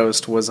Pepper's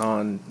Ghost was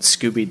on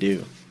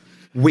Scooby-Doo.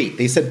 Wait,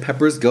 they said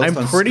Pepper's Ghost on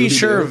Scooby-Doo? I'm pretty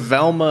sure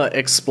Velma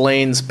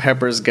explains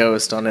Pepper's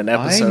Ghost on an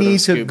episode of Scooby-Doo. I need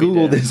to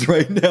Google this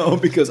right now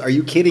because are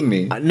you kidding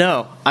me?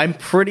 No, I'm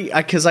pretty...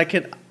 Because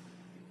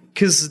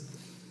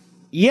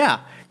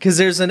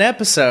there's an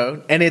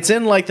episode, and it's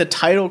in like the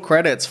title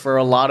credits for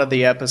a lot of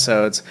the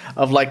episodes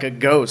of like a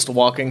ghost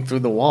walking through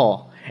the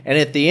wall. And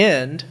at the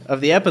end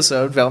of the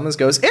episode, Velma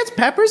goes, "It's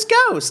Pepper's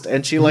ghost,"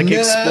 and she like No.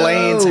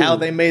 explains how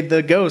they made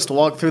the ghost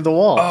walk through the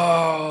wall.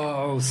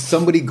 Oh,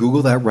 somebody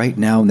Google that right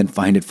now and then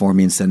find it for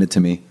me and send it to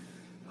me.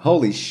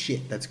 Holy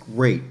shit, that's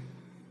great.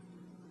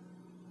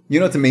 You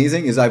know what's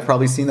amazing is I've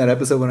probably seen that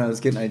episode when I was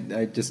a kid.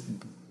 I just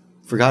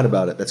forgot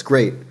about it. That's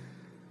great.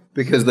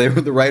 Because the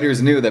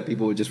writers knew that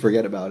people would just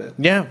forget about it.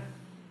 Yeah,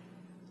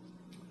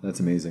 That's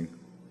amazing.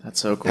 that's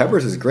so cool.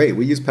 Peppers is great.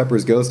 We used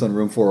Pepper's Ghost on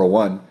Room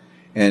 401,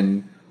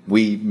 and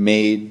we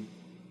made,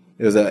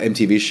 it was a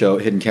MTV show,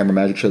 hidden camera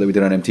magic show that we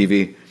did on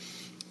MTV,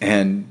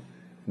 and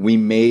we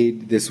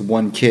made this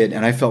one kid,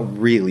 and I felt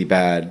really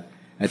bad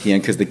at the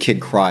end because the kid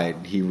cried.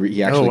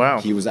 He actually, wow.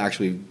 he was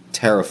actually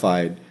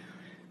terrified,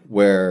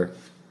 where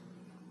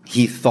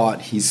he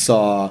thought he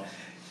saw,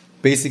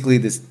 basically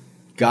this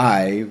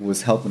guy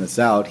was helping us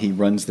out. He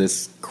runs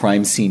this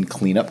crime scene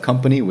cleanup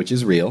company, which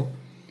is real.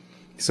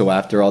 So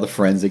after all the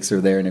forensics are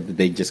there and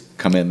they just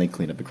come in and they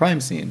clean up the crime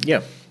scene.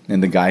 Yeah.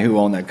 And the guy who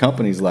owned that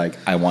company is like,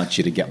 "I want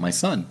you to get my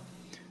son."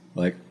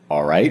 Like,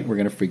 all right, we're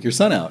going to freak your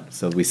son out.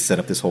 So we set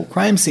up this whole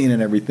crime scene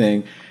and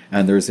everything.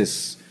 And there's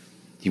this,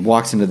 he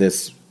walks into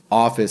this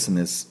office in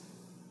this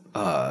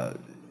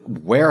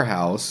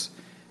warehouse.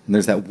 And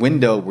there's that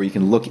window where you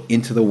can look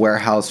into the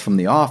warehouse from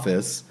the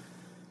office.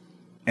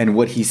 And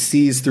what he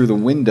sees through the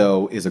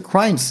window is a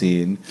crime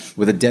scene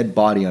with a dead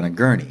body on a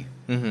gurney.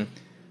 Mm-hmm.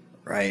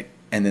 Right?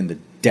 And then the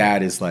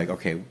dad is like,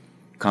 "Okay,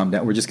 calm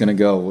down. We're just going to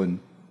go and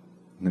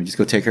let me just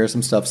go take care of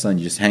some stuff, son.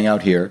 You just hang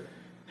out here.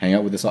 Hang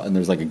out with this." And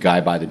there's like a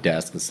guy by the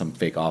desk with some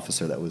fake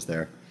officer that was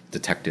there,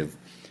 detective.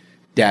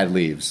 Dad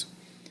leaves.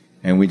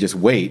 And we just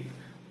wait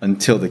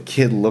until the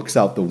kid looks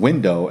out the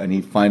window and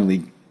he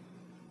finally,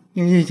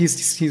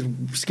 he's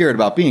scared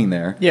about being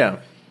there. Yeah.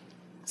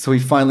 So he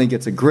finally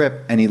gets a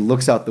grip and he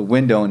looks out the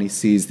window and he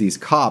sees these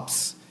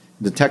cops,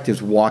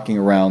 detectives walking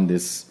around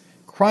this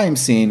crime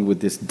scene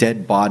with this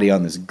dead body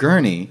on this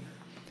gurney.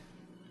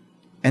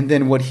 And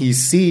then what he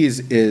sees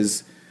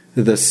is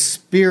the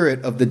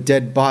spirit of the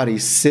dead body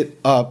sit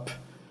up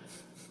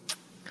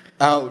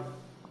out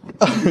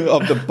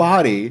of the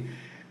body.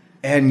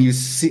 And you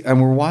see,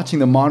 and we're watching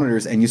the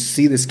monitors and you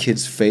see this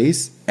kid's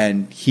face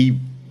and he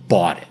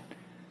bought it.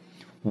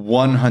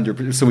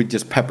 100%. So we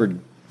just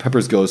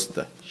Pepper's Ghost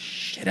the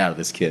shit out of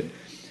this kid.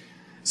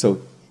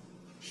 So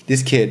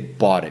this kid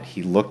bought it.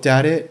 He looked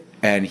at it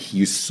and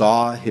you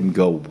saw him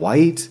go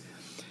white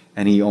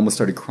and he almost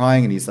started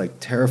crying and he's like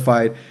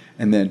terrified.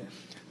 And then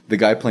the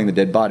guy playing the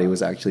dead body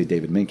was actually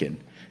David Minkin.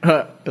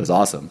 It was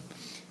awesome.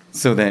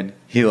 So then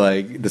he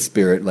the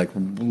spirit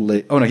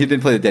oh no, he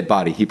didn't play the dead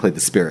body. He played the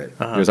spirit.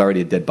 There was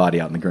already a dead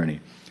body out in the gurney.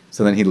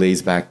 So then he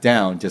lays back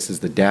down just as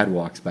the dad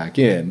walks back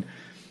in.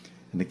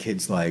 And the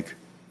kid's like,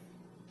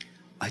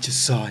 "I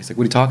just saw." He's like,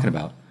 "What are you talking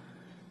about?"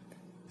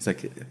 He's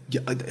like,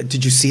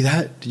 "Did you see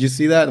that? Did you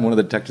see that?" And one of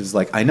the detectives is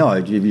like, "I know.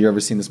 Have you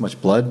ever seen this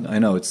much blood? I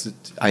know. It's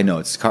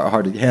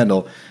hard to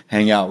handle.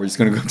 Hang out. We're just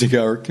going to go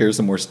take care of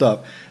some more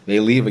stuff."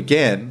 They leave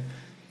again.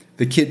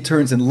 The kid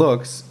turns and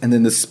looks, and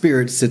then the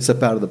spirit sits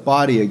up out of the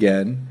body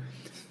again.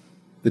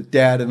 The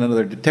dad and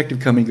another detective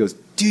come in and goes,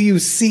 "Do you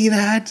see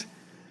that?"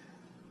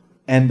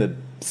 And the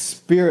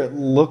spirit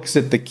looks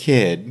at the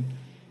kid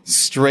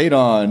straight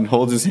on,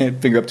 holds his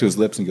finger up to his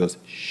lips, and goes,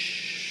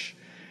 "Shh."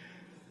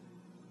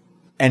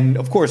 And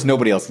of course,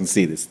 nobody else can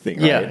see this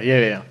thing, right?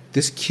 Yeah.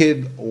 This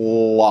kid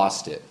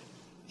lost it.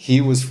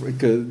 He was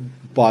like a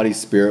body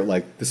spirit,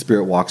 like the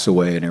spirit walks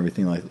away and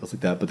everything like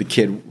that. But the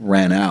kid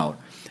ran out,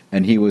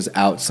 and he was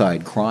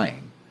outside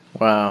crying.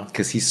 Wow.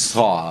 Because he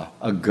saw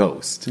a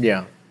ghost.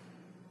 Yeah.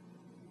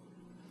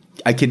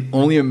 I can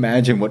only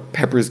imagine what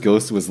Pepper's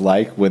Ghost was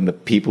like when the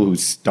people who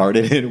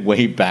started it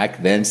way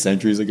back then,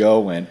 centuries ago,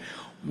 went,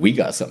 "We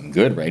got something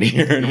good right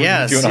here." And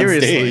Yeah, we're doing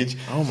seriously. on stage.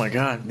 Oh my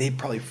God. They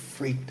probably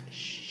freaked the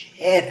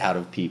shit out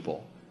of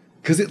people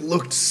because it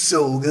looked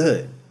so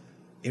good.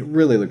 It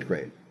really looked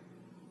great.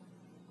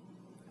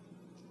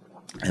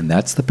 And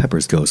that's the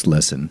Pepper's Ghost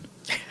lesson.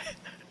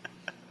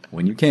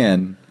 When you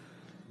can,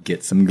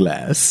 get some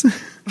glass.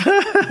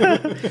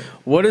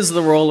 What is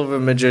the role of a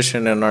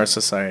magician in our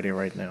society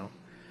right now?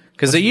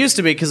 Because it used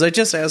to be, because I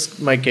just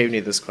asked Mike Caveney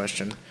this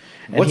question.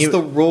 and What's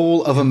the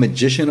role of a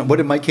magician? What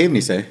did Mike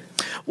Caveney say?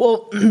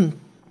 Well,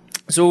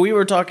 so we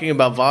were talking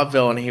about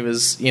vaudeville, and he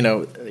was,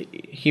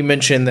 he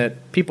mentioned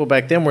that people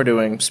back then were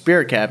doing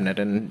spirit cabinet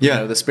and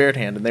the spirit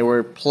hand, and they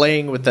were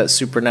playing with that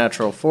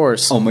supernatural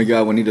force. Oh my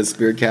God, when he does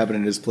spirit cabinet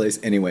in his place.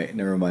 Anyway,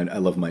 never mind. I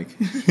love Mike.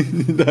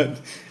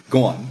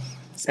 Go on.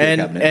 Spirit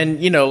cabinet.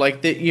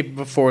 And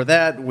before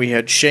that, we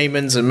had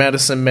shamans and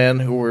medicine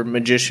men who were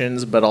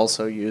magicians, but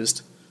also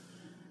used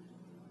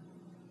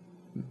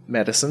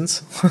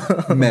medicines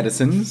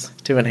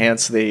to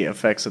enhance the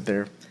effects of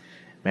their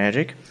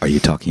magic. Are you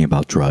talking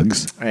about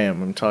drugs? I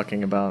am. I'm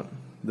talking about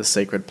the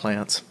sacred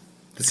plants.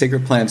 The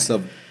sacred plants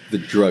of the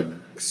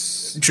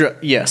drugs.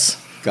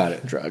 Yes. Got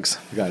it. Drugs.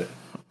 Got it.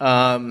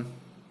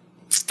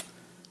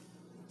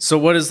 So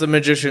what is the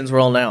magician's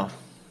role now?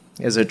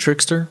 Is it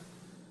trickster?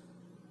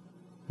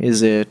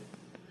 Is it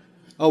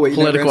Oh wait,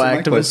 you never political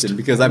answered my activist. question,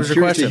 because What I'm was your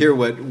curious to question? hear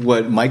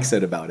what Mike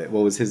said about it.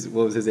 What was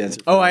his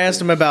answer? Oh, I asked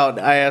him about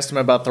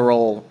the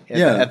role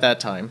at that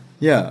time.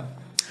 Yeah.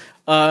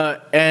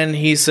 And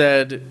he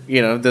said,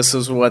 this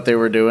is what they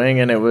were doing,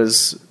 and it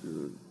was,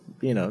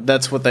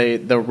 that's what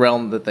the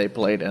realm that they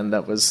played in.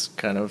 That was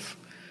kind of.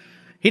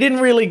 He didn't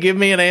really give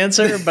me an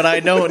answer, but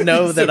I don't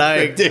know that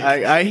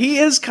I he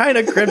is kind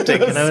of cryptic,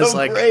 and I was so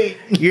like, great.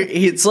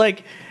 it's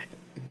like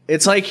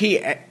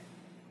he.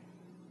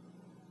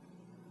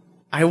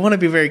 I want to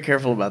be very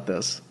careful about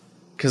this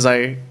because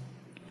I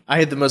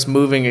had the most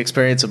moving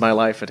experience of my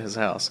life at his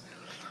house.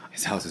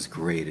 His house is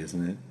great,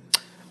 isn't it?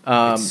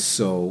 It's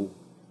so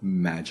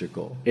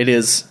magical. It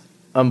is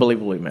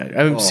unbelievably magic.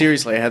 I mean,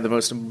 seriously, I had the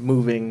most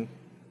moving,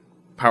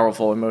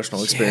 powerful,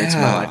 emotional experience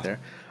of my life there.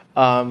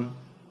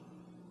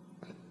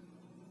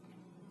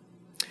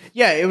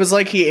 Yeah, it was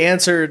like he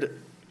answered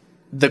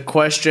the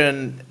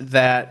question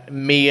that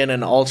me in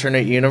an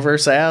alternate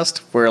universe asked,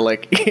 where,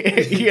 like,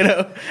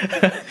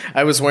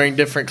 I was wearing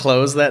different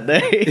clothes that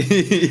day.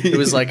 It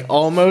was like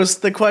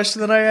almost the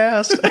question that I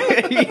asked.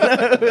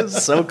 It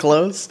was so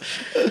close.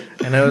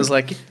 And I was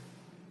like,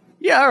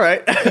 yeah, all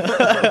right.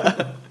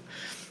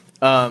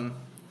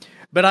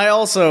 But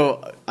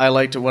I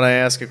like to, when I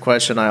ask a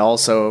question, I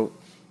also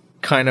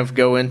kind of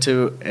go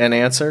into an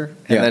answer,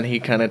 and then he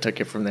kind of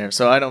took it from there.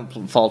 So I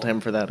don't fault him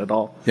for that at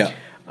all. Yeah.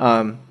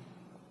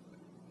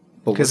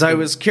 Because I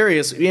was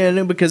curious,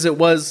 because there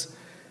was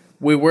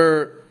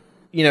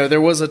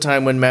a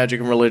time when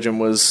magic and religion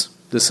was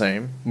the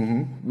same.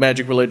 Mm-hmm.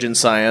 Magic, religion,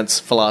 science,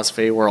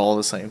 philosophy were all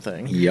the same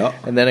thing. Yep.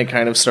 And then it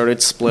kind of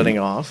started splitting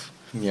off.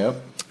 Yep.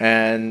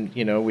 And,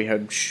 we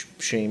had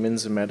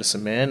shamans and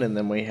medicine men, and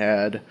then we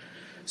had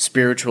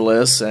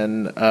spiritualists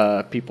and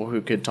people who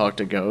could talk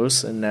to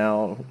ghosts, and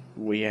now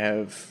we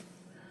had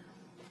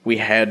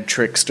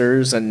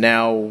tricksters, and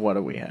now what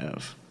do we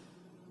have?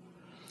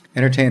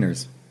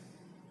 Entertainers.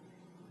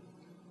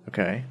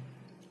 Okay.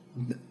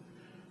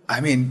 I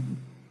mean,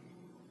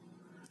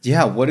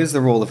 yeah, what is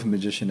the role of a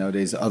magician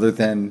nowadays other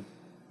than...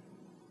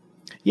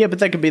 Yeah, but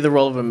that could be the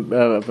role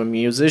of a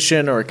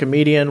musician or a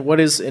comedian.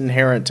 What is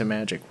inherent to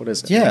magic? What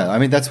is it? Yeah, I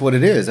mean, that's what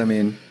it is. I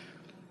mean,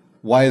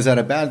 why is that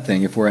a bad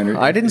thing if we're...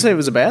 I didn't say it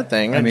was a bad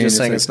thing. I'm just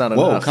saying it's not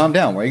enough. Whoa, calm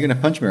down. Why are you going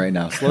to punch me right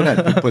now? Slow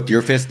down. Put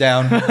your fist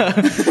down.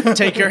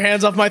 Take your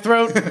hands off my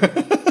throat.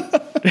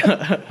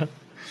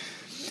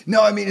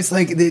 No, I mean, it's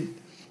like...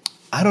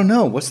 I don't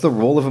know. What's the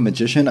role of a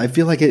magician? I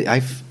feel like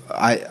I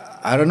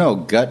don't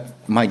know.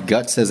 My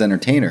gut says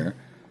entertainer.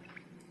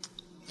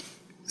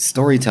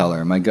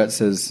 Storyteller. My gut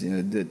says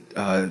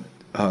a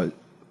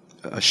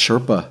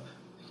Sherpa.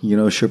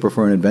 Sherpa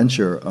for an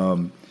adventure.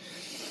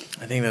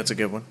 I think that's a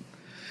good one.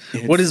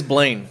 What is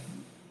Blaine?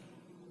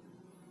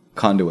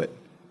 Conduit.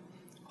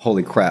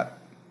 Holy crap.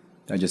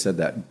 I just said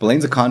that.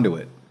 Blaine's a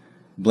conduit.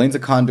 Blaine's a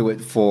conduit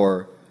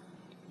for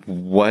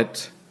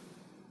what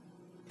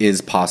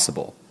is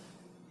possible.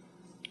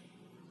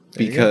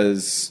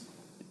 Because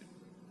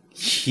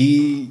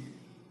he,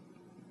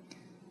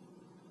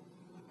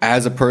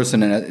 as a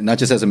person, and not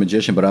just as a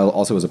magician, but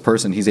also as a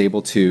person, he's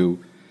able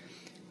to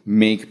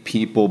make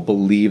people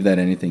believe that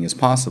anything is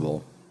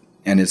possible.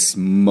 And it's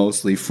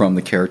mostly from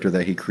the character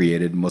that he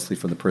created, mostly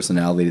from the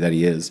personality that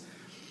he is.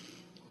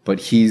 But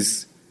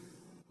he's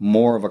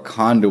more of a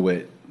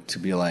conduit to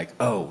be like,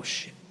 oh,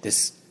 shit,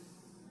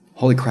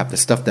 holy crap, the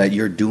stuff that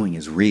you're doing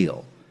is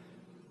real.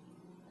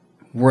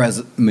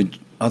 Whereas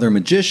other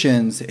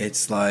magicians,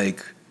 it's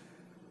like,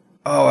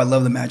 oh, I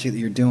love the magic that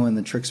you're doing,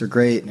 the tricks are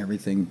great and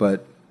everything,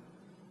 but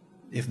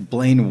if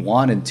Blaine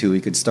wanted to,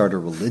 he could start a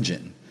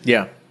religion.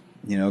 Yeah.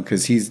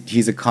 Because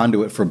he's a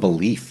conduit for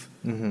belief.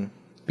 Mm-hmm.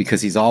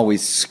 Because he's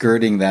always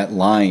skirting that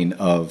line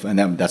of, and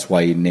that's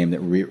why he named it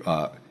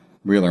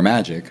Real or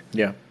Magic.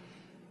 Yeah.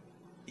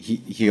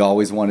 He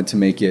always wanted to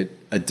make it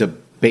a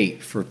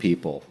debate for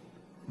people.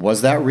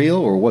 Was that real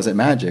or was it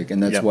magic?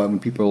 And that's why when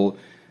people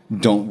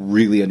don't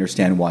really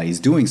understand why he's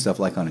doing stuff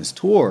like on his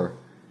tour,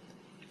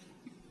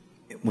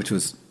 which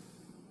was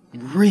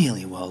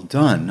really well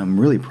done. I'm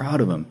really proud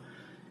of him.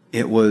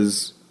 It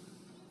was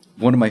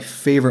one of my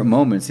favorite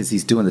moments is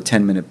he's doing the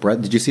 10-minute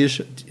breath. Did you see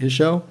his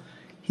show?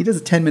 He does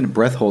a 10-minute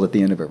breath hold at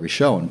the end of every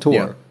show on tour.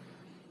 Yeah.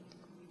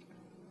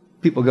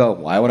 People go,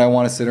 why would I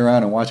want to sit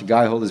around and watch a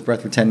guy hold his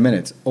breath for 10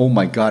 minutes? Oh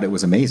my God, it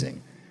was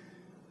amazing.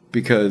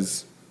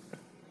 Because,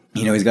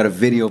 he's got a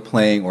video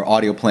playing or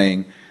audio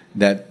playing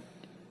that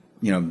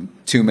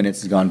 2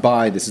 minutes has gone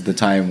by. This is the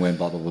time when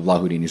blah, blah, blah, blah,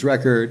 Houdini's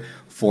record.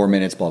 4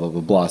 minutes, blah, blah,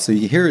 blah, blah. So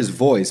you hear his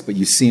voice, but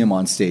you see him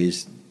on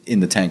stage in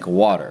the tank of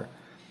water.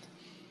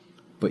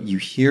 But you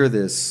hear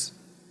this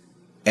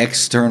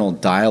external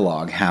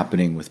dialogue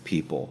happening with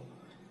people.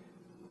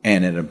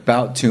 And at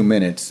about 2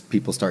 minutes,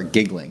 people start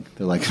giggling.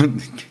 They're like,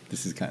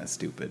 this is kind of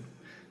stupid.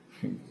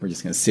 We're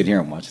just going to sit here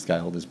and watch this guy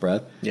hold his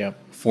breath. Yeah.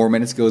 4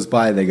 minutes goes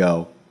by, they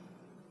go,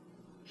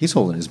 he's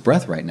holding his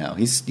breath right now.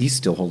 He's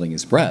still holding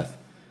his breath.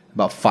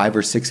 About 5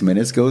 or 6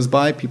 minutes goes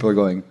by, people are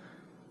going,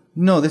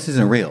 no, this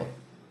isn't real.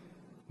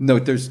 No,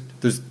 there's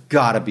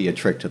got to be a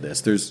trick to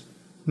this.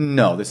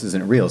 No, this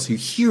isn't real. So you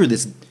hear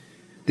this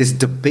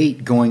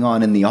debate going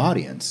on in the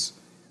audience,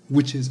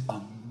 which is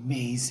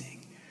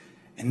amazing.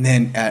 And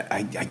then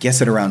I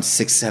guess at around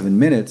 6-7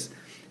 minutes,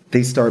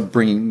 they start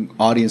bringing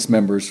audience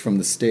members from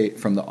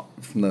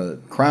the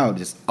crowd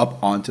just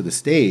up onto the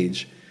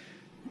stage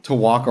to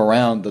walk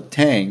around the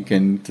tank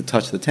and to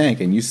touch the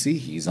tank. And you see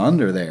he's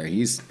under there.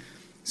 He's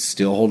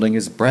still holding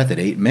his breath at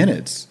 8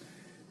 minutes.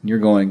 And you're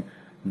going,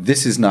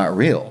 this is not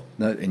real.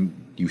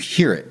 And you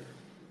hear it.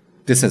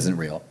 This isn't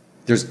real.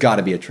 There's got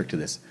to be a trick to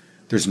this.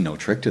 There's no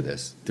trick to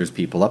this. There's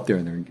people up there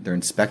and they're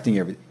inspecting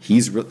everything.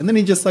 He's real. And then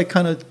he just like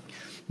kind of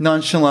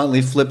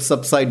nonchalantly flips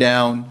upside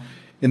down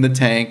in the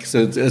tank.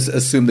 So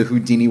assume the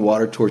Houdini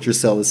water torture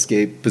cell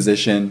escape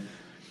position,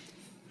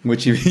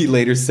 which he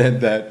later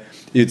said that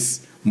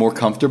it's more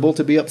comfortable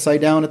to be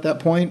upside down at that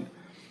point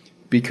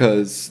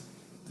because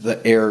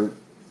the air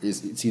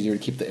it's easier to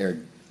keep the air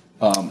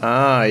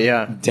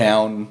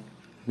down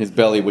his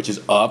belly, which is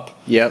up.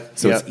 Yep.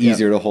 So it's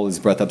easier to hold his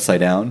breath upside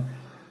down.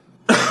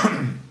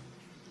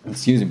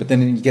 Excuse me. But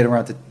then you get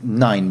around to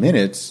 9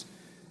 minutes,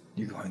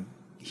 you're going,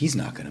 he's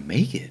not going to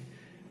make it.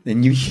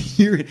 Then you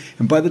hear it.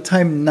 And by the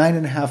time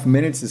 9.5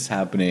 minutes is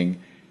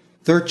happening,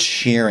 they're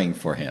cheering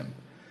for him.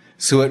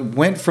 So it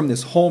went from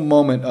this whole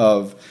moment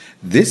of,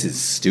 this is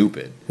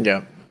stupid,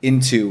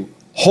 into,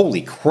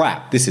 holy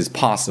crap, this is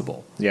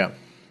possible. Yeah.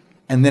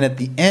 And then at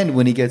the end,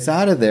 when he gets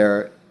out of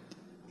there,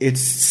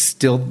 it's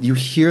still,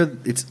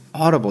 it's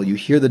audible. You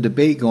hear the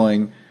debate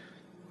going,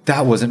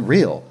 that wasn't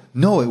real.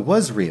 No, it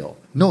was real.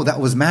 No, that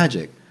was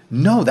magic.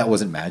 No, that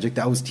wasn't magic.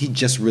 He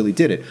just really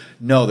did it.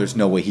 No, there's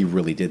no way he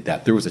really did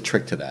that. There was a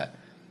trick to that.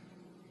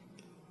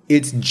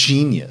 It's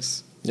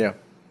genius. Yeah.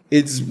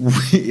 It's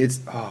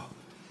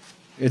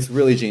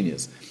really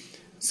genius.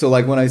 So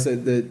like when I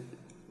said that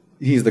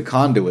he's the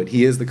conduit,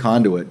 he is the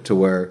conduit to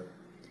where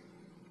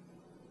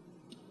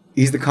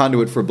he's the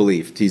conduit for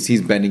belief.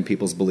 He's bending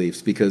people's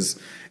beliefs because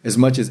as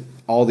much as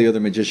all the other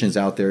magicians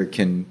out there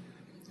can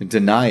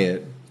deny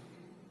it,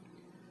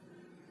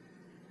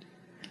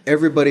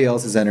 everybody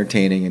else is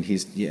entertaining and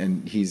he's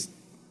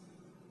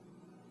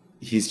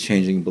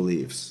changing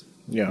beliefs.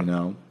 Yeah. You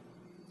know?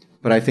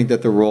 But I think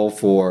that the role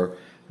for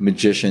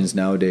magicians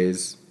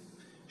nowadays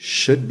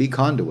should be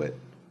conduit.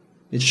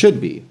 It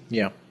should be.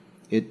 Yeah.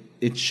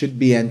 It should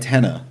be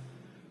antenna.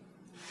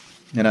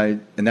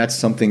 And that's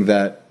something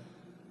that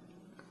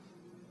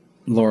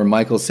Lorne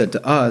Michaels said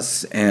to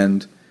us,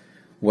 and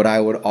what I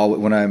would always,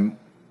 when I'm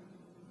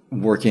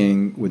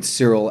working with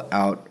Cyril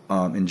out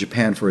in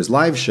Japan for his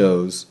live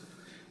shows,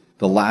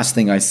 the last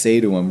thing I say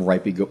to him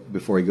right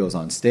before he goes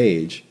on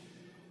stage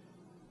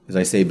is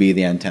I say, be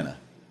the antenna.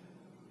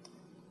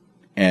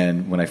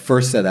 And when I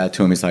first said that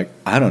to him, he's like,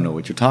 I don't know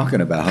what you're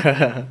talking about.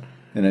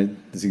 And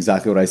that's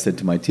exactly what I said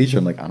to my teacher.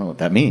 I'm like, I don't know what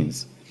that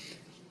means.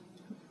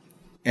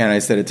 And I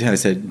said it to him. I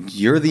said,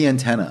 you're the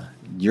antenna.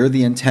 You're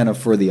the antenna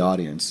for the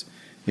audience.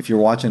 If you're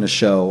watching a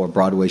show, a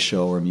Broadway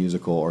show or a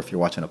musical, or if you're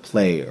watching a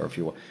play, or if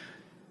you're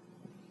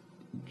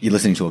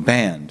listening to a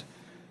band,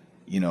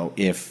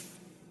 if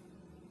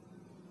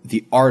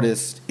the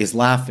artist is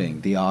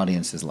laughing, the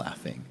audience is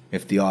laughing.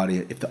 If the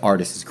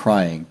artist is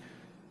crying,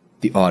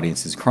 the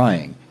audience is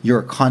crying. You're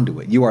a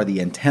conduit. You are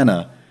the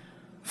antenna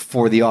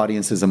for the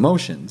audience's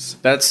emotions.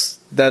 That's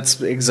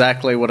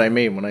exactly what I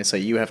mean when I say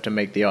you have to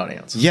make the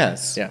audience.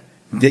 Yes. Yeah.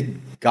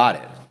 Got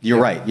it. You're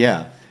right.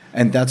 Yeah.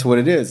 And that's what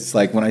it is. It's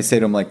like when I say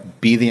to them,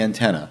 like, be the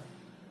antenna.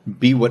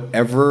 Be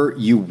whatever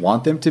you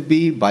want them to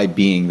be by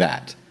being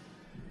that.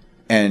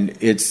 And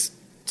it's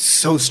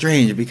so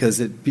strange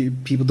because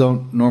people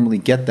don't normally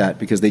get that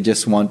because they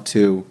just want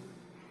to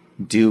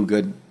do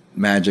good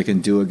magic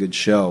and do a good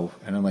show.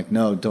 And I'm like,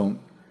 no, don't.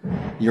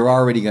 You're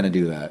already going to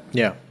do that.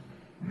 Yeah.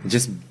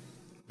 Just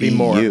be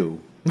more.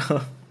 you.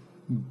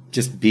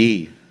 Just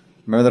be.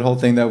 Remember that whole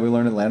thing that we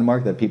learned at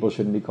Landmark, that people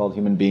shouldn't be called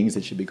human beings,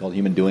 they should be called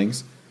human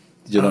doings?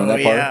 Did you learn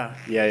that part?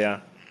 Yeah.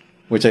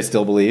 Which I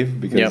still believe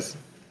because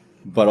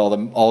but all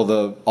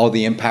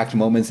the impact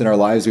moments in our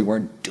lives, we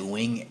weren't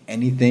doing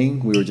anything.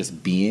 We were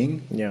just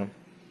being. Yeah.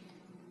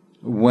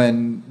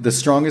 When the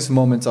strongest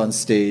moments on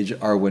stage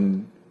are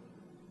when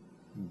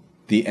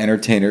the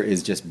entertainer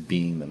is just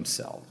being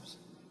themselves.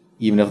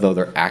 Even though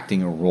they're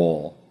acting a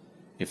role,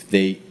 if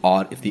the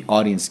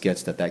audience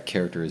gets that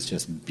character is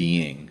just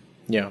being,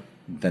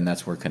 then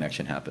that's where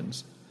connection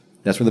happens.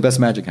 That's where the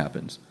best magic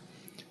happens.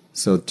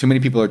 So too many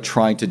people are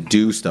trying to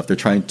do stuff. They're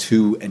trying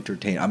to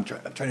entertain. I'm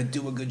trying to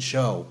do a good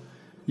show.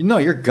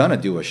 You're gonna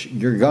do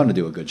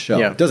a good show.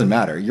 Yeah. It doesn't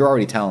matter. You're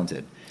already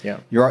talented. Yeah.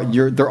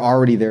 They're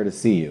already there to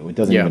see you. It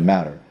doesn't even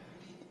matter.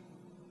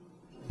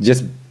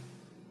 Just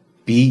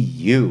be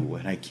you.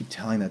 And I keep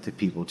telling that to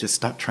people. Just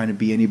stop trying to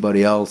be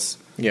anybody else.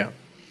 Yeah.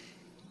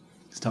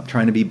 Stop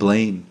trying to be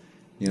Blaine.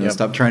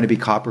 Stop trying to be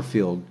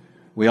Copperfield.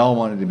 We all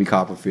wanted to be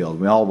Copperfield.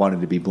 We all wanted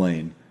to be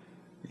Blaine.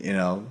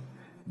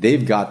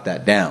 They've got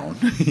that down.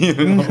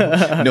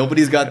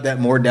 Nobody's got that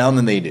more down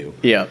than they do.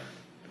 Yeah.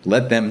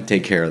 Let them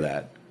take care of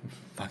that.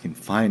 Fucking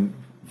find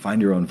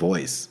your own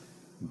voice.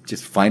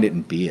 Just find it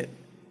and be it.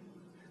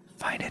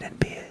 Find it and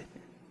be it.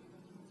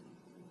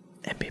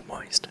 And be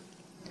moist.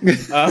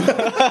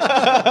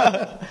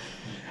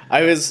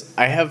 I'm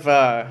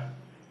a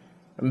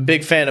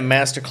big fan of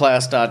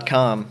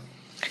masterclass.com.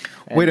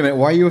 Wait a minute.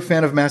 Why are you a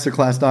fan of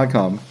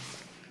masterclass.com?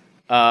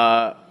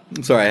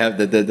 I'm sorry.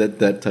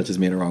 That touches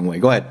me in the wrong way.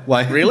 Go ahead.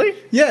 Why? Really?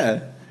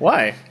 Yeah.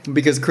 Why?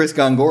 Because Chris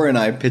Gongora and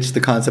I pitched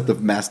the concept of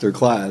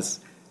masterclass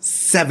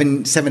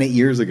 8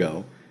 years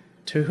ago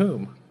To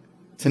whom?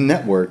 to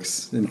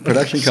networks and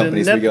production To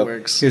companies. We go,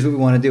 networks. here's what we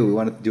want to do. We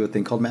want to do a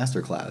thing called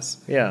masterclass.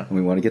 Yeah. And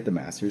we want to get the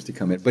masters to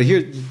come in. But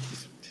here,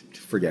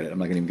 forget it. I'm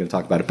not even going to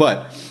talk about it.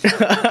 But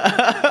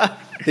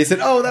they said,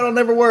 oh, that'll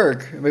never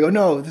work. And we go,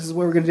 no, this is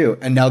what we're going to do.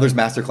 And now there's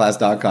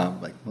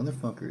masterclass.com. Like,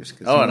 motherfuckers.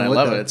 Oh, and I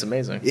love it. It's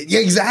amazing.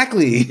 Yeah,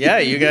 exactly. Yeah,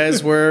 you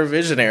guys were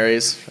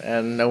visionaries,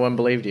 and no one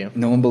believed you.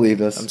 No one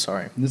believed us. I'm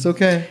sorry. It's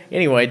okay.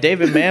 Anyway,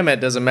 David Mamet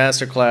does a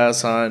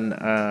masterclass on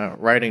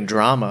writing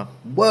drama.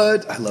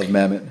 What? I love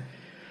Mamet.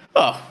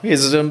 Oh,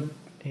 he's a master.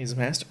 He's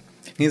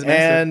a master.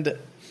 And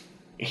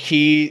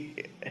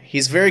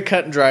he's very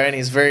cut and dry, and he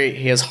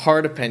has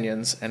hard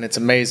opinions, and it's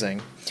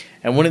amazing.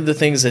 And one of the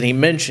things that he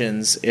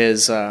mentions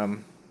is,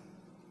 when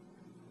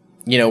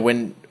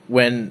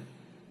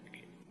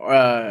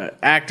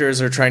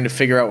actors are trying to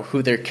figure out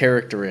who their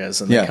character is,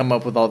 and they come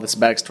up with all this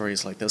backstory,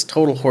 he's like, that's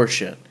total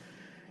horseshit.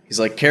 He's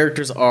like,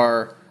 characters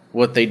are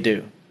what they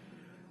do.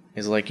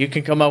 He's like, you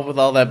can come up with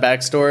all that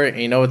backstory,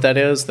 and you know what that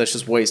is? That's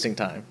just wasting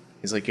time.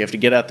 He's like, you have to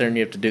get out there and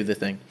you have to do the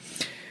thing.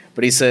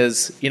 But he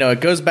says,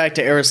 it goes back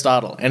to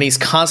Aristotle, and he's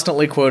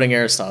constantly quoting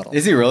Aristotle.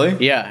 Is he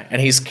really? Yeah,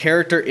 and his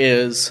character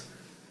is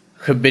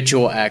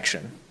habitual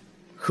action.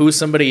 Who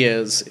somebody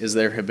is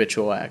their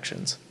habitual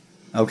actions.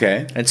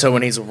 Okay. And so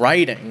when he's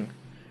writing,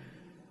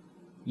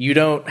 you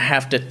don't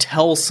have to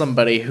tell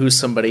somebody who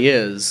somebody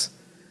is.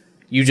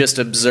 You just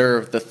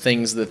observe the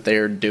things that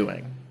they're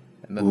doing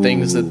and the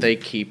things that they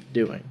keep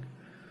doing.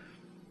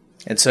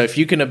 And so if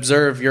you can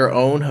observe your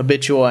own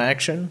habitual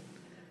action,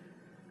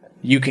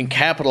 you can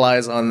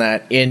capitalize on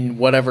that in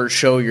whatever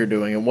show you're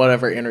doing and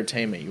whatever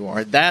entertainment you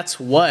are. That's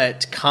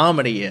what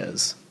comedy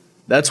is.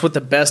 That's what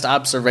the best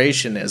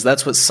observation is.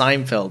 That's what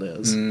Seinfeld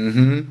is.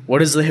 Mm-hmm.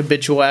 What is the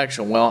habitual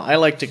action? Well, I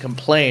like to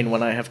complain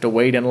when I have to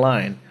wait in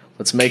line.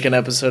 Let's make an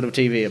episode of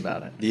TV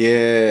about it.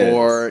 Yeah.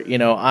 Or,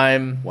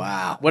 I'm...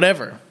 Wow.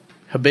 Whatever.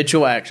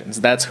 Habitual actions.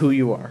 That's who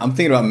you are. I'm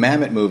thinking about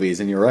Mamet movies,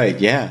 and you're right.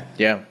 Yeah.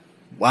 Yeah.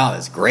 Wow,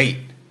 that's great.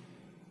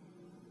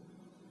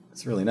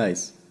 That's really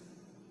nice.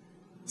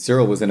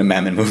 Cyril was in a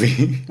Mamet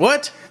movie.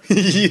 What?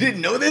 You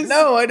didn't know this?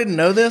 No, I didn't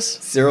know this.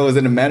 Cyril was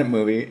in a Mamet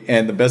movie,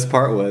 and the best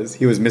part was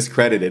he was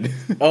miscredited.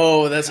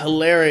 Oh, that's It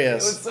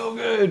hilarious. was so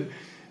good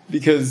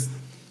because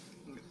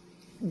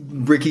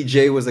Ricky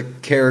Jay was a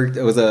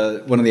character. Was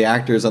one of the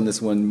actors on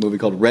this one movie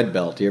called Red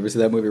Belt. Do you ever see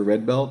that movie,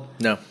 Red Belt?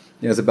 No.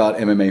 It was about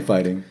MMA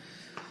fighting,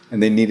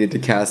 and they needed to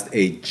cast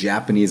a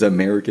Japanese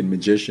American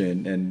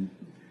magician, and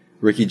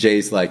Ricky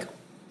Jay's like,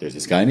 "There's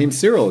this guy named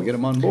Cyril. Get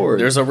him on board."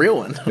 There's a real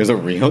one. There's a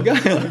real guy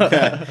like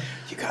that.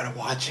 You gotta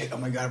watch it. Oh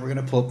my god, we're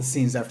gonna pull up the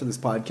scenes after this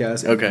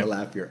podcast. And Okay. You're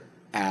gonna laugh your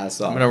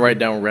ass off. I'm going to write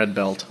down Red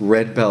Belt.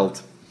 Red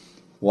Belt.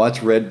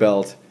 Watch Red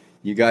Belt.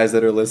 You guys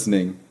that are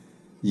listening,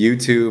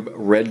 YouTube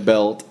Red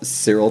Belt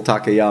Cyril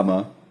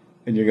Takayama,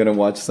 and you're gonna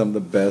watch some of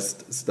the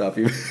best stuff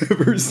you've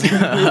ever seen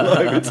in your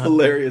life. It's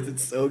hilarious.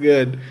 It's so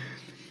good.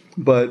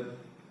 But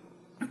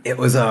it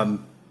was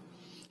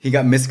he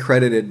got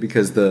miscredited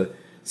because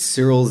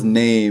Cyril's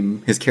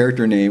name, his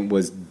character name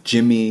was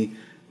Jimmy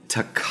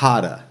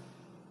Takada.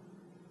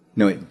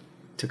 No, wait,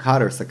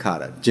 Takada or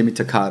Sakata? Jimmy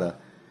Takada.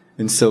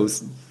 And so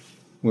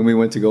when we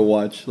went to go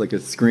watch like a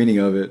screening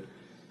of it,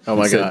 Oh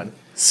my it said- God.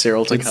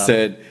 Cyril it Takada.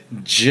 said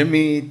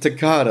Jimmy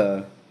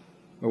Takada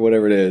or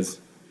whatever it is.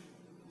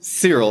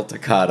 Cyril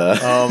Takada.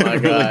 Oh my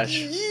gosh.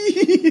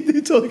 They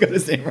totally got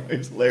his name right. It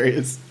was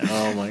hilarious.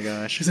 Oh my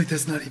gosh. She's like,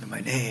 that's not even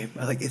my name.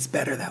 I'm like, it's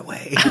better that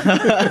way.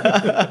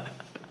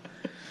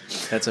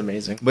 That's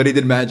amazing. But he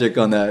did magic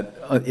on that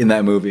in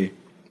that movie,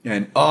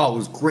 and it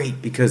was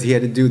great because he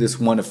had to do this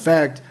one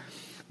effect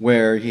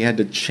where he had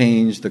to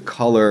change the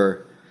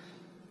color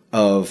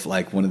of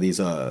like one of these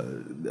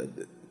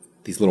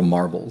little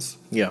marbles.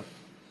 Yeah.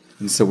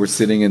 And so we're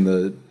sitting in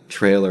the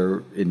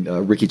trailer in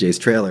Ricky Jay's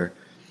trailer,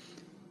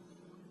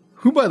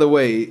 who, by the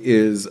way,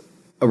 is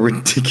a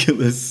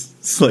ridiculous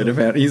sleight of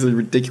hand. He's a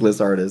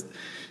ridiculous artist.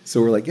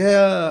 So we're like,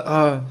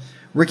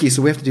 Ricky.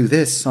 So we have to do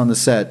this on the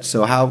set.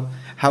 So how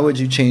would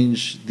you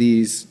change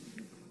these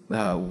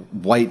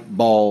white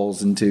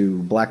balls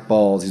into black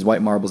balls, these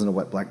white marbles into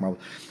black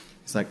marbles?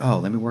 He's like,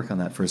 let me work on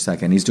that for a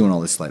second. He's doing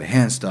all this sleight of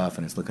hand stuff,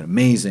 and it's looking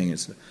amazing.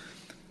 It's,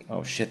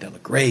 oh, shit, that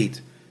looked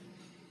great.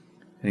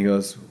 And he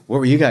goes, what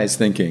were you guys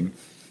thinking?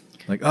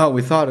 Like,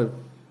 we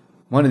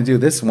wanted to do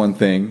this one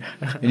thing.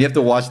 And you have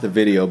to watch the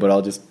video, but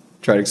I'll just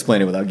try to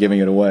explain it without giving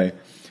it away.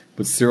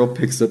 But Cyril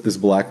picks up this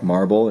black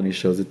marble, and he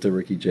shows it to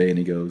Ricky Jay, and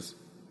he goes...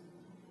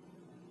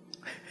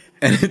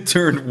 And it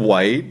turned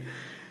white.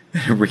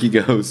 And Ricky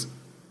goes,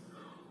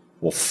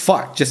 well,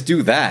 fuck, just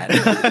do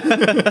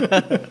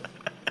that.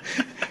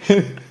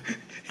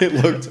 It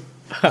looked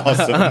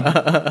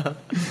awesome.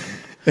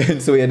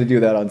 And so we had to do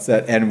that on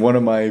set. And one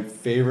of my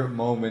favorite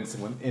moments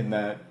in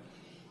that,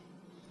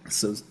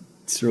 so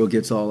Cyril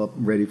gets all up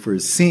and ready for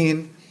his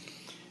scene,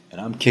 and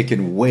I'm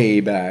kicking way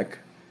back.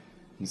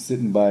 I'm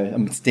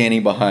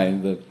standing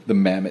behind the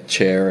mammoth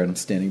chair, and I'm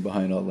standing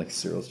behind all like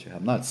Cyril's chair.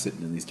 I'm not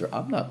sitting in these doors.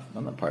 I'm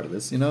not part of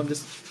this. I'm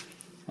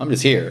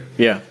just here.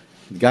 Yeah.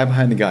 The guy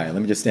behind the guy.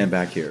 Let me just stand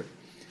back here.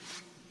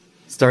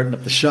 Starting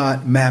up the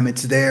shot,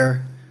 Mammoth's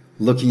there,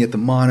 looking at the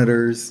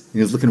monitors. He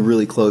was looking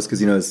really close because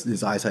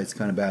his eyesight's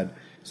kind of bad,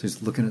 so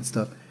he's looking at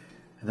stuff.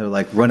 And they're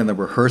like running the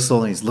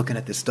rehearsal, and he's looking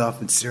at this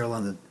stuff, and Cyril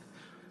on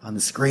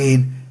the screen.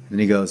 And then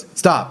he goes,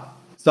 "Stop!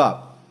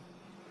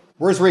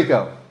 Where's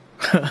Rico?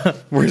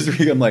 Where's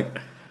Rico?" I'm like,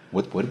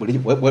 What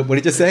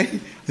did you say?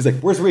 He's like,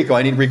 "Where's Rico?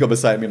 I need Rico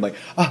beside me." I'm like,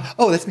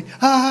 "Oh, that's me.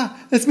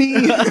 That's me.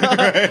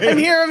 I'm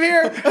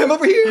here. I'm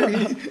over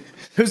here."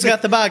 Who's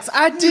got the box?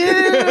 I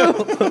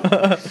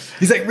do.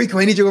 He's like, "Rico,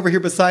 I need you over here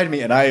beside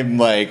me." And I'm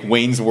like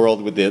Wayne's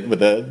World with the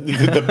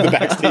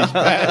backstage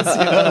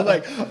pass.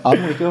 Like,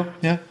 "I'm Rico.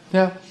 Yeah.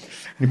 And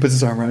he puts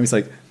his arm around me. He's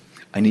like,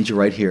 "I need you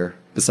right here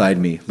beside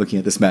me, looking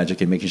at this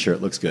magic and making sure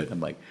it looks good." I'm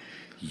like,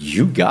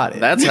 "You got it."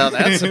 That's how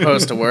that's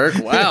supposed to work.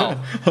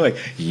 Wow. I'm like,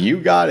 "You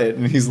got it."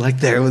 And he's like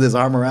there with his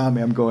arm around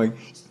me. I'm going,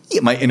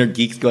 my inner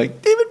geek's going,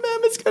 "David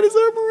Mamet's got his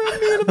arm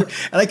around me."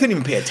 And I couldn't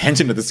even pay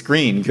attention to the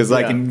screen because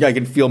I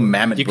can feel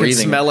Mamet You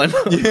breathing. can smell him.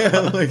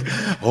 Yeah, like,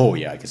 oh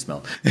yeah, I can smell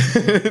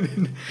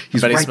him.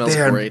 He's But he right smells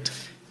there. great.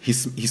 He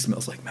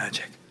smells like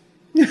magic.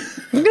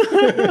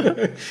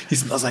 He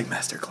smells like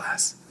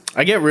masterclass.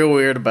 I get real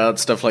weird about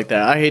stuff like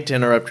that. I hate to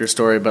interrupt your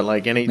story, but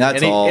like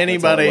That's all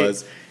it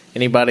was.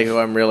 anybody who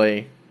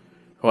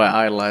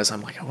I idolize,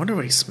 I'm like, I wonder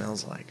what he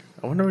smells like.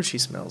 I wonder what she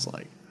smells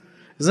like.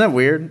 Isn't that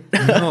weird?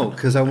 No,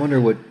 because I wonder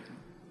what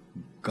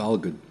Gal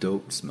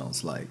Gadot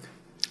smells like.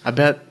 I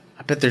bet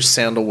there's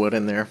sandalwood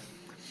in there.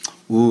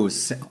 Ooh,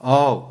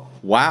 oh,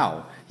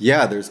 wow.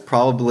 Yeah, there's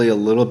probably a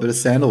little bit of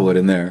sandalwood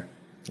in there.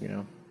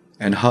 Yeah.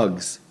 And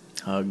hugs.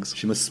 Hugs.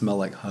 She must smell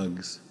like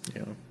hugs.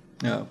 Yeah.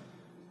 Yeah.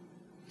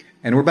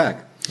 And we're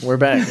back. We're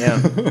back,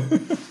 yeah.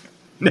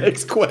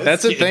 Next question.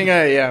 That's the thing,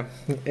 yeah.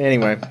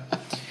 Anyway.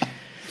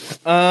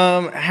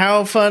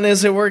 How fun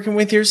is it working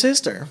with your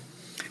sister?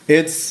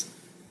 It's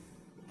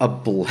a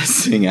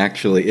blessing,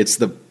 actually. It's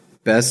the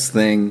best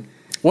thing.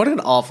 What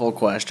an awful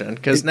question.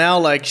 Because now,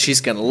 like, she's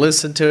going to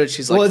listen to it.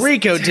 She's like, Well,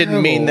 Rico it's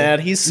didn't mean terrible. that.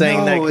 He's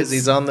saying that No, because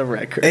he's on the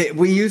record.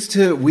 We used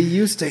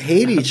to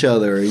hate each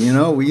other,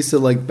 We used to,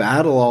 like,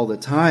 battle all the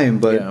time.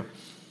 But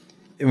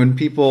when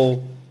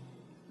people...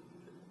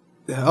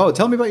 "Oh,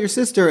 tell me about your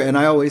sister." And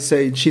I always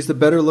say, she's the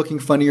better looking,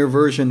 funnier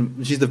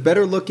version. She's the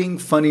better looking,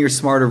 funnier,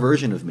 smarter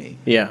version of me.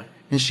 Yeah.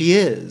 And she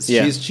is.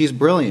 Yeah. She's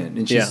brilliant.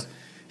 And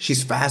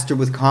she's faster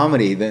with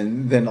comedy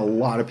than a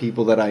lot of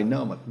people that I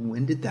know. I'm like,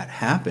 when did that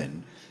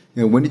happen?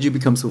 When did you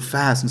become so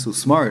fast and so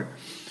smart?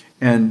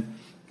 And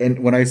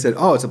when I said,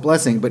 "Oh, it's a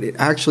blessing," but it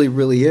actually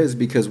really is,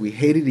 because we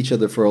hated each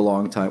other for a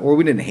long time. Or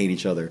we didn't hate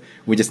each other.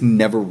 We just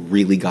never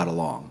really got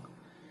along.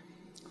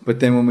 But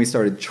then when we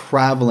started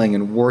traveling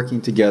and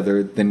working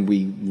together, then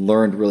we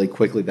learned really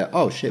quickly that,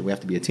 oh, shit, we have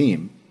to be a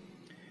team.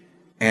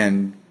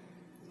 And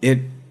to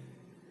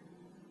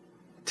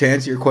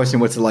answer your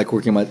question, what's it like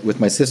working with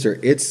my sister?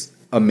 It's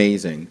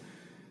amazing.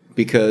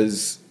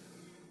 Because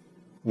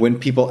when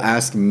people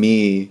ask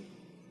me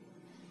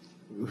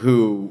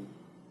who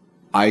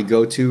I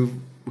go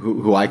to,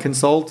 who I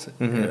consult,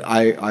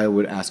 I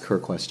would ask her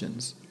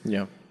questions.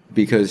 Yeah.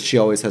 Because she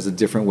always has a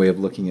different way of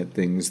looking at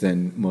things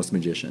than most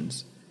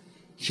magicians.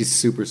 She's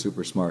super,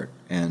 super smart.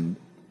 And,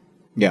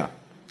 yeah,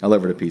 I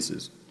love her to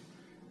pieces.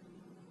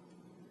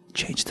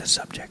 Change the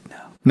subject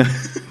now.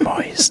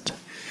 Moist.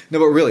 No,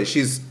 but really,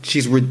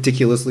 she's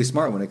ridiculously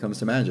smart when it comes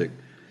to magic.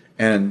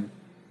 And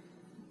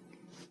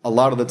a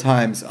lot of the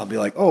times, I'll be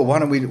like, "Oh, why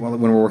don't we,"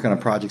 when we're working on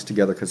projects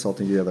together,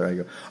 consulting together, I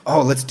go,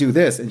 "Oh, let's do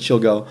this." And she'll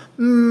go,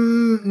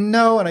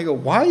 "No." And I go,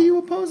 "Why are you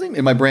opposing me?"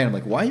 In my brain, I'm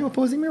like, "Why are you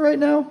opposing me right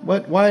now?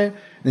 What? Why?" And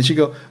then she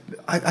go,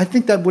 I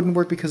think that wouldn't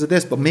work because of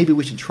this, but maybe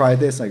we should try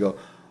this. And I go,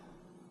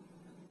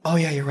 "Oh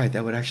yeah, you're right.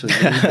 That would actually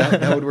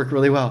that would work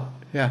really well.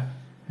 Yeah,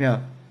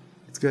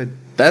 it's good."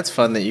 That's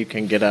fun that you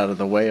can get out of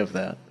the way of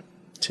that,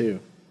 too.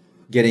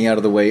 Getting out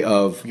of the way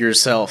of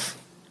Yourself.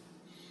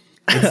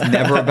 It's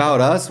never about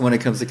us when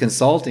it comes to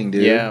consulting,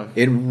 dude. Yeah.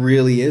 It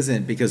really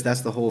isn't, because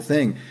that's the whole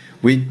thing.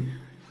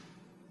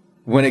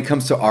 When it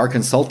comes to our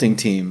consulting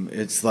team,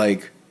 it's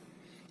like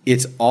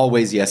it's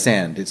always yes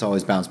and. It's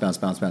always bounce, bounce,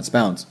 bounce, bounce,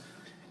 bounce.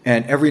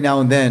 And every now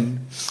and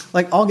then,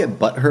 like, I'll get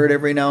butthurt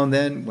every now and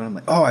then when I'm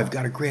like, "Oh, I've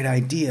got a great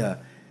idea."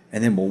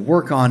 And then we'll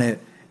work on it.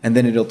 And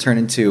then it'll turn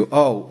into,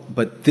 "Oh,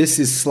 but this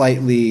is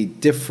slightly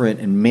different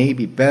and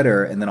maybe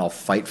better." And then I'll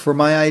fight for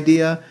my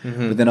idea.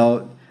 But then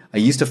I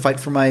used to fight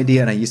for my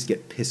idea, and I used to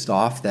get pissed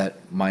off that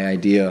my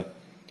idea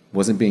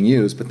wasn't being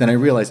used. But then I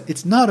realized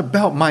it's not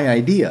about my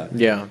idea.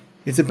 Yeah.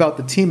 It's about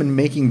the team and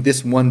making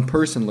this one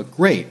person look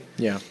great.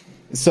 Yeah.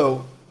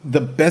 So the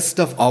best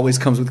stuff always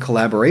comes with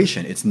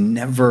collaboration. It's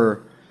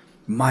never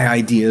my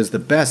idea is the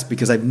best,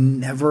 because I've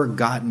never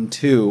gotten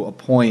to a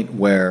point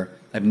where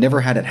I've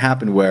never had it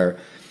happen where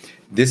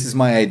this is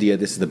my idea,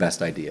 this is the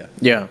best idea.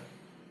 Yeah.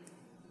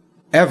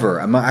 ever.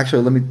 I'm not,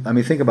 actually, let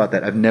me think about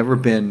that. I've never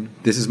been,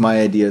 this is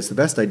my idea, it's the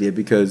best idea,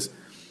 because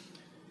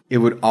it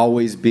would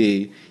always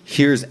be,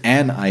 here's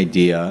an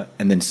idea,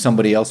 and then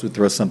somebody else would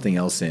throw something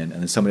else in,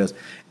 and then somebody else,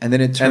 and then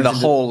it turns And the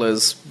into, whole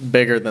is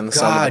bigger than the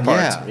sum of the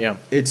parts. Yeah.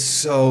 It's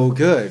so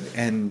good.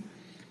 And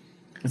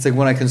it's like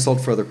when I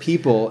consult for other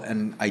people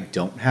and I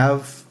don't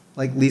have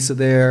like Lisa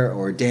there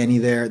or Danny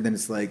there, then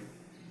it's like,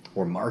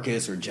 or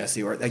Marcus or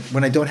Jesse, or like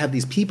when I don't have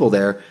these people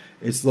there,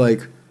 it's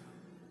like,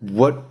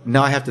 what,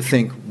 now I have to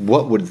think,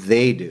 what would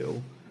they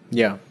do?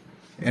 Yeah.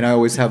 And I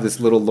always have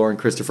this little Lauren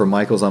Christopher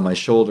Michaels on my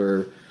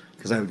shoulder,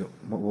 because I would go,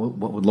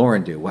 what would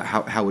Lauren do?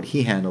 How would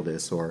he handle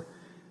this? Or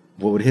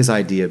what would his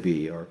idea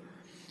be? Or,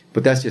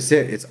 but that's just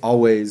it. It's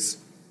always,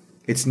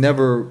 it's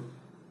never,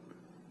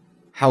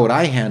 how would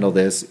I handle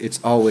this?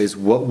 It's always,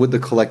 what would the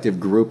collective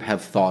group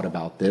have thought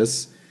about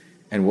this?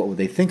 And what would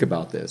they think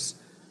about this?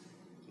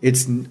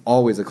 It's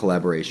always a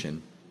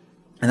collaboration.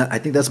 And I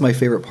think that's my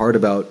favorite part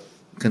about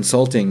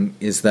consulting,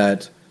 is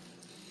that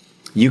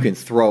you can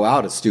throw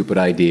out a stupid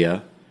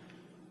idea.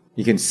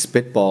 You can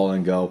spitball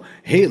and go,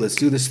 hey, let's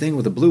do this thing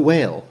with a blue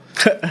whale.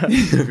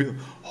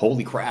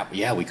 Holy crap.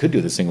 Yeah, we could do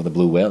this thing with a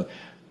blue whale.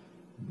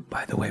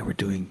 By the way, we're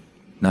doing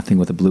nothing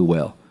with a blue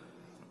whale.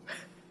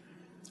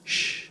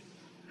 Shh.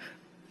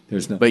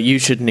 There's no. But you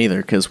shouldn't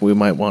either, because we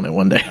might want it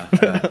one day.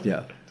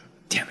 Yeah.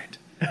 Damn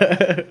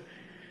it.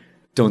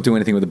 Don't do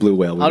anything with a blue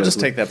whale. I'll just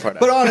take that part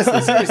out. But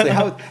honestly, seriously,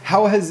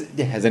 how has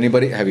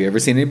anybody, have you ever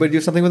seen anybody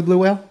do something with a blue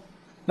whale?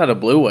 Not a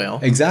blue whale.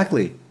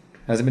 Exactly.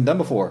 Hasn't been done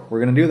before. We're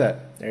going to do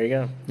that. There you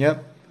go.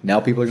 Yep. Now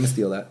people are going to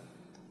steal that.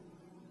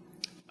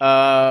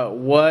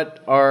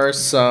 What are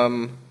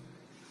some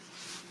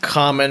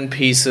common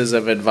pieces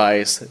of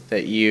advice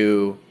that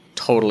you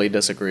totally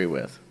disagree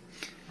with?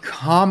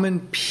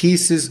 Common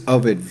pieces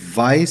of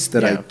advice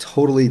that I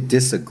totally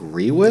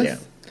disagree with? Yeah.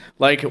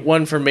 Like,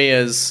 one for me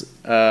is,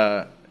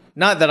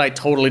 not that I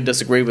totally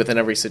disagree with in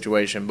every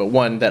situation, but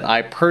one that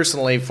I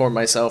personally, for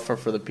myself or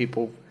for the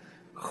people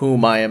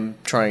whom I am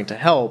trying to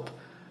help,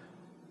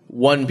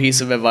 one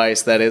piece of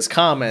advice that is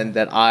common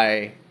that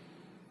I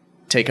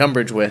take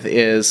umbrage with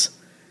is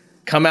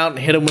come out and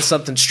hit them with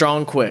something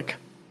strong quick.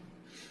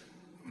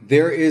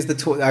 There is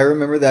I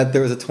remember that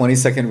there was a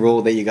 20-second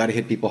rule that you got to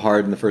hit people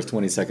hard in the first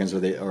 20 seconds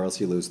or else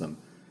you lose them.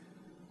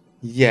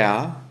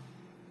 Yeah.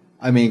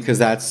 I mean, because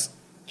that's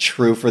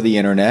true for the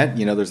internet.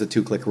 You know, there's a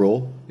 2-click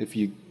rule. If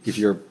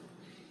your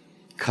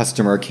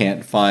customer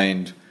can't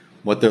find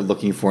what they're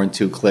looking for in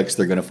 2 clicks,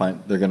 they're going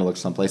to look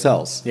someplace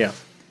else. Yeah.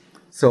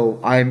 So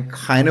I'm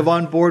kind of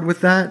on board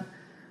with that,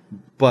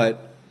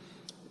 but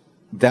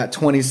that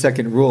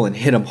 20-second rule and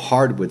hit them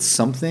hard with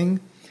something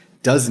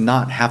does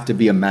not have to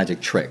be a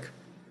magic trick.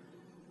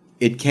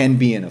 It can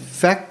be an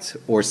effect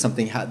or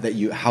something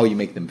how you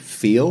make them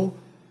feel.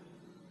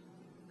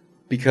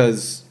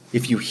 Because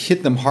if you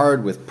hit them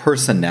hard with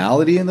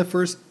personality in the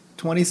first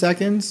 20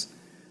 seconds,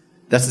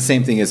 that's the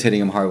same thing as hitting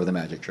them hard with a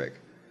magic trick.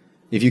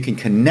 If you can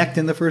connect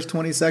in the first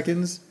 20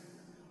 seconds,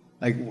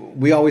 like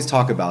we always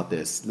talk about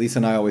this. Lisa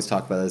and I always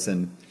talk about this,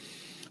 and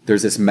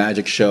there's this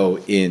magic show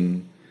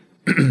in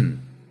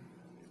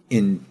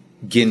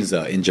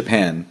Ginza in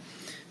Japan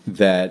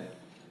that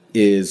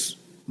is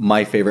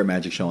my favorite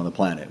magic show on the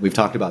planet. We've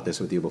talked about this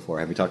with you before.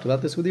 Have we talked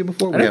about this with you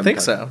before? I don't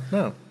think so.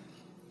 No.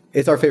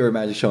 It's our favorite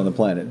magic show on the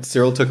planet.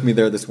 Cyril took me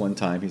there this one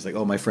time. He's like,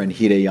 oh, my friend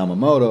Hide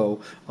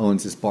Yamamoto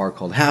owns this bar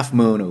called Half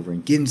Moon over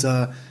in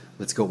Ginza.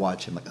 Let's go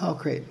watch him. Like, oh,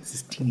 great. It's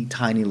this teeny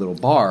tiny little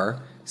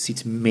bar.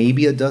 Seats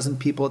maybe a dozen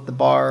people at the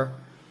bar.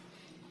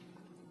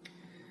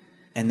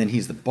 And then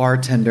he's the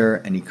bartender,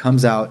 and he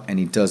comes out and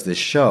he does this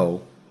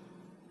show.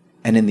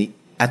 And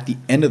at the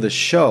end of the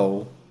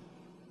show,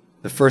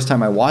 the first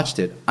time I watched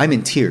it, I'm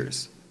in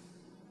tears.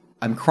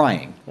 I'm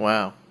crying.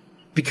 Wow.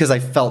 Because I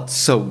felt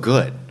so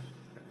good.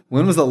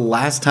 When was the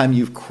last time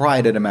you've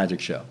cried at a magic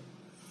show?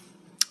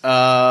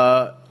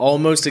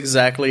 Almost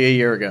exactly a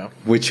year ago.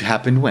 Which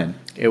happened when?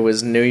 It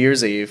was New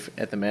Year's Eve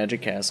at the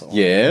Magic Castle.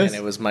 Yes. And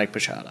it was Mike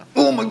Pichata.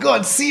 Oh my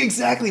God, see,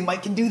 exactly.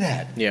 Mike can do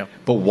that. Yeah.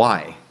 But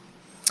why?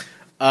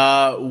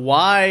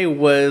 Why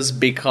was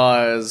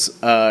because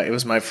it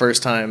was my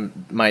first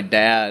time my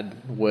dad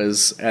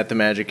was at the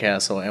Magic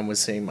Castle and was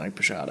seeing Mike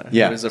Pichata.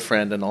 Yeah. He was a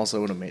friend and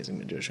also an amazing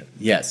magician.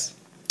 Yes.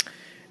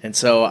 And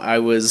so it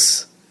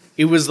was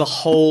the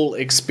whole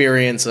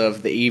experience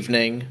of the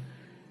evening.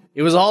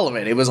 It was all of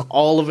it. It was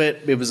all of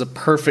it. It was a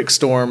perfect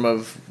storm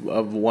of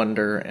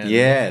wonder and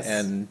yes.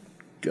 and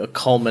a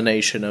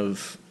culmination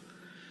of,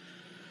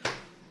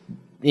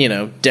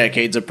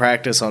 decades of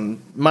practice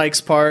on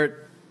Mike's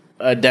part,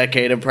 a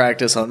decade of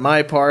practice on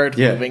my part,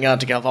 moving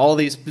out to California, all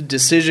these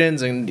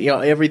decisions and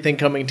everything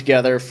coming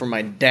together for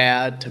my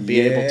dad to be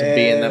able to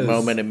be in that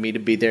moment and me to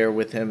be there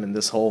with him and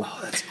this whole. Oh,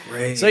 that's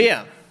great. So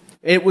yeah,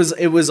 it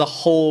was a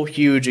whole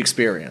huge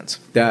experience.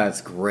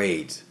 That's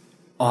great.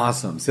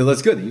 Awesome. So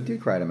that's good. You did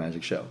cry at a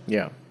magic show.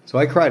 Yeah. So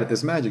I cried at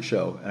this magic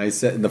show, and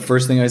the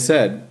first thing I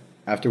said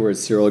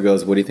afterwards, Cyril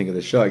goes, "What do you think of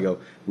this show?" I go,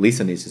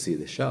 "Lisa needs to see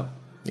this show."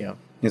 Yeah.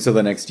 And so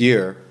the next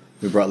year,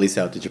 we brought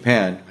Lisa out to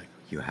Japan. Like,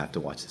 you have to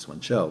watch this one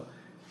show.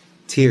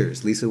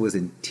 Tears. Lisa was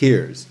in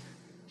tears.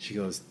 She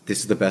goes, "This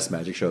is the best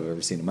magic show I've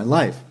ever seen in my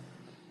life."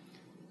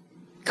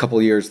 A couple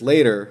of years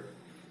later,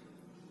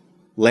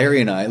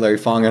 Larry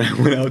Fong and I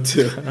went out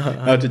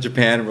to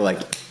Japan, and we're like,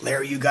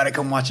 "Larry, you got to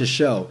come watch this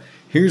show."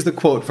 Here's the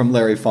quote from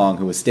Larry Fong,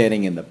 who was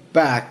standing in the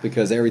back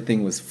because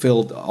everything was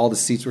filled, all the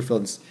seats were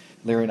filled.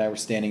 Larry and I were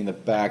standing in the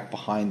back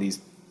behind these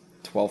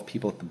 12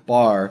 people at the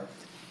bar.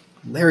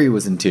 Larry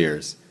was in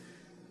tears.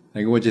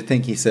 I go, "What'd you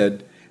think?" He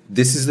said,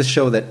 "This is the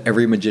show that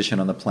every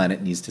magician on the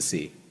planet needs to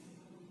see."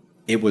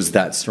 It was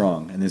that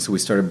strong. And then so we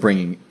started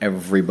bringing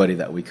everybody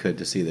that we could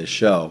to see this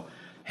show.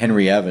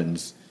 Henry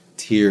Evans,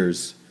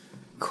 tears,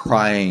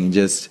 crying,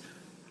 and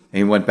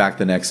he went back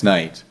the next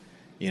night.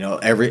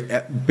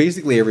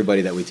 Basically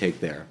everybody that we take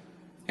there.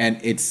 And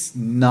it's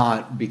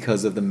not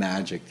because of the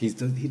magic. He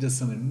does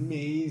some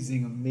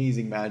amazing,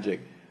 amazing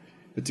magic.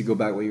 But to go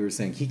back to what you were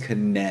saying, he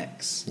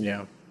connects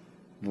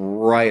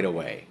right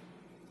away.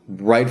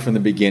 Right from the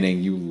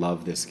beginning, you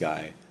love this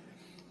guy.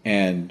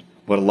 And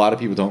what a lot of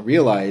people don't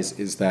realize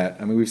is that,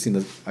 I've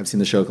seen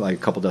the show like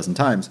a couple dozen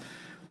times,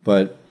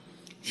 but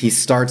he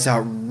starts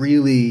out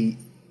really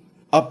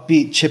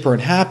upbeat, chipper,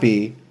 and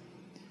happy.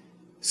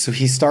 So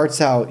he starts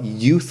out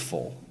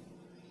youthful.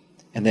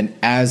 And then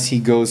as he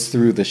goes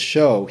through the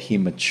show, he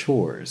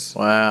matures.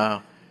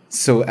 Wow.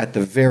 So at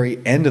the very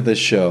end of the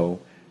show,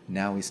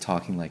 now he's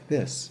talking like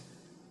this.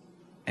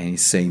 And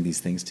he's saying these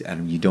things to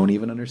Adam. You don't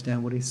even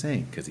understand what he's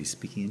saying because he's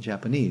speaking in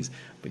Japanese.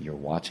 But you're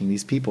watching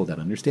these people that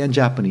understand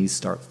Japanese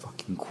start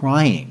fucking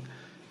crying.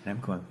 And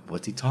I'm going,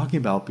 what's he talking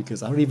about?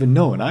 Because I don't even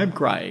know, and I'm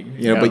crying.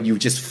 But you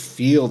just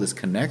feel this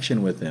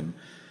connection with him.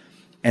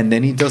 And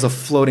then he does a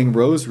floating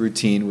rose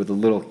routine with a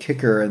little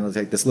kicker, and there's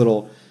like this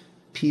little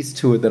piece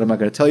to it that I'm not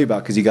going to tell you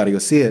about because you got to go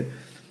see it.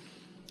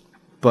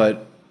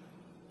 But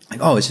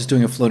it's just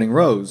doing a floating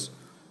rose.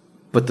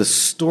 But the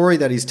story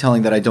that he's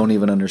telling that I don't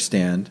even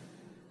understand,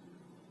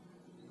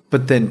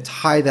 but then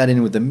tie that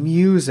in with the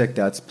music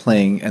that's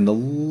playing and the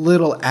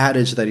little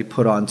adage that he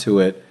put onto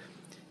it,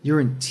 you're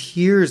in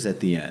tears at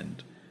the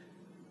end.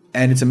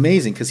 And it's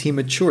amazing because he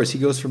matures. He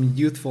goes from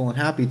youthful and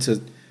happy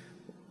to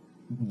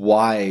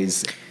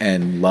wise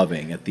and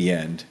loving at the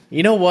end.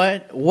 You know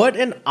what? What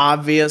an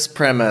obvious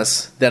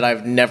premise that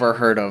I've never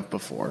heard of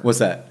before. What's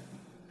that?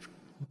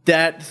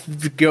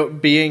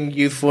 Being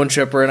youthful and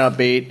chipper and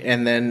upbeat,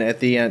 and then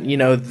at the end,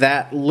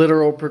 that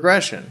literal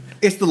progression.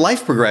 It's the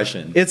life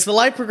progression. It's the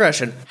life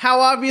progression. How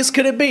obvious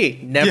could it be?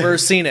 Never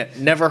seen it.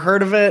 Never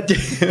heard of it.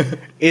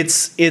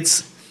 It's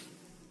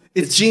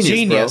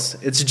genius,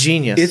 bro. It's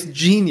genius. It's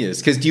genius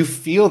because you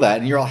feel that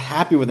and you're all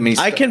happy with him.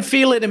 I can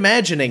feel it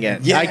imagining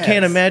it. Yes. I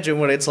can't imagine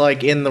what it's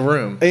like in the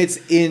room. It's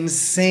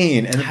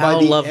insane. And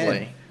how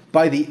lovely.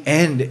 By the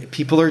end,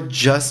 people are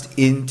just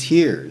in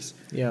tears.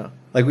 Yeah.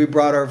 Like we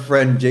brought our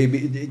friend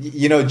JB,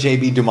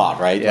 JB Dumont,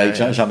 right? Yeah,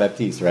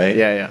 Jean-Baptiste, right?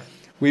 Yeah.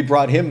 We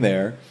brought him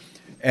there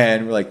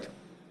and we're like,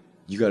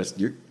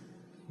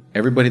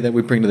 everybody that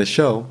we bring to the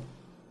show,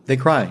 they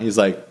cry. He's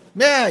like,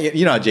 yeah,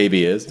 you know how JB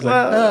is. He's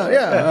like,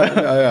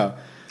 yeah.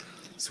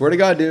 Swear to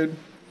God, dude.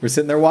 We're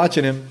sitting there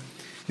watching him,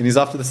 and he's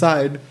off to the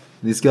side, and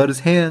he's got his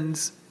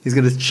hands. He's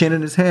got his chin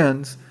in his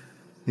hands.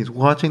 He's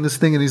watching this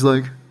thing, and he's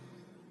like,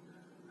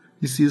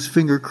 you see his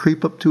finger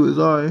creep up to his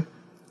eye,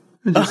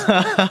 and just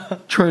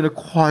trying to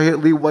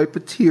quietly wipe a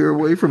tear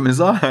away from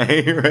his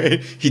eye,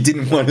 right? He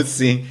didn't want to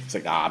sing. He's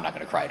like, I'm not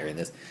going to cry during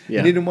this.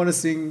 Yeah. He didn't want to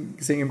sing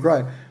him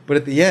cry. But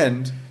at the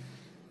end,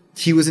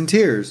 he was in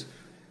tears.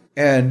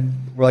 And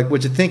we're like,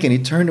 what'd you think? And he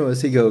turned to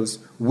us. He goes,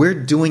 we're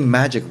doing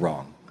magic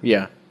wrong.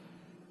 Yeah.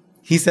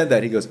 He said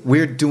that. He goes,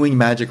 we're doing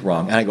magic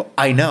wrong. And I go,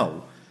 I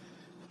know.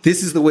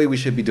 This is the way we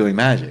should be doing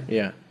magic.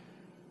 Yeah.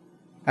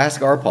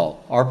 Ask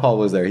Arpal. Arpal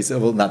was there. He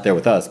said, well, not there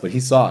with us, but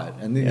he saw it.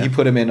 And he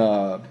put him in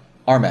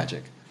Our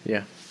Magic.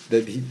 Yeah.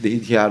 That he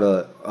had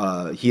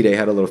Hide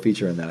had a little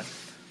feature in that.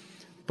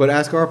 But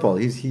ask Arpal.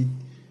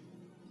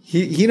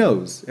 He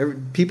knows.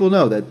 People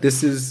know that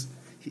this is,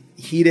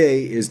 Hide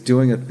is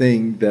doing a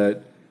thing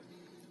that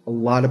a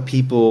lot of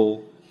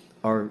people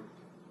are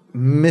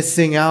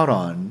missing out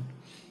on.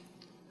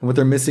 And what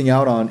they're missing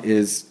out on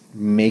is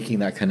making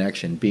that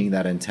connection, being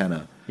that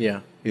antenna. Yeah.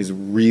 Is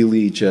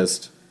really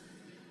just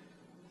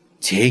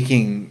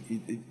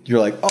you're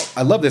like, oh,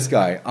 I love this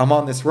guy. I'm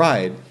on this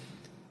ride.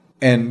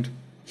 And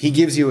he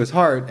gives you his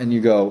heart, and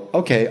you go,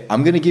 okay,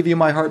 I'm going to give you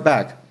my heart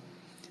back.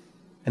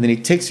 And then he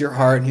takes your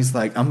heart, and he's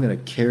like, I'm going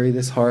to carry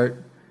this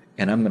heart,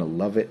 and I'm going to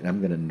love it, and I'm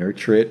going to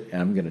nurture it,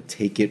 and I'm going to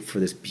take it for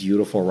this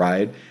beautiful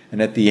ride.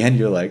 And at the end,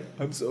 you're like,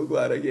 I'm so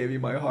glad I gave you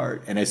my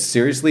heart. And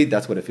seriously,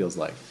 that's what it feels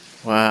like.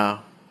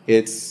 Wow.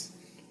 We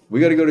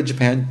got to go to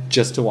Japan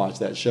just to watch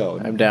that show.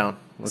 I'm down.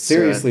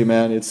 Seriously,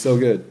 man, it's so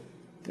good.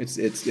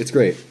 It's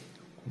great.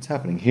 What's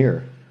happening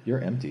here? You're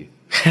empty.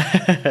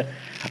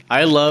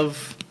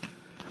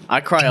 I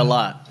cry a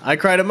lot. I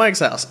cried at Mike's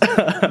house.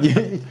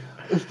 I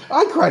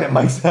cried at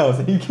Mike's house.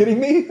 Are you kidding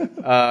me?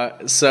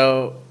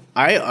 So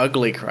I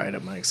ugly cried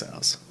at Mike's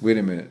house. Wait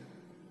a minute.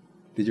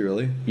 Did you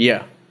really?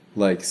 Yeah.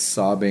 Like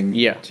sobbing?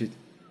 Yeah.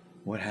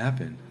 What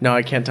happened? No,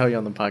 I can't tell you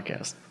on the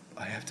podcast.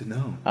 I have to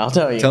know. I'll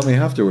tell you. Tell me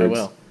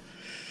afterwards.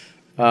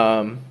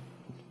 I will.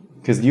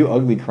 Because you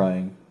ugly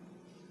crying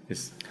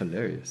is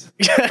hilarious.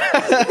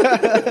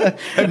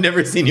 I've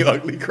never seen you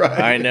ugly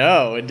cry. I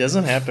know. It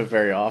doesn't happen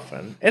very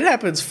often. It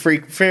happens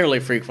fairly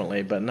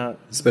frequently, but not...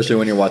 Especially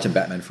when you're watching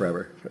Batman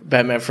Forever.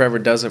 Batman Forever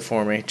does it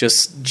for me.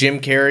 Just Jim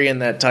Carrey in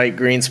that tight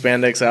green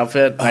spandex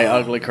outfit, I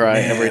ugly cry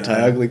every time.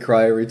 I ugly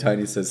cry every time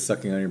he says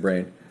sucking on your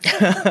brain.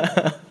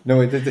 No,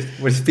 wait,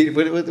 what's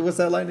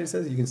that line he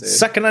says? You can say it.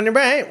 Sucking on your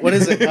brain? What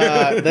is it?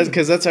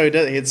 Because that's how he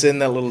does it. It's in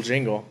that little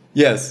jingle.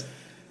 Yes.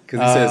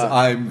 Because he says,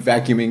 I'm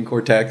vacuuming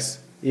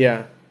Cortex.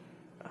 Yeah.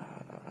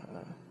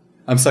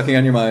 I'm sucking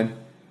on your mind.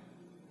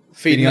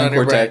 Feeding on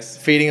your Cortex.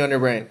 brain. Feeding on your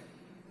brain.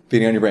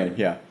 Feeding on your brain,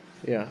 yeah.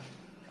 Yeah.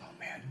 Oh,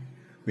 man.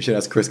 We should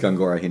ask Chris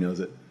Gongora. He knows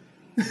it.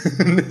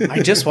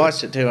 I just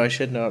watched it, too. I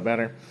should know it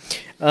better.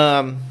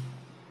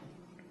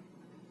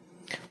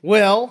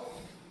 Well,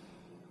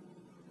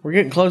 we're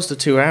getting close to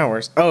 2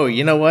 hours. Oh,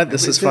 you know what?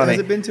 This is funny.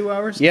 Has it been 2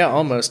 hours? Yeah,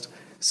 almost.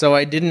 So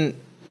I didn't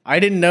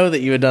know that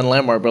you had done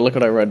Landmark, but look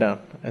what I wrote down.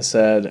 I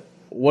said,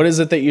 what is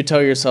it that you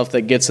tell yourself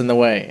that gets in the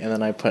way? And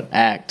then I put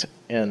act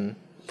in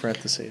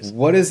parentheses.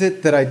 What is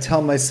it that I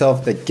tell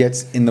myself that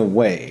gets in the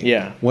way?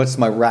 Yeah. What's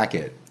my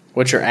racket?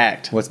 What's your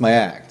act? What's my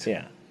act?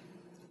 Yeah.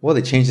 Well,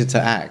 they changed it to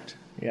act.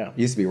 Yeah. It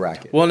used to be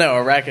racket. Well, no,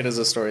 a racket is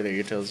a story that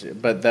you tell you,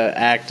 but the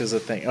act is a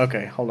thing.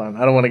 Okay, hold on.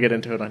 I don't want to get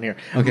into it on here.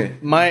 Okay.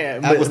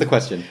 That was the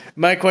question.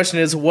 My question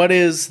is, what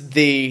is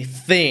the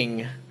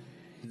thing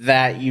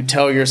that you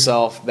tell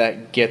yourself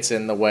that gets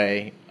in the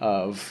way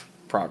of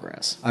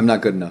progress? I'm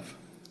not good enough.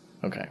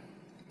 Okay.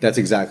 That's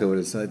exactly what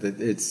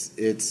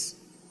it's.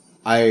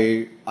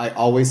 I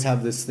always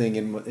have this thing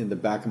in the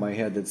back of my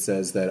head that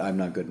says that I'm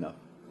not good enough.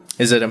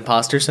 Is it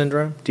imposter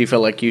syndrome? Do you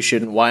feel like you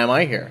shouldn't? Why am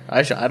I here?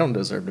 I don't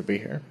deserve to be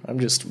here. I'm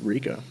just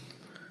Rico.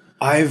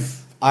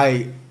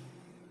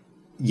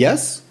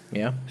 Yes.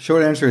 Yeah.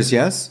 Short answer is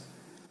yes.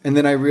 And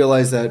then I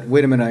realized that,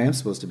 wait a minute, I am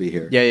supposed to be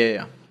here.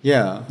 Yeah.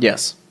 Yeah.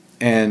 Yes.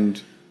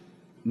 And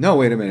no,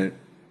 wait a minute,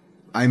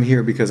 I'm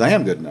here because I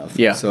am good enough.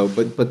 Yeah. So,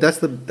 but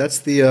that's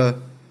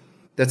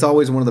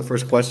always one of the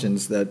first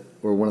questions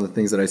or one of the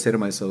things that I say to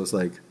myself is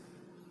like,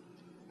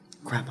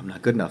 crap, I'm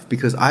not good enough.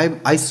 Because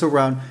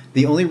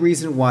the only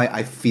reason why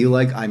I feel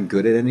like I'm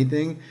good at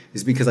anything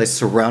is because I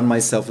surround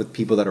myself with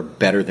people that are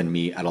better than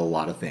me at a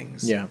lot of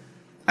things. Yeah.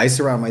 I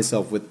surround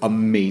myself with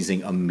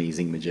amazing,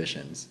 amazing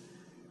magicians.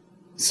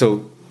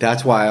 So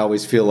that's why I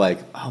always feel like,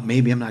 oh,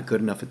 maybe I'm not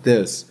good enough at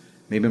this.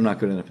 Maybe I'm not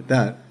good enough at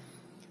that.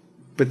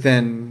 But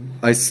then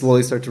I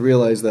slowly start to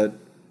realize that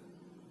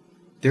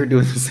they're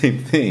doing the same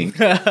thing,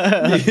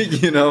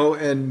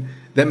 and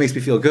that makes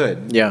me feel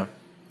good. Yeah.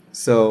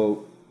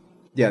 So,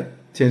 yeah,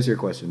 to answer your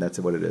question, that's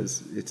what it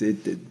is.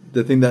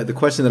 The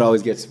question that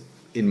always gets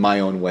in my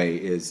own way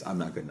is I'm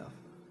not good enough.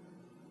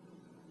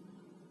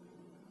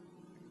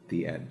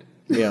 The end.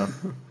 Yeah.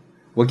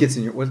 What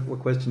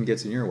question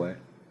gets in your way?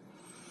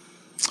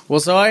 Well,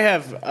 so I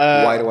have.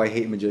 Why do I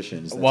hate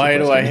magicians? That's why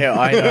do I hate?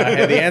 I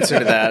have the answer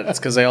to that. It's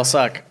because they all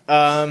suck.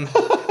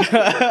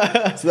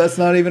 So that's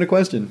not even a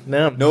question.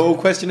 No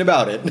question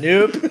about it.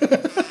 Nope.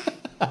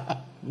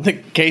 The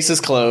case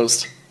is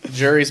closed.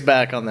 Jury's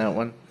back on that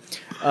one.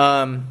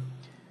 I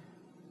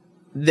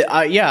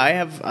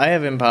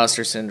have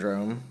imposter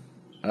syndrome,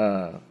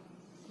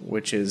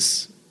 which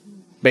is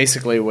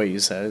basically what you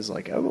said. Is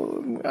like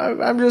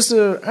I'm just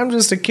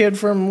a kid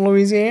from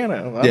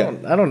Louisiana.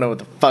 I don't know what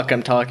the fuck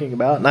I'm talking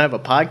about, and I have a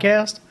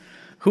podcast.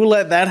 Who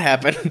let that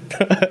happen?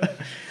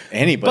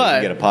 Anybody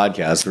can get a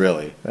podcast,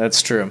 really.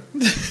 That's true,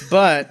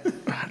 but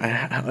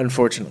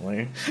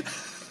unfortunately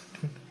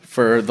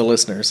for the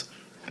listeners,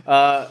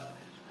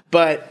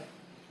 but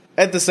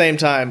at the same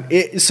time,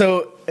 as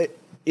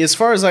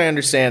far as I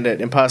understand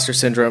it, imposter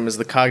syndrome is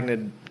the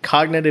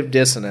cognitive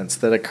dissonance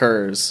that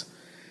occurs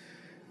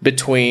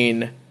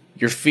between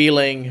your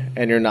feeling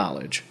and your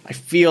knowledge. I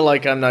feel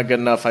like I'm not good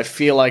enough. I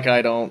feel like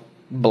I don't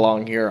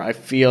belong here. I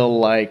feel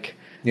like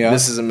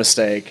this is a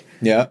mistake.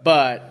 Yeah.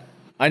 But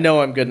I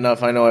know I'm good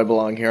enough. I know I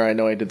belong here. I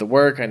know I did the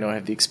work. I know I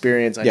have the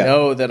experience. I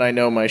know that I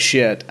know my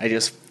shit. I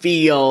just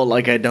feel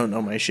like I don't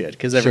know my shit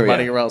because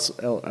everybody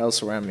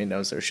else around me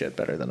knows their shit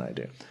better than I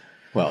do.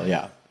 Well,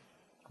 yeah.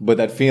 But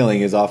that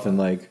feeling is often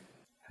like,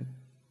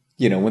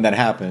 when that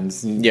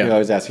happens, you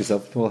always ask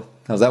yourself, well,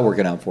 how's that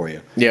working out for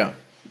you? Yeah.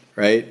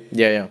 Right?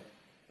 Yeah.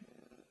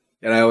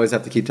 And I always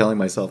have to keep telling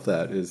myself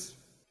that is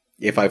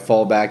if I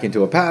fall back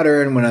into a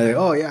pattern when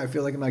I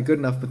feel like I'm not good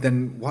enough, but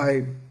then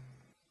why?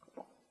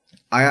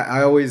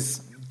 I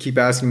always keep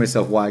asking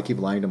myself why I keep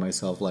lying to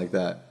myself like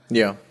that.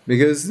 Yeah.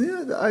 Because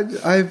I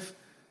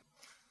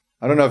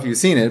don't know if you've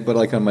seen it, but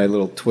like on my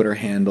little Twitter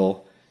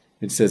handle,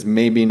 it says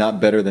maybe not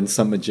better than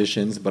some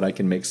magicians, but I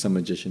can make some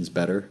magicians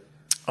better.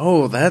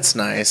 Oh, that's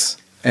nice.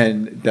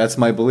 And that's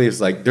my beliefs.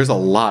 Like, there's a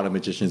lot of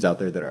magicians out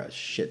there that are a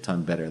shit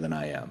ton better than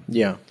I am.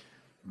 Yeah.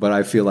 But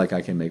I feel like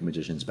I can make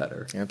magicians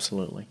better.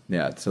 Absolutely.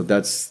 Yeah. So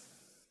that's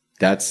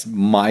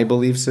my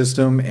belief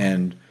system.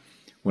 And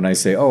when I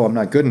say, oh, I'm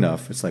not good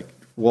enough, it's like,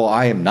 well,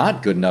 I am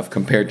not good enough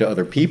compared to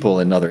other people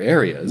in other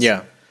areas.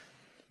 Yeah.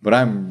 But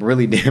I'm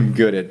really damn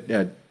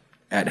good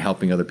at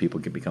helping other people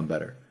become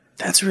better.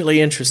 That's really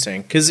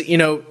interesting because,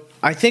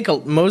 I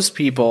think most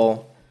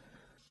people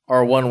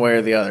are one way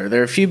or the other.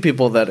 There are a few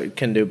people that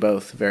can do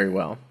both very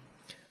well,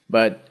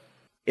 but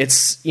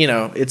it's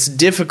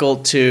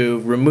difficult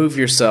to remove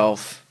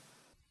yourself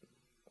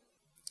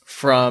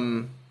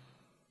from,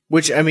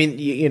 which, I mean,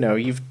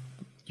 you've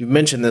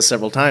mentioned this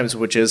several times,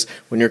 which is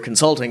when you're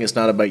consulting, it's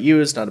not about you,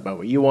 it's not about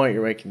what you want,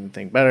 you're making the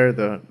thing better,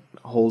 the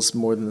whole's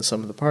more than the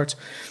sum of the parts.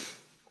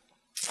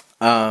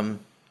 But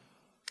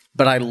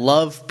I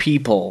love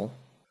people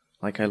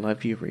like I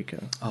love you,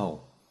 Rico.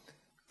 Oh,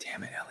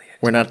 damn it, Elliot.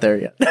 We're not there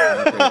yet.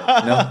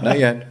 No, not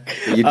yet.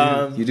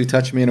 You do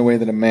touch me in a way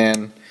that a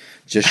man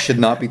just should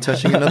not be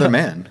touching another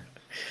man.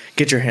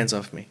 Get your hands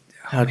off me.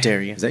 How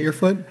dare you? Is that your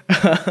foot?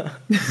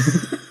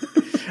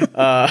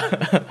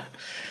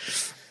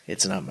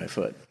 It's not my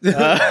foot. Oh,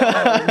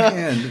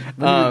 man.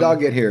 When did your dog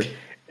get here?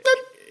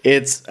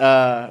 It's,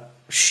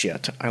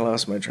 shit. I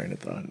lost my train of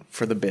thought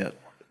for the bit.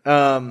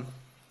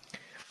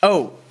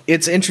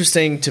 It's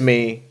interesting to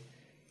me.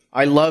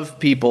 I love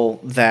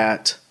people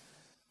that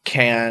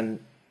can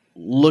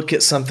look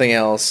at something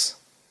else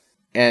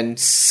and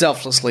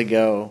selflessly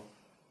go,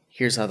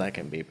 here's how that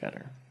can be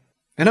better.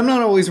 And I'm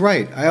not always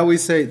right. I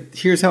always say,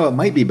 here's how it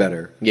might be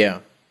better. Yeah.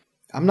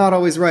 I'm not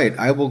always right.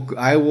 I will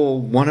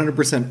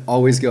 100%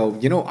 always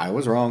go, I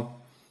was wrong.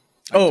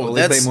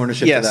 That's claim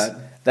ownership to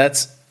that.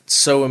 That's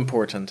so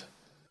important.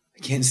 I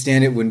can't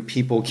stand it when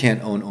people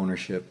can't own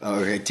ownership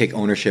or take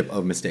ownership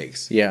of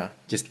mistakes. Yeah.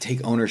 Just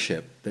take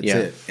ownership. That's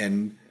it.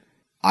 And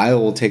I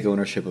will take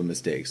ownership of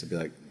mistakes. I'll be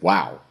like,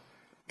 wow.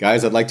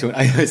 Guys, I'd like to...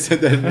 I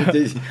said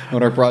that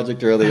on our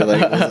project earlier,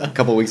 a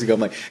couple of weeks ago. I'm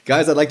like,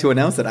 guys, I'd like to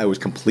announce that I was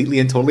completely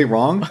and totally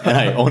wrong, and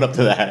I own up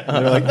to that.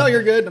 And they're like, no,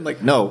 you're good. I'm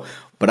like, no,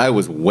 but I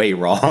was way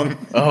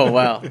wrong. Oh,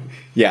 wow.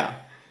 Yeah.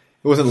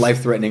 It wasn't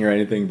life-threatening or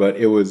anything, but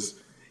it was...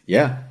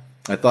 Yeah.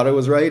 I thought I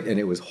was right, and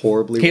it was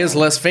horribly wrong. He has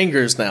less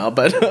fingers now,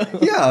 but...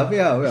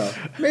 Yeah.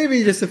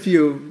 Maybe just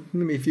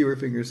fewer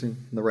fingers in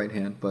the right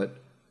hand, but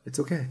it's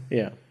okay.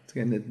 Yeah. It's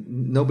okay.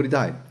 Nobody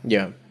died.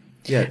 Yeah.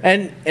 Yeah.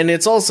 And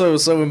it's also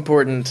so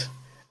important,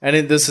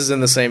 and this is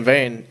in the same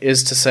vein,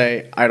 is to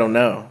say, I don't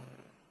know.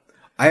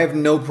 I have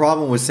no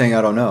problem with saying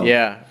I don't know.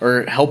 Yeah,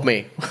 or help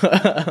me.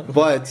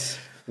 But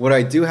what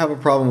I do have a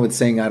problem with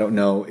saying I don't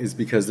know is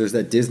because there's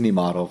that Disney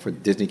model for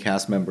Disney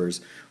cast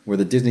members where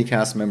the Disney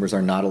cast members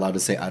are not allowed to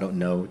say I don't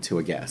know to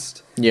a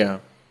guest. Yeah.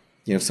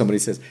 If somebody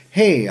says,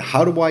 hey,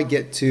 how do I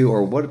get to,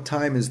 or what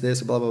time is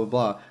this, blah, blah,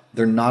 blah, blah,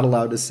 they're not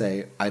allowed to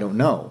say I don't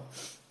know.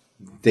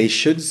 They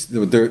should.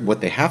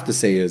 What they have to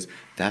say is,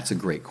 that's a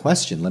great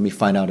question. Let me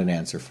find out an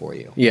answer for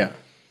you. Yeah.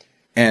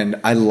 And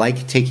I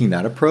like taking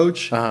that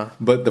approach. Uh-huh.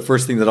 But the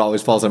first thing that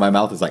always falls out of my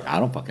mouth is like, I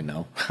don't fucking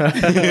know.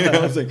 I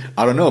was like,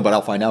 I don't know, but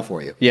I'll find out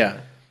for you. Yeah.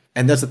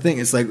 And that's the thing.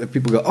 It's like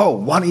people go, oh,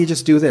 why don't you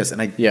just do this?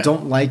 And I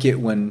don't like it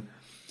when,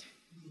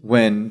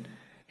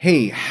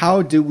 hey,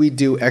 how do we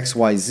do X,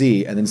 Y,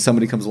 Z? And then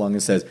somebody comes along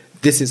and says,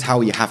 this is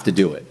how you have to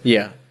do it.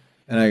 Yeah.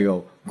 And I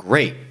go,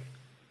 great.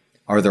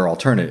 Are there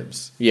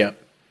alternatives? Yeah.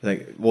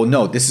 Like, well,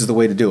 no, this is the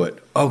way to do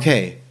it.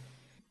 Okay.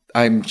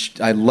 I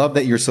love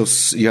that you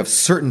have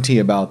certainty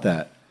about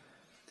that.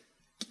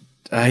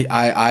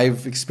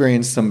 I've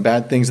experienced some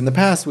bad things in the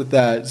past with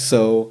that,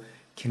 so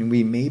can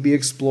we maybe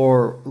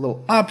explore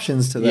little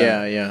options to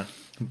that? Yeah.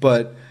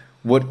 But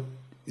what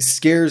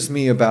scares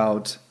me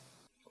about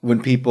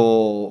when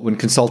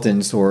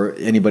consultants or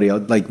anybody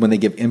else, like when they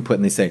give input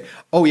and they say,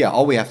 oh yeah,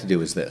 all we have to do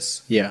is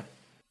this. Yeah.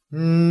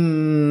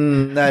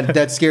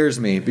 That scares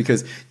me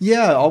because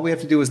all we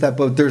have to do is that,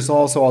 but there's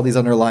also all these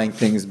underlying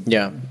things.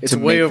 Yeah, it's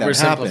way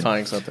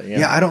oversimplifying something.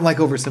 Yeah, I don't like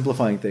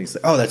oversimplifying things.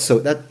 Oh, that's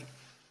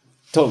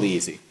totally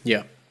easy.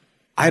 Yeah,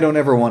 I don't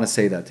ever want to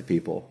say that to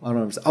people. I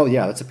don't ever say, oh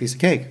yeah, that's a piece of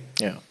cake.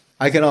 Yeah,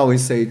 I can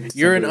always say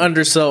you're an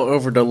undersell,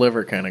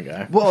 overdeliver kind of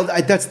guy. Well,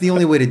 that's the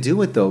only way to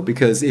do it though,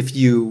 because if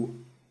you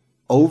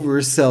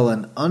oversell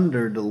and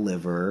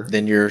underdeliver,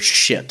 then you're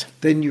shit.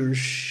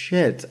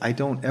 I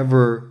don't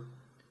ever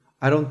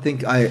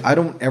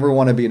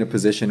want to be in a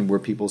position where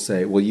people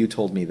say, well, you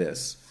told me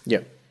this.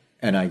 Yep.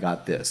 And I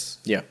got this.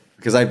 Yep.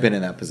 Because I've been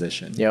in that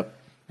position. Yep.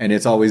 And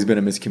it's always been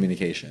a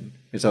miscommunication.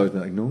 It's always been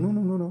like,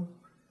 no.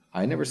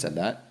 I never said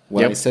that.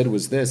 What I said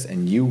was this,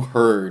 and you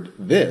heard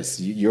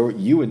this.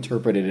 You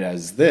interpreted it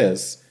as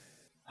this.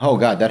 Oh,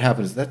 God, that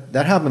happens.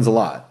 That happens a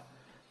lot.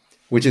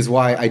 Which is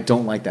why I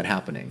don't like that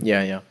happening.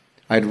 Yeah.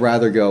 I'd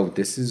rather go,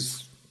 this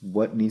is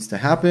what needs to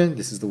happen.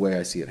 This is the way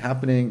I see it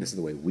happening. This is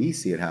the way we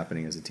see it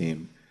happening as a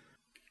team.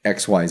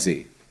 X, Y,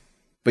 Z.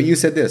 But you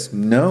said this.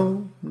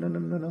 No.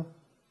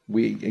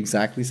 We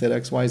exactly said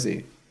X, Y,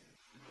 Z.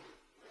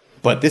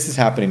 But this is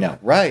happening now.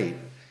 Right.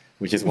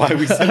 Which is why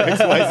we said X,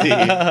 Y, Z.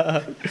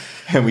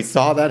 And we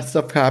saw that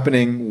stuff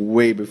happening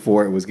way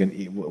before it was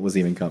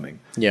even coming.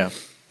 Yeah.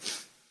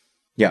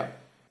 Yeah.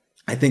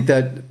 I think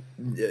that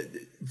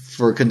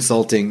for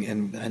consulting,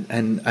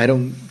 and I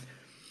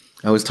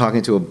was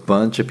talking to a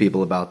bunch of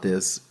people about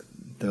this.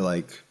 They're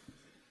like,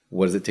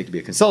 what does it take to be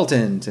a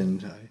consultant?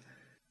 And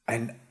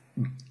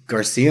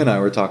Garcia and I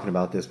were talking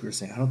about this. We were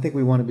saying, I don't think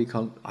we want to be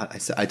called...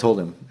 I told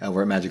him,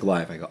 we're at Magic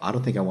Live, I go, I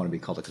don't think I want to be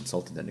called a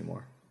consultant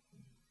anymore.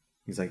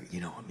 He's like,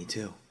 me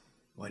too.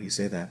 Why do you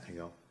say that? I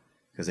go,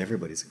 because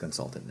everybody's a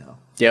consultant now.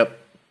 Yep.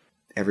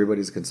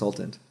 Everybody's a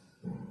consultant.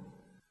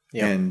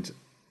 Yep. And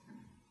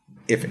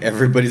if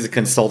everybody's a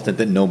consultant,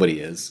 then nobody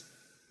is.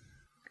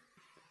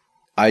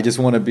 I just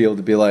want to be able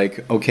to be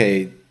like,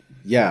 okay,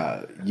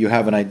 yeah, you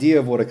have an idea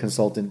of what a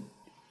consultant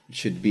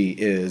should be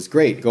is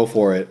great, go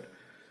for it.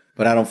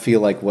 But I don't feel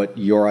like what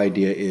your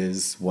idea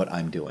is what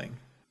I'm doing.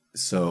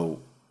 So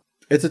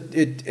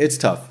it's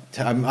tough.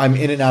 I'm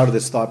in and out of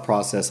this thought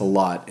process a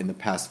lot in the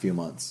past few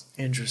months.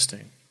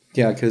 Interesting.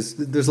 Yeah, because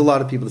there's a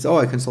lot of people that say, oh,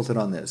 I consulted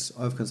on this.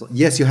 Oh, I've consulted.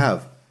 Yes, you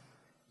have.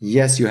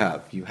 Yes, you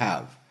have. You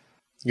have.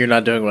 You're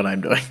not doing what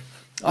I'm doing.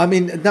 I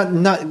mean,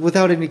 not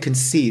without any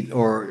conceit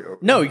or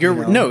no.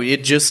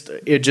 It just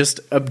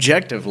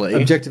objectively.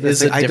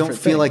 Is I don't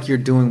feel like you're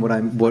doing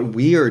what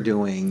we are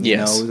doing.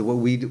 Yes. What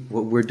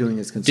we're doing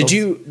as consultants.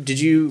 Did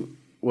you?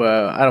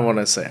 Well, I don't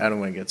want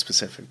to get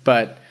specific,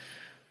 but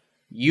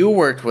you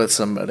worked with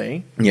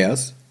somebody.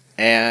 Yes.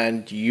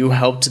 And you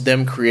helped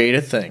them create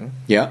a thing.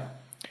 Yeah.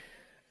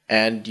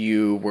 And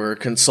you were a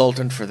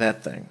consultant for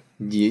that thing.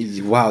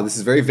 Wow, this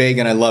is very vague,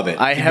 and I love it.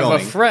 I have a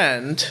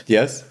friend.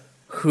 Yes.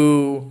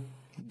 Who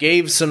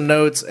gave some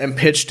notes and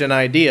pitched an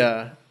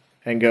idea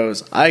and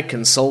goes, I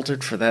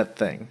consulted for that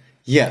thing.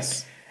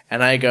 Yes.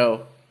 And I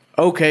go,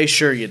 okay,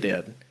 sure you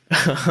did.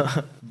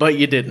 But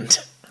you didn't.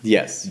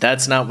 Yes.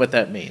 That's not what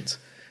that means.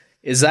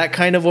 Is that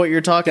kind of what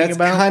you're talking about?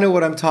 That's kind of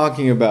what I'm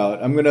talking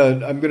about. I'm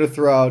gonna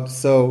throw out,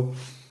 so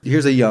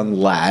here's a young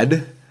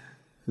lad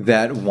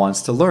that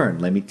wants to learn.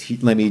 Let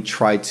me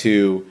try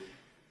to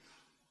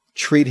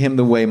treat him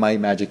the way my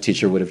magic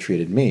teacher would have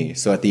treated me.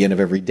 So at the end of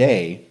every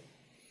day,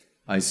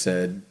 I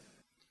said,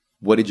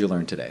 what did you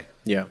learn today?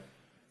 Yeah.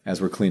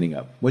 As we're cleaning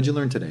up. What did you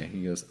learn today?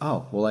 He goes,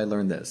 oh, well, I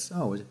learned this.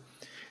 Oh,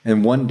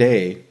 and one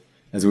day,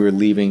 as we were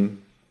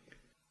leaving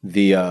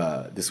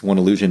this One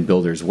Illusion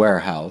Builder's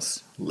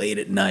warehouse, late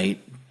at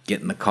night,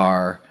 get in the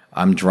car,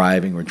 I'm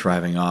driving, we're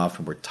driving off,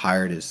 and we're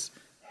tired as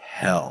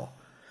hell.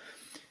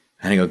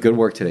 And I go, good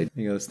work today.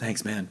 He goes,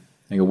 thanks, man.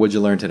 I go, what'd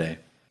you learn today?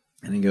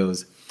 And he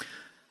goes,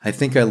 I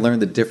think I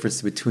learned the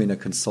difference between a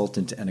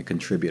consultant and a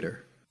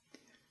contributor.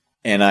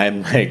 And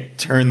I'm like,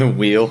 turn the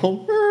wheel,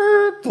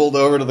 pulled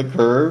over to the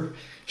curb,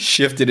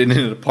 shifted it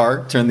into the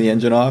park, turned the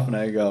engine off, and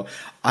I go,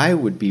 I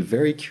would be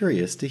very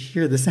curious to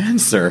hear this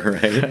answer,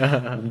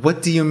 right?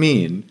 What do you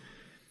mean?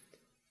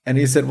 And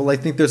he said, well, I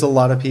think there's a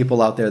lot of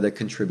people out there that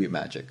contribute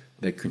magic,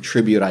 that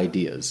contribute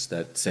ideas,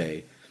 that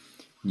say,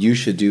 you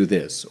should do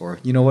this, or,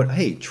 you know what,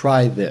 hey,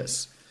 try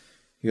this.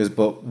 He goes,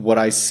 but what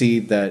I see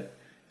that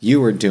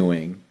you are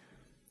doing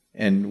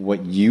and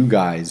what you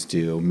guys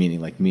do, meaning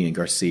like me and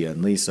Garcia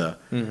and Lisa,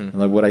 and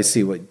like what I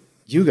see what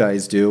you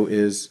guys do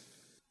is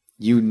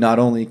you not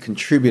only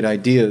contribute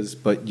ideas,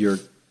 but you're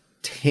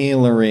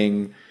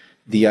tailoring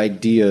the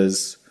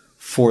ideas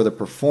for the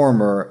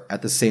performer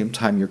at the same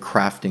time you're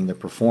crafting the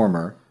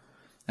performer.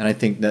 And I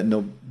think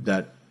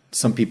that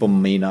some people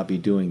may not be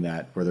doing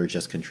that where they're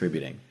just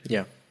contributing.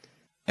 Yeah.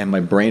 And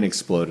my brain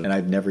exploded, and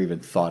I've never even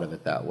thought of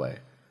it that way.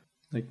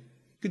 Like,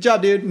 good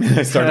job, dude.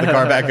 I started the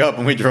car back up,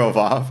 and we drove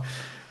off.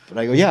 But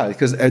I go, yeah,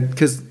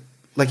 because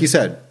like you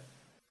said,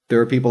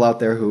 there are people out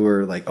there who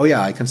are like, oh,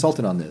 yeah, I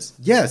consulted on this.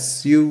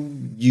 Yes,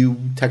 you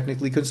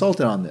technically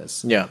consulted on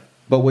this. Yeah.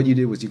 But what you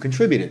did was you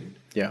contributed.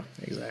 Yeah,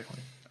 exactly.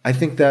 I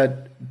think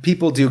that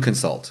people do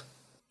consult,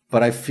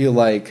 but I feel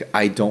like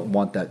I don't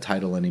want that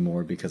title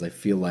anymore because I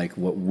feel like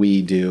what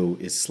we do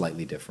is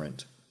slightly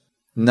different.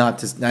 And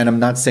I'm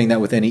not saying that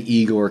with any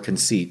ego or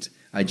conceit.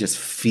 I just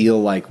feel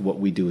like what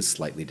we do is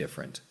slightly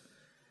different.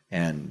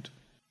 And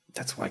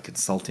that's why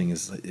consulting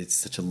it's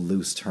such a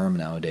loose term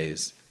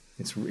nowadays.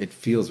 It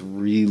feels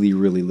really,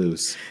 really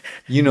loose.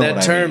 You know that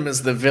what term I mean.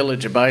 is the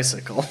village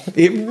bicycle.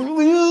 It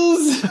really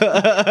is.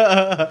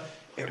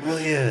 It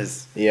really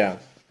is. Yeah.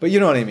 But you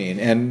know what I mean.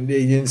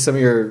 And some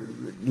of your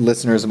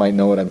listeners might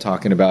know what I'm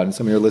talking about, and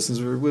some of your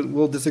listeners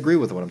will disagree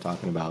with what I'm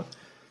talking about.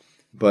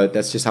 But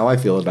that's just how I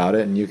feel about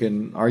it, and you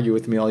can argue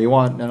with me all you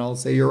want, and I'll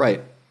say you're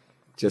right,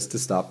 just to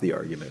stop the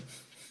argument.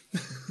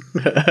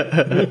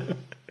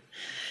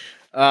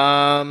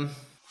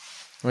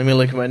 Let me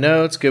look at my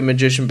notes. Good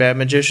magician, bad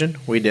magician.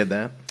 We did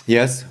that.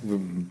 Yes,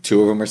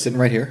 two of them are sitting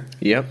right here.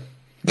 Yep.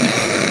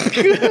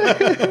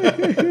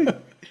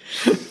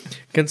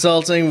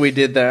 Consulting, we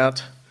did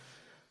that.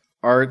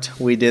 Art,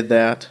 we did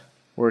that.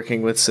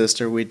 Working with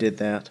sister, we did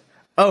that.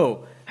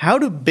 Oh, how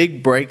do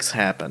big breaks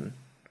happen?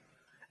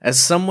 As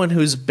someone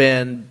who's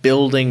been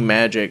building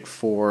magic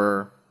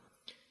for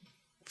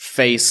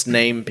face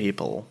name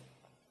people,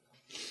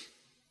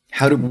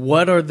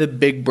 what are the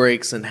big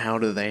breaks and how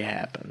do they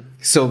happen?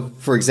 So,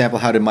 for example,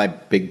 how did my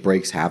big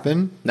breaks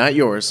happen? Not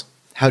yours.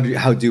 How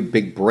do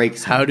big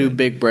breaks happen? How do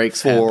big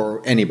breaks for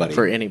happen? anybody?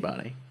 For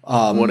anybody.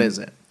 What is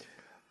it?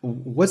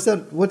 What's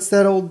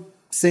that old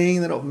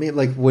saying that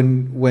like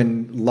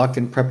when luck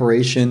and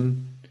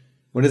preparation?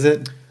 What is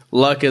it?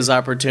 Luck is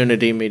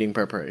opportunity meeting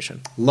preparation.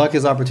 Luck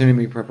is opportunity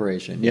meeting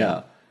preparation.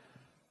 Yeah.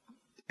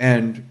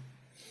 And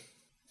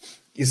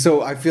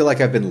so I feel like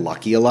I've been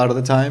lucky a lot of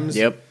the times.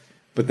 Yep.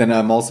 But then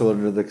I'm also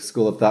under the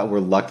school of thought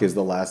where luck is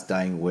the last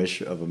dying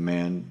wish of a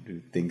man who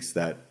thinks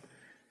that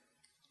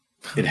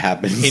it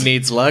happens. He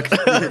needs luck.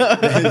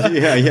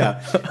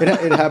 yeah.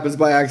 It happens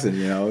by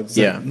accident, you know. It's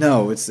Yeah. like,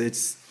 no,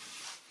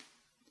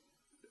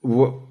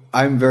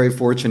 I'm very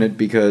fortunate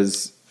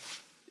because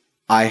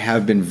I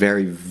have been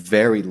very,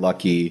 very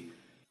lucky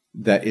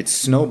that it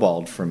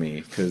snowballed for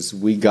me, because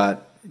we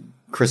got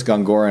Chris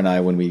Gongora and I,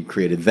 when we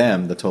created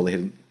them, the Totally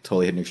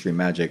Hidden Extreme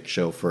Magic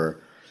show for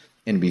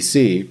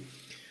NBC,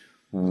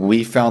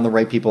 we found the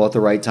right people at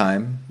the right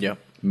time. Yep.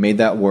 Made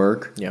that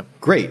work. Yep.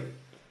 Great.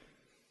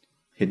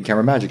 Hidden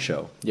Camera Magic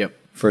Show. Yep.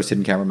 First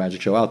hidden camera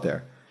magic show out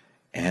there.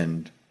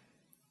 And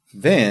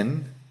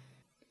then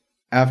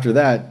after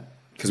that,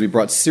 because we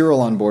brought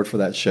Cyril on board for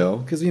that show,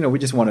 because, you know, we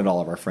just wanted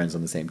all of our friends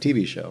on the same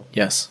TV show.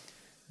 Yes.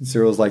 And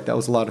Cyril's like, that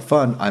was a lot of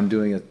fun. I'm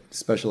doing a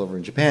special over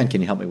in Japan.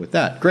 Can you help me with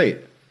that? Great.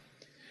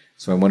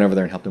 So I went over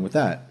there and helped him with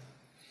that.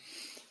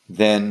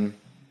 Then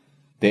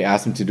they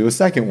asked him to do a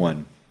second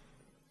one.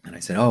 And I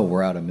said, oh,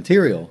 we're out of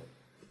material.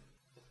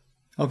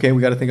 Okay,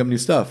 we got to think of new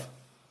stuff.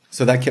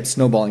 So that kept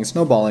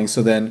snowballing.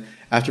 So then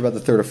after about the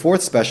third or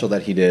fourth special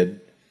that he did,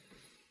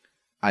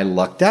 I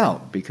lucked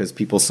out because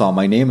people saw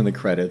my name in the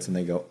credits and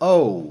they go,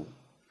 oh,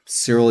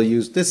 Cyril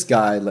used this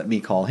guy. Let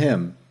me call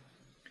him.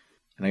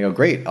 And I go,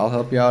 great, I'll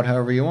help you out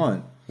however you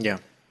want. Yeah.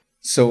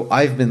 So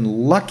I've been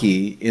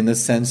lucky in the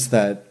sense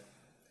that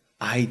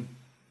I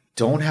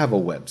don't have a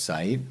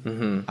website.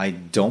 Mm-hmm. I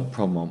don't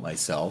promote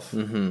myself.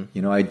 Mm-hmm.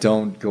 You know, I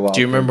don't go out.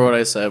 Do you remember what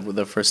I said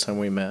the first time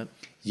we met?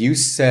 You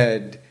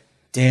said,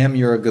 damn,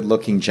 you're a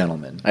good-looking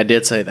gentleman. I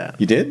did say that.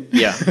 You did?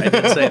 Yeah, I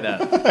did say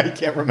that. I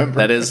can't remember.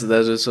 That is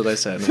what I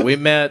said. We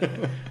met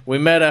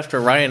after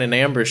Ryan and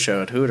Amber's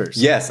show at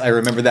Hooters. Yes, I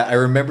remember that. I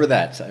remember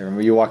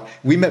you walked.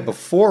 We met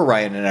before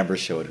Ryan and Amber's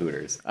show at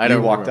Hooters. I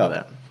don't you walked remember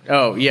up. that.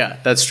 Oh, yeah,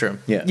 that's true.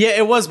 Yeah. Yeah,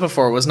 it was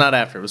before. It was not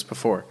after. It was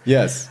before.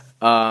 Yes.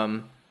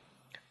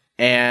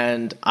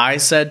 And I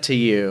said to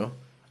you,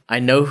 I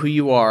know who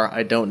you are.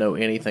 I don't know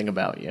anything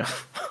about you.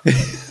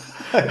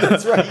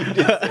 That's right. You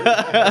did say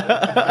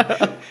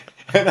that.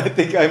 And I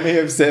think I may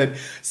have said,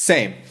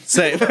 same.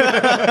 Same. And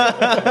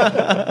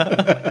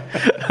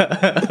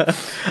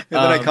then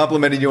I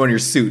complimented you on your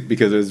suit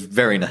because it was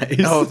very nice.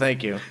 Oh,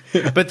 thank you.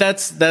 But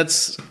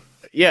that's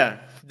yeah.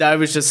 I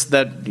was just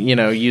that, you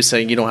know, you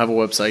saying you don't have a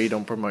website, you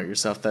don't promote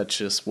yourself. That's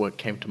just what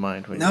came to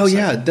mind. When No, you said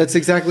yeah, that. that's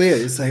exactly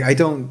it. It's like I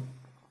don't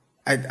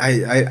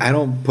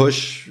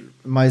push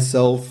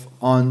myself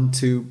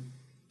onto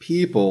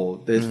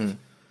people. If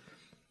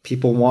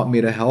people want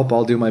me to help,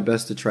 I'll do my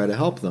best to try to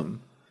help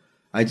them.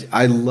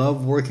 I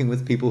love working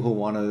with people who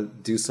want to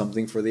do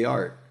something for the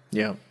art.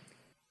 Yeah.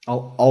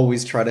 I'll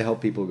always try to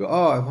help people go,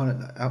 oh, I want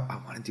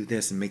to do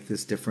this and make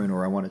this different,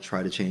 or I want to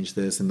try to change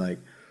this, and like,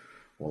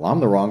 well,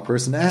 I'm the wrong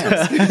person to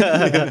ask. You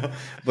know?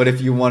 But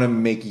if you want to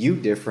make you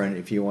different,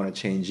 if you want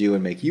to change you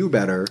and make you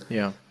better,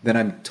 Yeah. then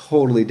I'm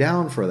totally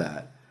down for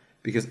that,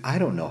 because I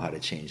don't know how to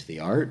change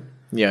the art.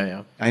 Yeah,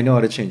 yeah. I know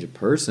how to change a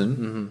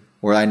person,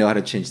 or I know how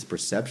to change the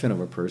perception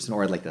of a person,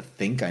 or I'd like to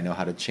think I know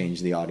how to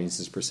change the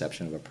audience's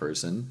perception of a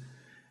person.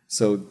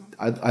 So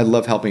I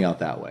love helping out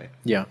that way.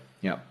 Yeah.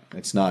 Yeah,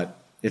 it's not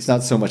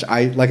so much.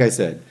 Like I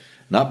said,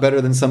 not better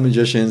than some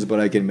magicians, but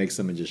I can make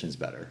some magicians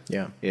better.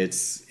 Yeah.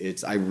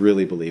 It's I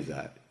really believe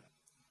that.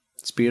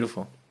 It's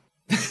beautiful.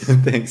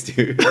 Thanks,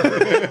 dude.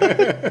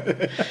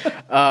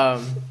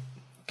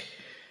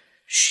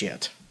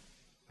 Shit.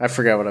 I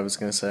forgot what I was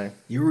going to say.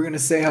 You were gonna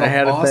say how I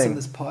had a awesome thing.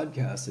 this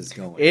podcast is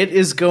going. It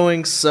is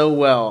going so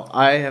well.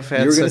 I have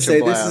had You were gonna such say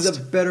a blast. this is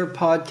a better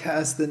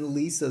podcast than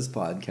Lisa's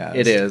podcast.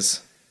 It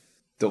is.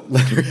 Don't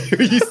let her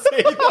hear you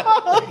say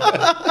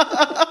that.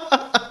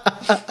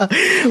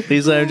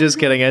 Lisa, I'm just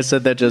kidding. I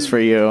said that just for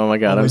you. Oh my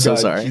God, I'm so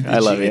sorry. I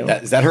love you.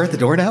 Is that her at the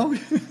door now?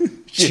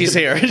 She's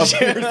here. Appears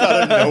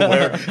out of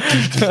nowhere.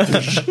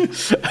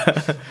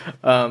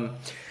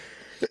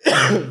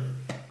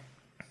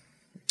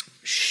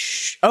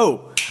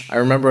 Oh, I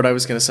remember what I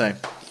was going to say.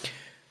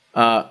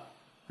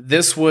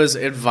 This was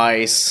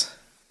advice.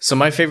 So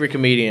my favorite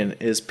comedian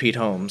is Pete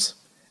Holmes,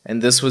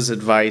 and this was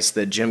advice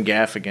that Jim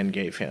Gaffigan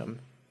gave him.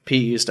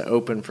 Pete used to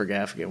open for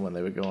Gaffigan when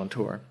they would go on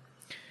tour.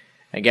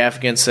 And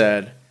Gaffigan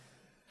said,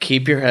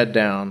 keep your head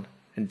down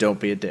and don't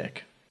be a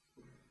dick.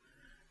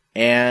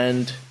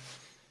 And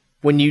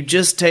when you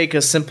just take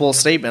a simple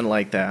statement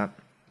like that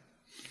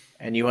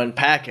and you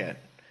unpack it,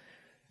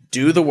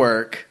 do the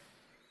work,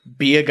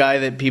 be a guy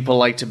that people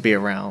like to be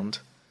around,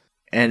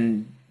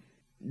 and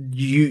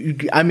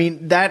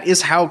that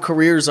is how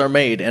careers are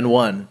made and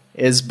won,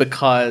 is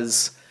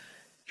because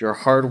you're a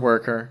hard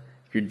worker,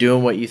 you're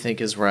doing what you think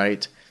is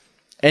right.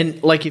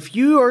 And like, if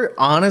you are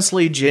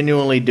honestly,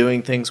 genuinely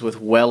doing things with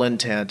well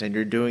intent and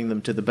you're doing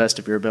them to the best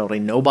of your ability,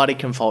 nobody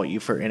can fault you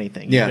for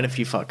anything, even if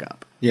you fuck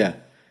up. Yeah.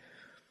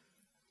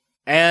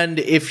 And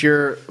if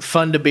you're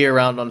fun to be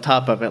around on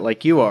top of it,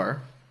 like you are,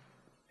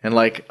 and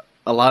like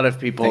a lot of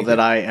people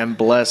that I am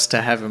blessed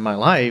to have in my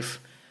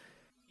life,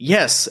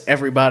 yes,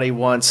 everybody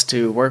wants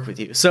to work with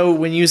you. So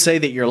when you say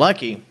that you're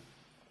lucky,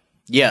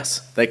 Yes,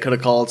 they could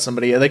have called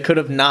somebody. They could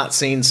have not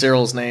seen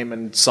Cyril's name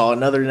and saw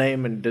another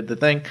name and did the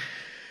thing.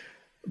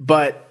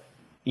 But,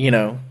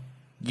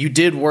 you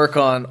did work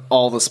on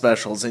all the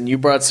specials, and you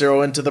brought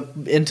Cyril into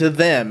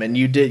them, and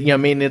you did.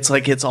 It's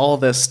like it's all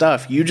this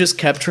stuff. You just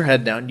kept your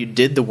head down. You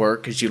did the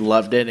work because you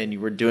loved it, and you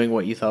were doing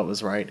what you thought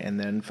was right, and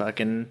then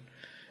fucking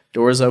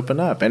doors open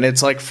up, and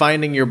it's like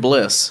finding your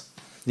bliss.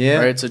 Yeah,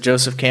 right? It's a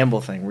Joseph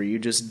Campbell thing where you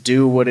just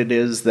do what it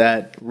is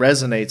that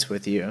resonates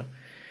with you,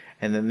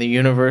 and then the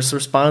universe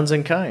responds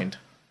in kind.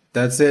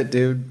 That's it,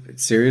 dude.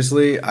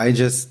 Seriously,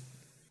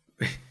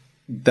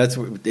 that's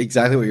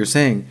exactly what you're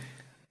saying.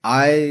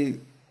 I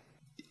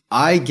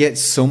get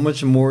so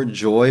much more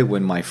joy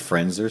when my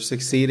friends are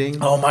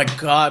succeeding. Oh my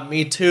God,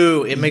 me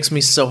too. It makes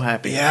me so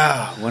happy.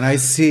 Yeah, when I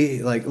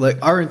see like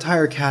our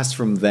entire cast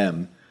from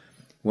them,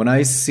 when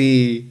I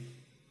see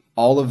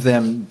all of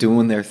them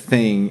doing their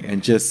thing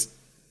and just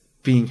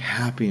being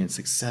happy and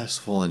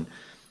successful and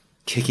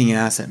kicking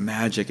ass at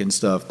magic and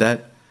stuff,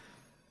 that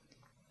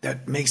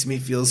makes me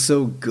feel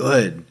so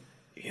good.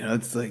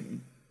 It's like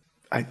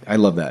I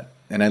love that.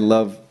 And I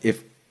love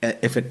if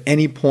at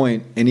any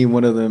point any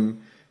one of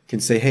them can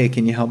say, hey,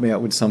 can you help me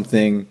out with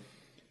something?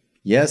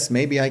 Yes,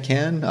 maybe I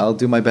can. I'll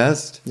do my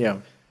best. Yeah.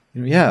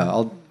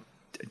 Yeah,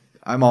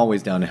 I'm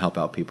always down to help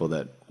out people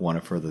that want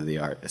to further the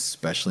art,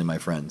 especially my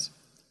friends.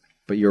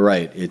 But you're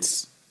right.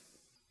 It's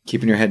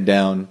keeping your head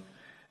down.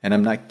 And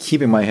I'm not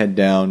keeping my head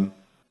down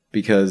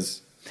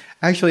because...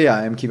 Actually, yeah,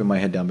 I am keeping my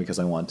head down because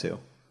I want to.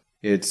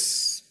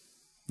 It's,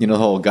 the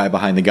whole guy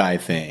behind the guy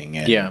thing.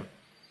 And yeah.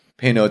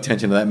 Pay no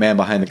attention to that man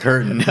behind the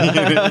curtain.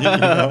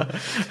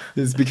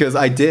 It's because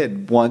I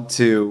did want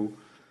to...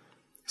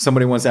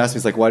 Somebody once asked me,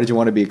 it's like, why did you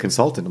want to be a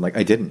consultant? I'm like,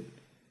 I didn't.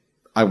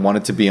 I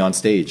wanted to be on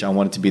stage. I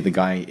wanted to be the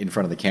guy in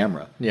front of the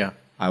camera. Yeah.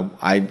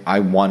 I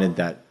wanted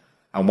that.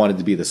 I wanted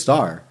to be the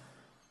star.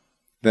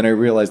 Then I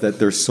realized that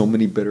there's so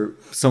many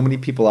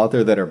people out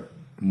there that are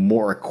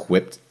more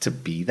equipped to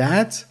be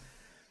that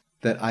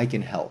I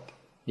can help.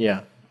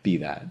 Yeah. Be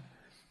that.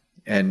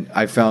 And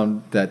I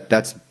found that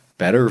that's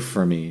better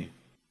for me.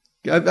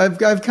 I've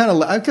kind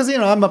of, because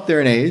I'm up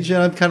there in age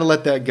and I've kind of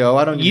let that go.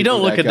 I don't. You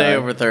don't look a day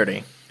over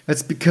 30.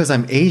 That's because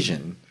I'm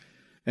Asian,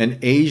 and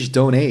age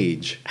don't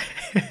age.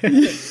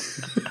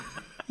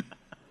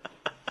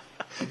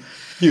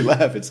 You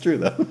laugh. It's true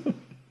though.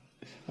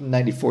 I'm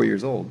 94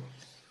 years old.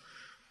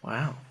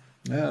 Wow.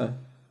 Yeah.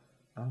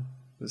 Does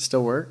it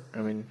still work? I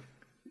mean,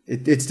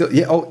 it still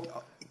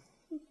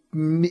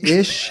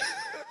ish.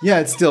 Yeah,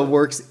 it still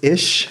works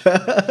ish. What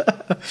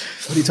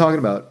are you talking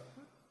about?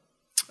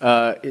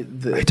 Are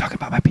you talking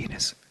about my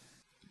penis?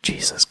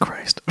 Jesus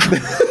Christ.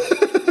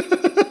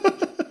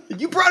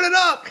 You brought it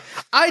up.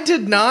 I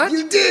did not.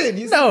 You did.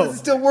 You no. said it's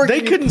still working.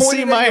 They couldn't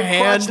see my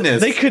hand.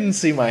 They couldn't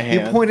see my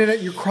hand. You pointed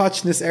at your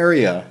crotchness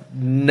area.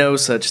 No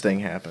such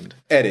thing happened.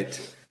 Edit.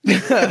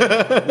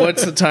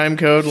 What's the time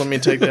code? Let me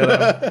take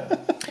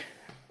that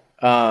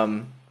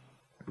out.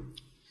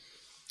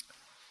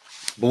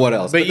 But what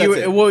else? But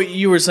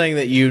you were saying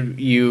that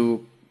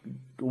you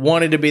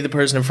wanted to be the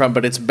person in front,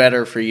 but it's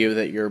better for you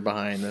that you're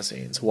behind the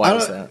scenes. Why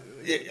is that?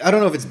 I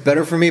don't know if it's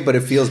better for me, but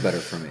it feels better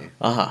for me.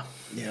 Uh-huh.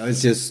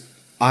 It's just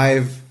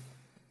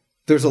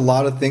there's a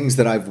lot of things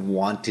that I've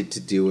wanted to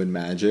do in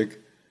magic.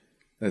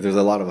 There's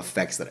a lot of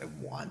effects that I've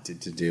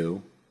wanted to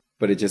do,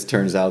 but it just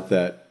turns out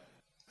that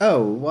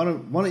why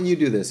don't you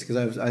do this?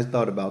 Because I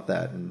thought about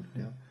that, and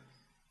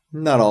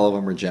not all of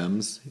them are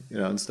gems,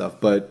 and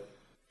stuff, but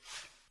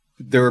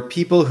there are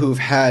people who've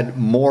had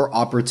more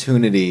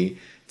opportunity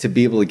to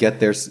be able to get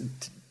their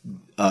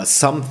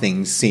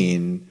something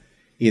seen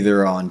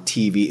either on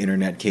TV,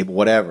 internet, cable,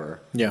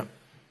 whatever. Yeah.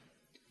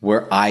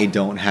 Where I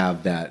don't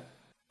have that,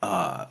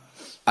 I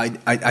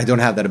don't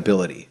have that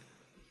ability,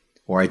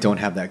 or I don't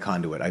have that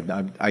conduit.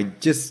 I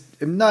just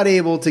am not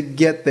able to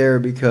get there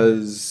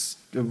because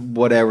of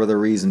whatever the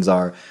reasons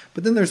are.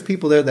 But then there's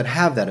people there that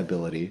have that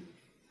ability,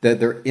 that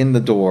they're in the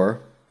door,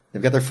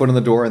 they've got their foot in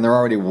the door, and they're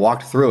already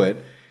walked through it.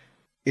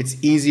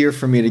 It's easier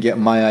for me to get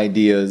my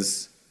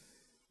ideas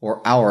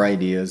or our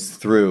ideas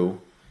through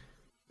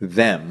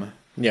them,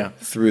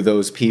 through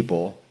those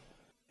people,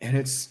 and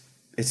it's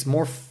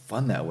more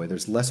fun that way.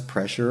 There's less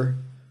pressure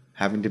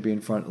having to be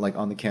in front, like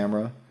on the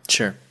camera.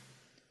 Sure.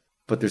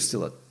 But there's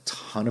still a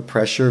ton of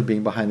pressure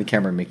being behind the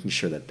camera, making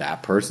sure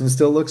that person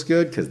still looks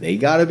good because they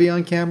got to be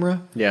on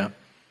camera. Yeah.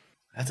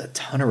 That's a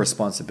ton of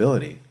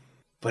responsibility,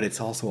 but it's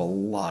also a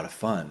lot of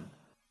fun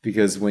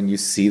because when you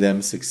see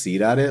them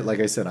succeed at it, like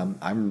I said,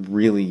 I'm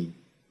really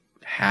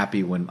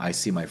happy when I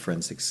see my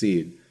friends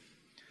succeed.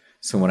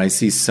 So when I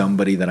see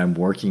somebody that I'm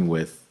working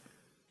with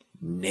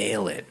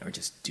nail it or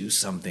just do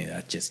something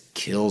that just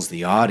kills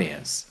the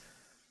audience,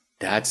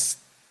 that's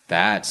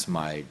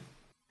my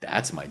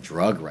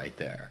drug right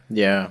there.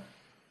 Yeah.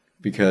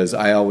 Because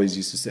I always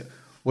used to say,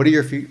 what are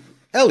your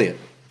Elliot,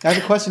 I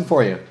have a question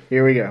for you.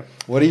 Here we go.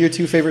 What are your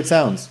two favorite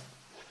sounds?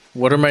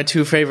 What are my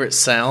two favorite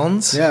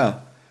sounds? Yeah.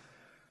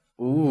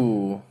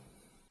 Ooh.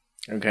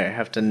 Okay, I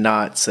have to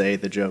not say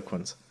the joke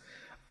ones.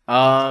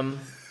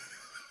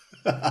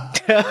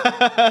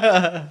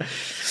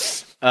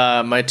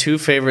 My two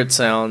favorite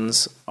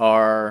sounds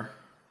are...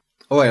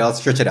 Oh, wait, I'll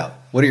stretch it out.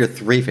 What are your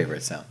three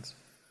favorite sounds?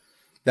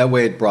 That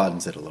way it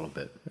broadens it a little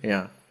bit.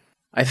 Yeah.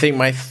 I think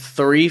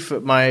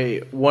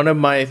one of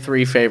my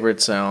three favorite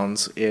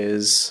sounds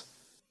is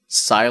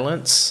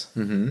silence,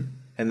 and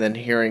then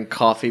hearing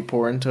coffee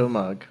pour into a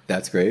mug,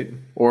 That's great.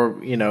 or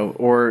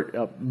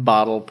a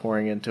bottle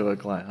pouring into a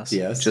glass.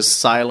 Yes. Just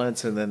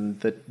silence, and then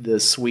the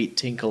sweet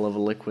tinkle of a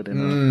liquid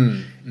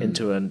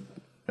into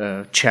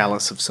a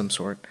chalice of some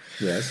sort.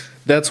 Yes.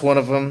 That's one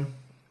of them.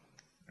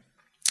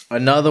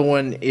 Another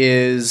one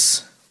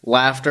is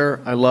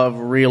laughter. I love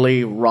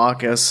really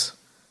raucous,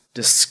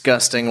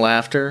 disgusting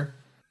laughter.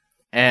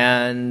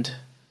 And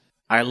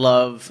I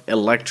love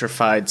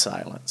electrified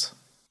silence.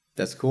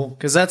 That's cool.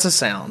 Because that's a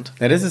sound.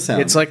 That is a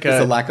sound. It's like it's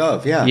a- a lack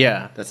of, yeah.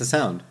 Yeah. That's a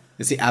sound.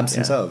 It's the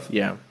absence of.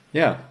 Yeah.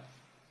 Yeah.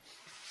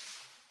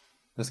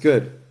 That's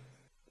good.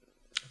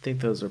 I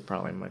think those are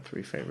probably my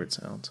three favorite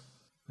sounds.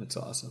 That's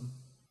awesome.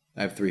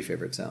 I have three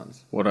favorite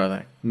sounds. What are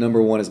they?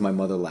 Number one is my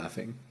mother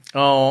laughing,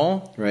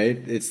 Oh. right?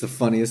 It's the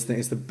funniest thing.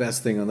 It's the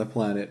best thing on the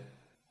planet.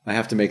 I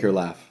have to make her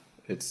laugh.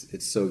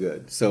 It's so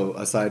good. So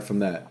aside from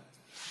that,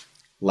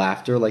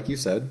 laughter, like you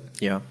said.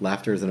 Yeah.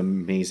 Laughter is an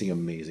amazing,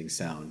 amazing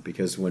sound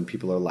because when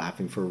people are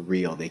laughing for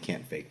real, they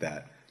can't fake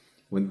that.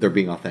 When they're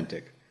being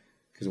authentic.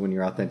 Because when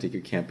you're authentic,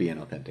 you can't be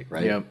inauthentic,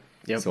 right?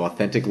 Yep. So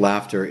authentic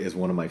laughter is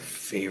one of my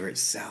favorite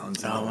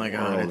sounds in Oh the my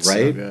God, world, it's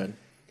right? so good.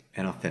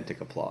 And authentic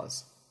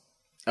applause.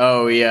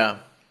 Oh, yeah.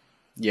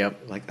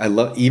 Yep. Like I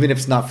love, even if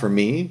it's not for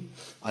me,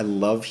 I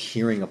love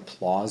hearing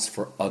applause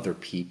for other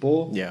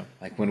people. Yeah.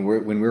 Like when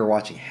we were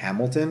watching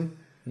Hamilton,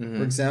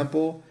 for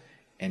example,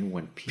 and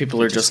when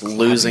People are just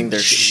losing their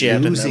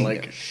shit, and they're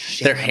like,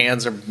 their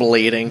hands are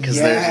bleeding because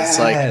they're just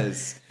like,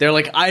 they're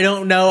like, I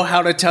don't know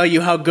how to tell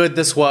you how good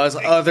this was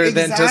other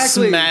than to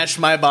Exactly. smash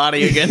my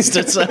body against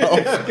itself.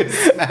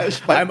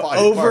 smash my I'm body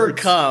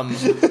overcome.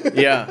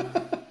 Yeah.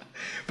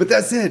 But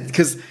that's it,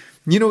 because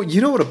you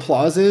know what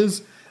applause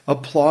is?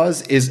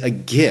 Applause is a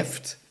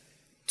gift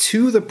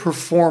to the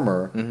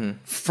performer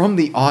from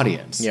the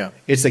audience. Yeah.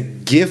 It's a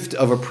gift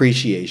of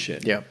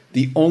appreciation. Yeah.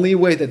 The only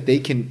way that they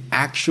can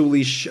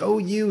actually show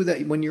you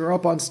that when you're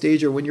up on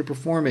stage or when you're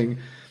performing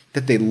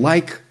that they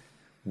like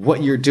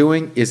what you're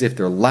doing is if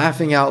they're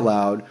laughing out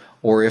loud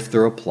or if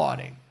they're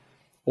applauding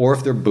or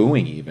if they're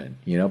booing even,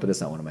 but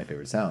that's not one of my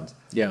favorite sounds.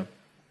 Yeah.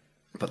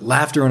 But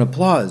laughter and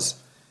applause,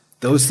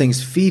 those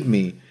things feed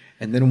me.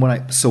 And then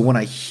when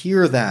I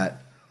hear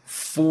that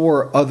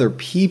for other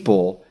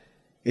people,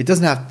 it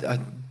doesn't have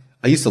to,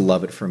 I used to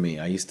love it for me.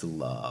 I used to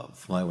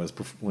love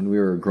when we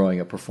were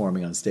growing up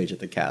performing on stage at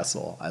the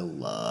castle. I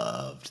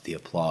loved the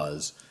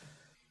applause,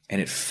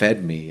 and it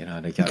fed me.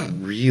 And I got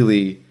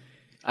really.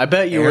 I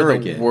bet you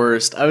arrogant. were the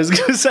worst. I was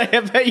going to say,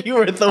 I bet you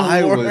were the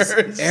I worst.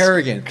 was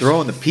arrogant,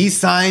 throwing the peace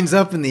signs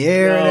up in the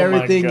air and Oh my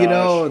everything,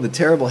 gosh. and the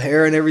terrible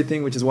hair and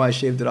everything, which is why I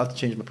shaved it off to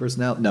change my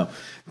personality. No,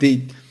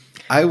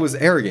 I was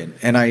arrogant,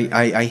 and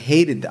I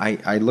hated.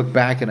 I look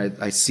back and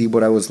I see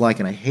what I was like,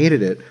 and I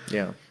hated it.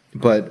 Yeah.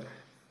 But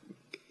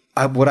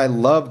what I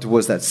loved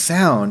was that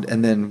sound,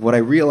 and then what I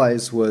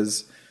realized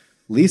was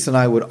Lisa and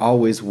I would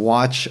always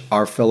watch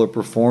our fellow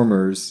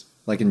performers,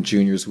 like in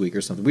Juniors Week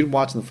or something. We'd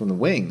watch them from the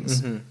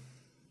wings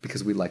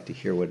because we'd like to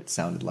hear what it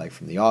sounded like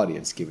from the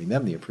audience, giving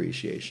them the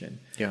appreciation.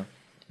 Yeah.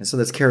 And so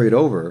that's carried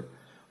over.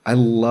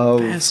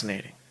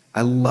 Fascinating.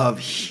 I love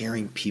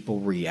hearing people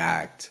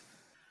react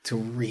to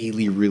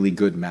really, really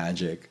good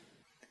magic,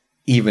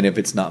 even if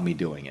it's not me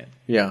doing it.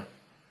 Yeah.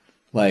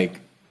 Like,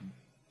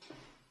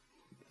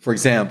 for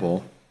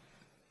example,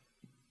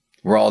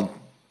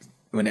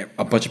 when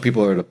a bunch of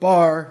people are at a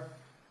bar,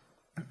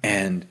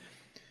 and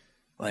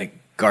like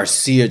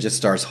Garcia just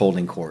starts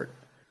holding court.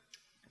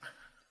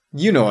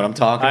 You know what I'm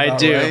talking about, I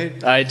do.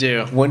 right? I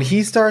do. When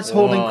he starts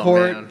holding Whoa,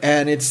 court, man.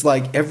 and it's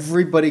like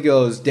everybody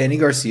goes, Daniel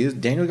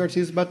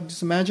Garcia's about to do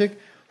some magic.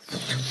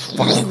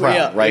 Fucking crowd,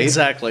 Yeah, right?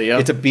 exactly.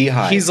 Yep. It's a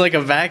beehive. He's like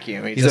a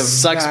vacuum. He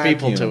just sucks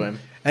people to him.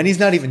 And he's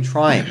not even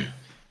trying.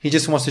 He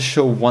just wants to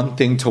show one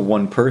thing to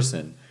one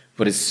person.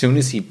 But as soon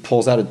as he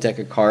pulls out a deck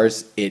of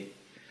cards,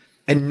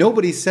 and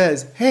nobody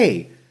says,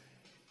 hey,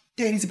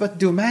 Danny's about to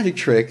do a magic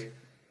trick.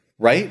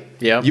 Right?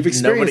 Yep. You've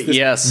experienced this.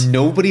 Yes.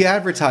 Nobody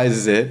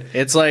advertises it.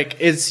 It's like,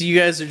 you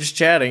guys are just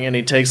chatting, and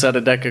he takes out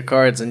a deck of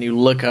cards, and you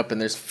look up,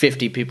 and there's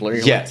 50 people. And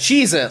you're Yes. like,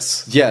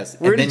 Jesus. Yes.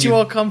 Where And then did you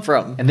all come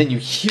from? And then you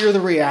hear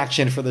the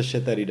reaction for the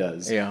shit that he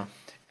does. Yeah.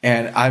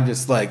 And I'm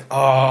just like,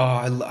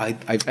 I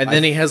And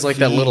then he has like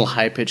that little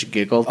high-pitched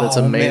giggle that's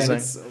amazing. Man,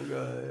 it's so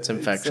good. It's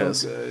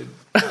infectious. so good.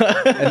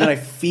 And then I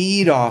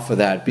feed off of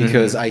that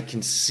because I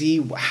can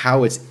see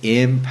how it's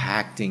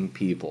impacting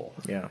people.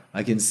 Yeah.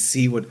 I can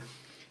see what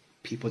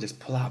people just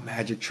pull out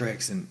magic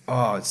tricks, and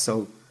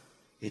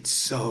it's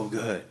so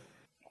good.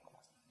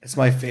 It's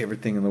my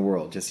favorite thing in the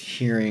world, just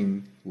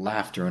hearing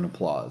laughter and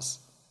applause,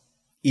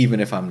 even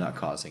if I'm not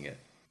causing it.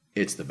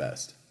 It's the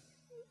best.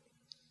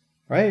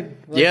 Right?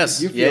 Like,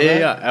 Yes. you feel Yeah.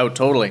 that? Oh,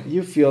 totally.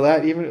 You feel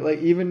that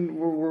even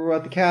we're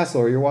at the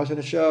castle or you're watching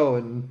a show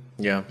and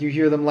Yeah. you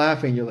hear them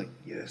laughing. You're like,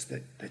 yes,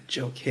 that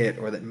joke hit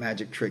or that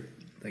magic trick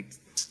like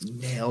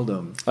nailed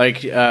them. Like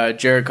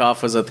Jared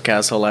Goff was at the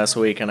castle last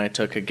week, and I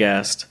took a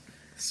guest,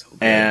 So good.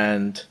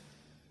 and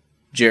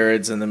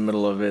Jared's in the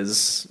middle of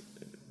his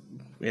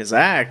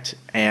act,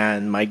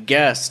 and my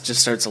guest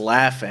just starts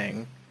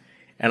laughing,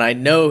 and I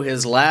know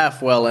his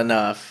laugh well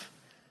enough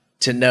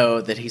to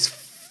know that he's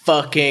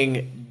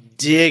fucking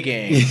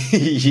digging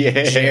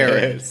Yes.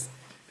 Jared,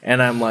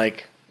 and I'm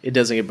like, it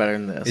doesn't get better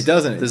than this. It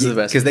doesn't. This is the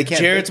best 'Cause they can't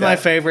Jared's pick my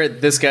that.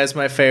 favorite. This guy's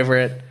my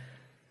favorite.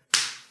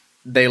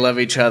 They love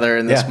each other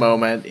in this Yeah.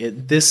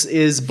 moment. This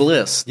is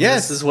bliss.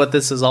 Yes. This is what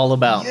this is all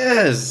about.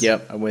 Yes.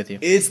 Yep, I'm with you.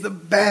 It's the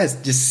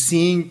best. Just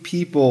seeing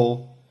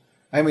people.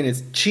 I mean,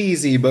 it's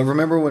cheesy, but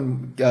remember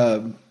when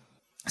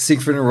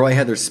Siegfried and Roy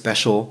had their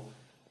special,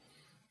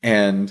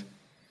 and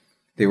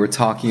they were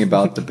talking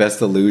about the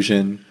best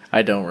illusion.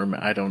 I don't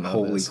remember. I don't know.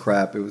 Holy this.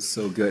 crap! It was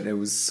so good. It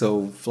was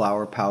so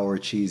flower power,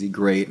 cheesy,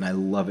 great, and I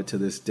love it to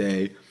this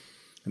day.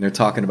 And they're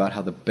talking about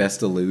how the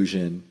best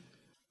illusion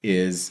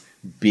is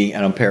being,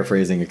 and I'm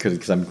paraphrasing it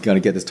because I'm going to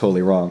get this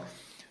totally wrong,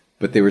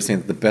 but they were saying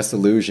that the best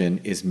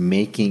illusion is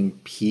making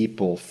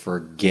people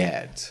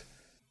forget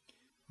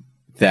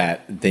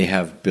that they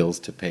have bills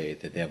to pay,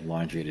 that they have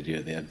laundry to do,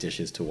 that they have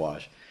dishes to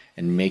wash,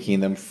 and making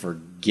them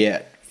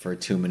forget for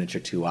 2 minutes or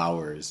 2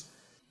 hours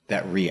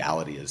that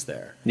reality is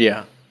there.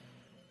 Yeah.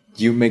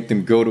 You make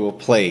them go to a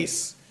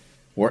place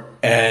where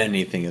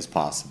anything is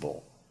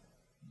possible.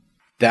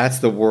 That's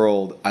the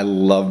world I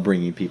love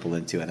bringing people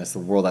into, and that's the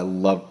world I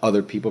love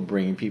other people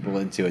bringing people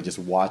into, and just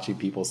watching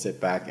people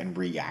sit back and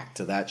react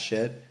to that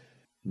shit.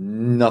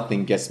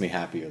 Nothing gets me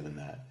happier than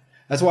that.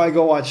 That's why I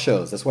go watch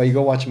shows. That's why you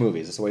go watch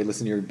movies. That's why you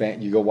listen to your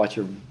band. You go watch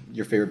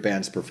your favorite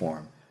bands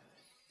perform.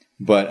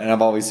 And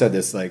I've always said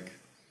this, like,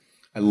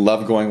 I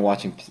love going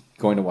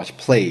to watch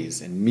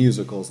plays and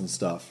musicals and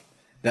stuff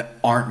that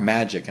aren't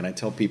magic. And I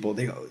tell people,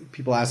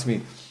 people ask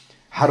me,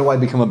 how do I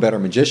become a better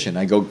magician?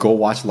 I go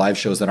watch live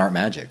shows that aren't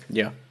magic.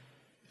 Yeah.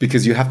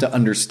 Because you have to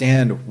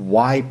understand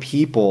why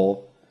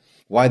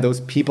those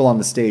people on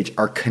the stage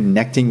are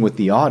connecting with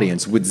the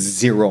audience with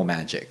zero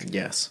magic.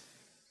 Yes.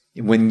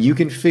 When you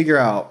can figure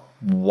out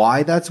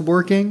why that's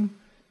working,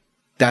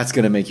 that's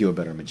going to make you a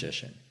better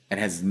magician. And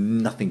has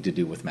nothing to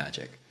do with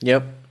magic.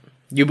 Yep.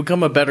 You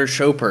become a better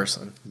show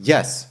person.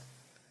 Yes.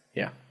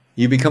 Yeah.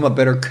 You become a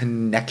better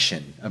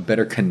connection, a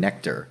better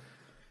connector.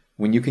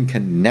 When you can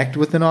connect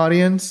with an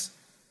audience,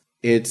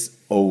 it's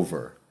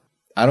over.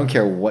 I don't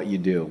care what you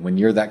do. When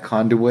you're that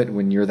conduit,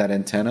 when you're that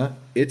antenna,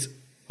 it's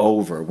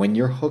over. When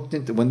they're hooked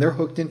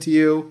into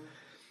you,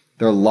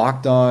 they're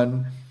locked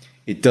on.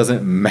 It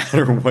doesn't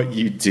matter what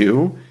you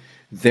do.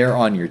 They're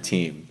on your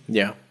team.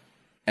 Yeah.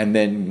 And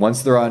then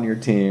once they're on your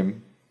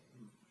team,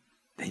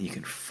 then you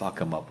can fuck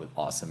them up with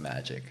awesome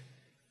magic.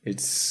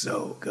 It's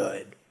so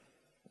good.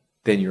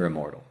 Then you're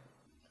immortal.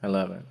 I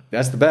love it.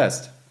 That's the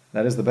best.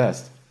 That is the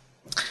best.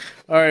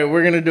 All right,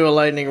 we're going to do a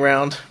lightning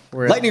round.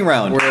 Lightning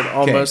round. We're at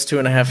almost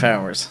 2.5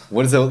 hours.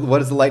 What does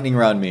the lightning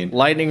round mean?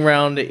 Lightning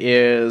round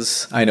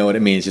is... I know what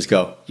it means. Just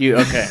go.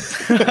 Okay.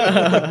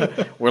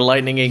 We're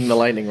lightninging the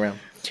lightning round.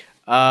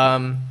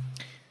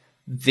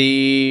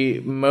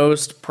 The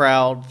most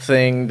proud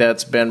thing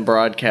that's been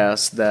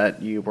broadcast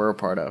that you were a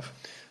part of.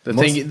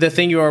 The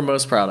thing you are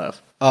most proud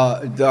of.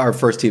 Our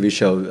first TV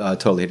show,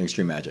 Totally Hitting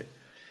Extreme Magic.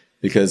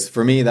 Because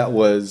for me, that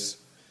was...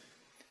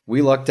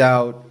 We lucked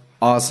out.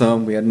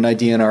 Awesome. We had an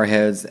idea in our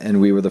heads,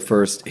 and we were the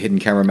first hidden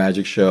camera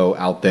magic show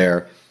out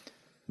there.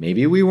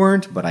 Maybe we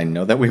weren't, but I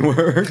know that we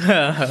were.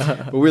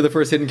 But we were the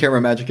first hidden camera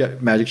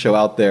magic show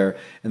out there.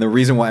 And the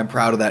reason why I'm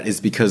proud of that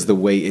is because the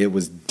way it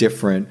was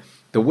different.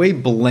 The way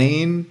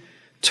Blaine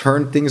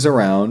turned things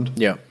around.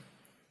 Yeah.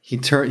 He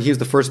was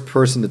the first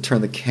person to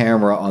turn the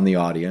camera on the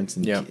audience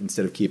Yeah.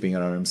 instead of keeping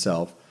it on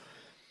himself.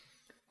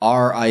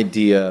 Our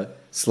idea,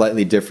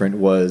 slightly different,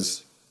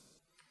 was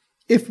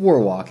if we're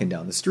walking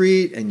down the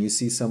street and you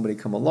see somebody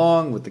come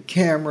along with the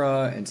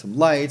camera and some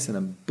lights and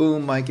a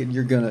boom mic, and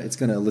it's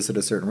gonna elicit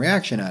a certain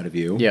reaction out of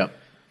you. Yeah.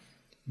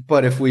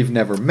 But if we've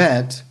never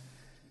met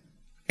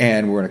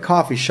and we're in a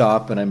coffee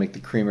shop and I make the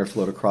creamer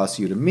float across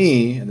you to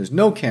me and there's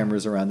no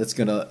cameras around, that's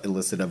gonna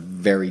elicit a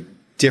very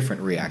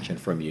different reaction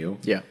from you.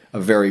 Yeah. A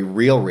very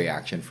real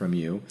reaction from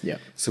you. Yeah.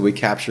 So we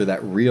capture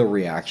that real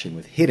reaction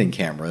with hidden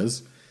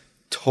cameras.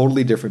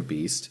 Totally different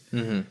beast.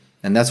 Mm-hmm.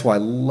 And that's why I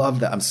love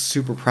that. I'm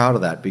super proud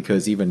of that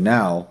because even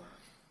now,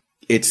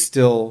 it's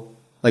still,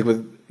 like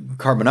with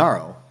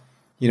Carbonaro,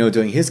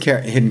 doing his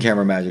hidden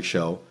camera magic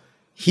show,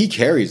 he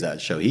carries that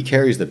show. He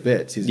carries the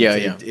bits. He's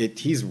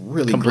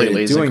really Completely. great at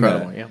He's doing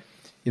incredible, that.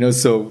 yeah.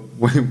 So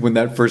when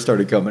that first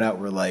started coming out,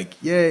 we're like,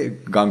 yay.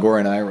 Gongora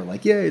and I were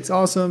like, yeah, it's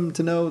awesome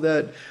to know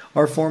that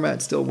our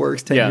format still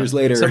works 10 years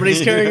later.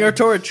 Somebody's carrying our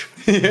torch.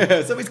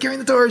 Yeah, somebody's carrying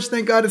the torch.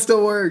 Thank God it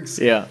still works.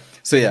 Yeah.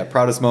 So yeah,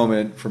 proudest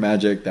moment for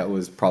Magic. That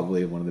was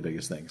probably one of the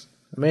biggest things.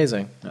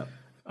 Amazing.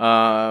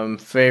 Yeah.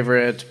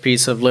 Favorite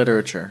piece of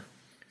literature?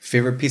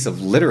 Favorite piece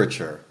of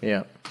literature?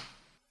 Yeah.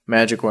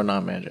 Magic or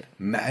non-magic?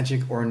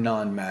 Magic or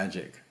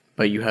non-magic?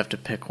 But you have to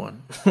pick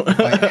one. If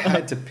I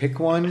had to pick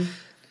one,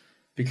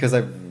 because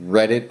I've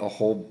read it a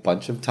whole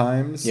bunch of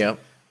times, Yep.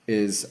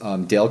 is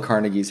Dale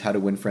Carnegie's How to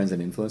Win Friends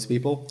and Influence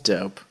People.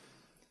 Dope.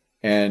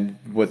 And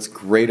what's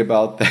great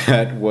about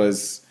that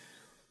was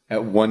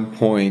at one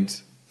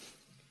point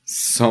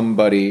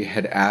somebody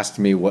had asked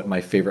me what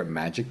my favorite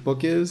magic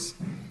book is.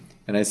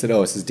 And I said,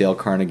 oh, it's this Dale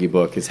Carnegie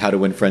book. It's How to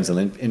Win Friends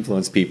and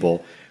Influence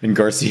People. And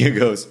Garcia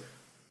goes,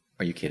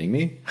 are you kidding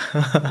me?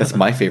 That's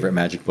my favorite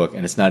magic book.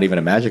 And it's not even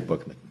a magic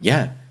book. I'm like,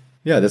 yeah,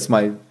 that's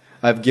my...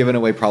 I've given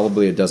away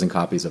probably a dozen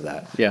copies of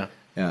that. Yeah.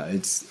 Yeah,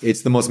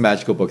 it's the most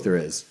magical book there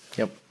is.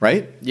 Yep.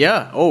 Right?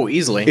 Yeah. Oh,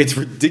 easily. It's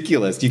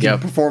ridiculous. You can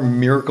perform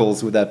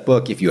miracles with that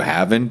book. If you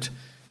haven't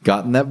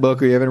gotten that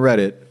book or you haven't read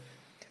it,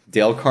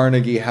 Dale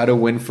Carnegie, How to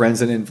Win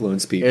Friends and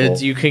Influence People.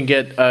 You can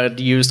get a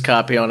used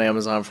copy on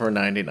Amazon for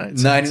 99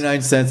 cents.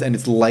 99 cents, and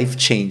it's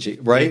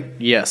life-changing, right?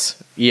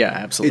 Yes. Yeah,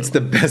 absolutely. It's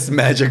the best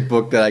magic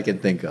book that I can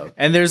think of.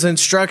 And there's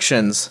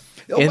instructions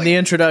in the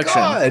introduction.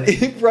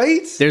 God,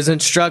 right? There's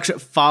instruction.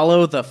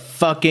 Follow the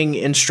fucking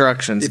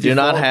instructions. If Do you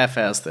not follow-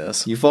 half-ass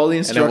this. You follow the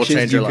And it will instructions,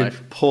 change your you can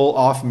life. pull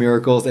off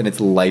miracles, and it's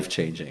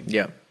life-changing.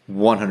 Yeah.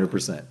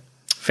 100%.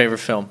 Favorite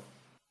film?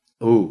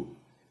 Ooh,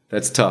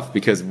 that's tough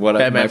because what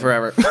Batman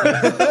Forever.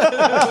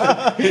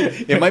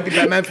 It might be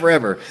Batman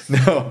Forever.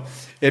 No,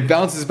 it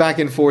bounces back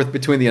and forth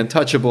between The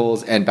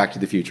Untouchables and Back to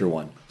the Future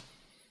one.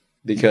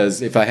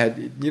 Because if I had,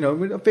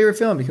 a favorite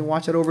film, you can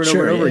watch it over and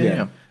over and over again.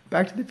 Yeah.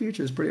 Back to the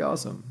Future is pretty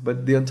awesome,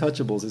 but The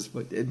Untouchables is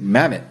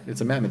mammoth.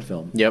 It's a mammoth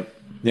film. Yep.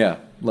 Yeah,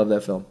 love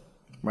that film.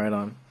 Right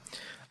on.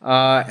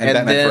 And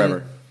Batman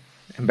Forever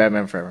And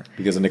Batman Forever.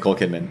 because of Nicole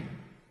Kidman.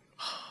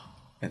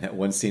 And that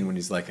one scene when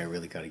he's like, "I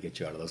really got to get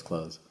you out of those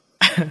clothes,"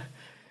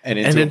 and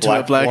into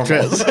a black formal.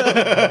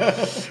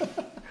 dress.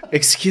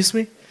 Excuse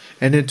me?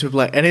 And into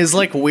black. And his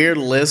like weird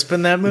lisp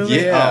in that movie.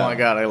 Yeah. Oh my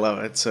god, I love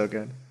it. It's so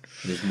good.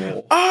 There's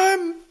more.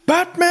 I'm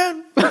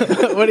Batman.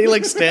 When he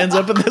like stands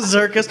up in the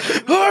circus.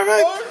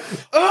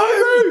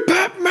 I'm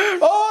Batman.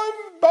 I'm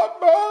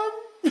Batman.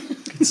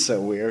 It's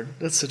so weird.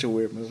 That's such a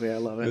weird movie. I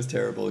love It it. was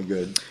terrible and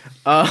good.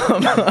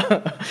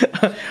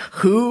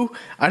 Who?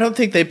 I don't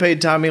think they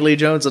paid Tommy Lee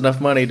Jones enough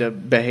money to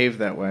behave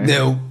that way.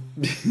 No.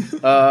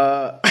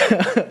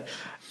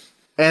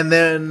 And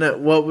then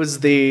what was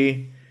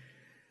the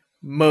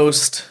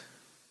most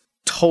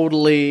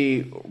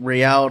totally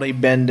reality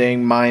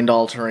bending, mind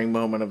altering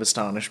moment of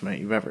astonishment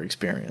you've ever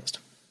experienced?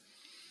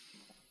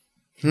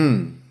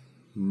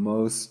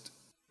 Most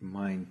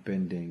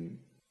mind-bending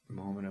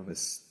moment of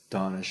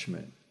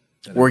astonishment.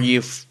 Where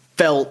you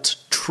felt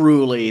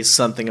truly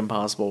something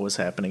impossible was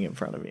happening in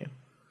front of you.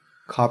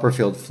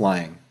 Copperfield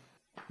flying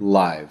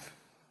live.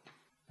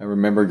 I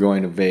remember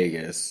going to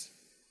Vegas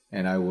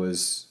and I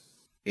was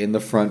in the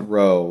front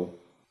row.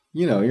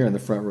 You're in the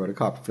front row at a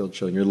Copperfield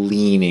show and you're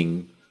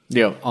leaning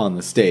Yeah. on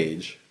the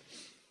stage.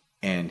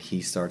 And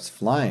he starts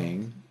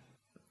flying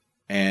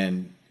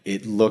and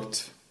it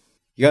looked...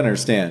 You gotta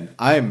understand,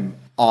 I'm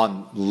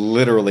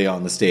literally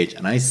on the stage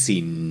and I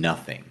see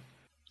nothing.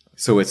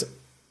 So it's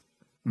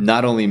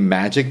not only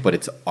magic, but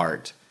it's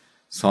art.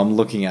 So I'm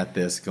looking at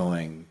this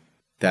going,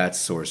 that's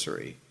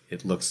sorcery.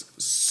 It looks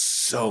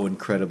so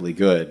incredibly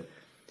good.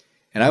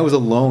 And I was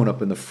alone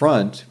up in the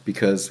front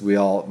because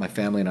my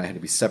family and I had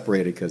to be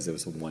separated because there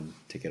was one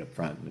ticket up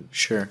front. And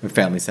Sure. my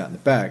family sat in the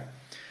back.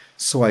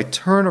 So I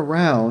turn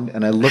around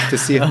and I look to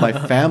see if my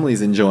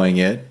family's enjoying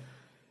it.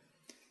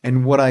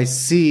 And what I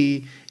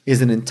see is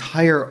an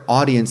entire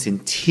audience in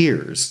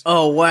tears.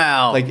 Oh,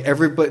 wow. Like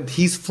everybody,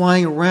 he's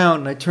flying around,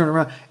 and I turn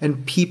around,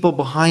 and people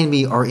behind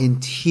me are in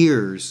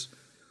tears,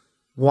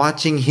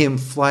 watching him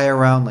fly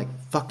around like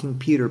fucking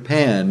Peter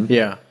Pan.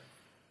 yeah.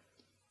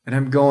 And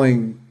I'm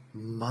going,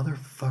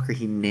 motherfucker,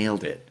 he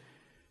nailed it.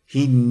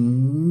 He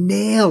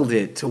nailed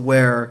it to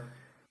where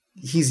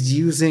he's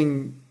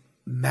using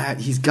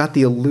he's got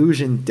the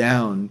illusion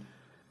down,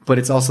 but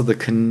it's also the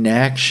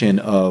connection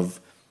of,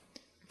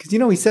 because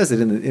he says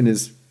it in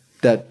his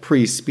that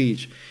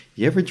pre-speech.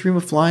 You ever dream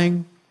of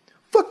flying?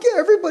 Fuck yeah,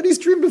 everybody's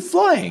dreamed of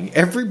flying.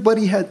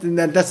 Everybody had, and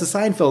that's a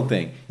Seinfeld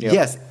thing. Yep.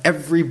 Yes,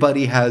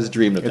 everybody has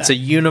dreamed of that. It's a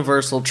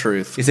universal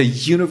truth. It's a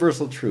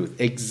universal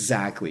truth.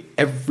 Exactly.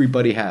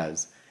 Everybody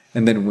has.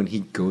 And then when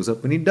he goes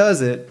up and he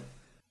does it,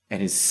 and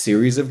his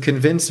series of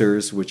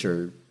convincers, which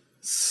are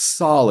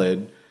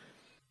solid,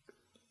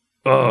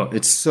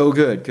 it's so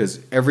good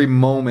because every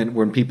moment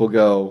when people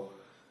go,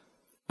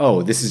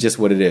 oh, this is just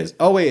what it is.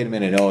 Oh, wait a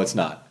minute. No, it's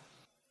not.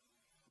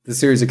 The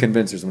series of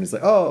convincers when it's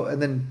like, oh,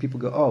 and then people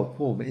go, oh,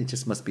 well, it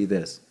just must be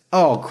this.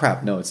 Oh,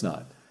 crap. No, it's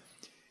not.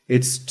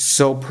 It's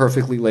so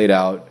perfectly laid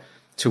out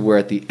to where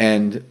at the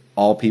end,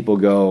 all people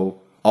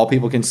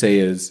can say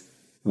is,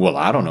 well,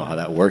 I don't know how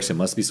that works. It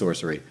must be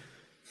sorcery.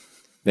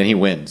 Then he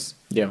wins.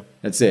 Yeah.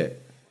 That's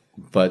it.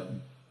 But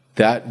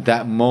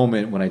that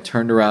moment when I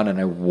turned around and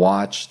I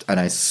watched and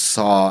I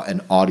saw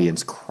an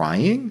audience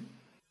crying,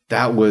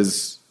 that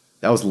was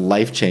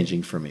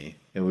life-changing for me.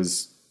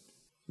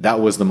 That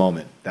was the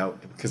moment.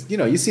 Because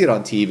you see it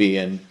on TV,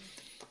 and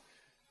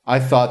I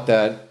thought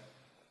that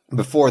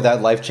before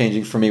that,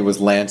 life-changing for me was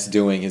Lance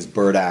doing his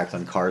bird act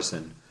on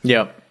Carson.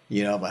 Yep.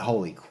 But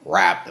holy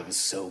crap, that was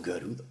so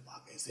good. Who the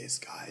fuck is this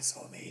guy? It's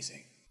so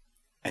amazing.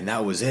 And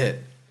that was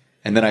it.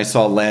 And then I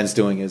saw Lance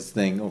doing his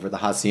thing over the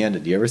Hacienda.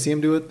 Do you ever see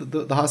him do it,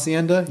 the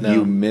Hacienda? No.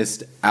 You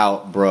missed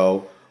out,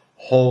 bro.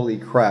 Holy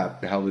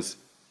crap. That was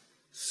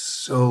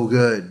so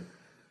good.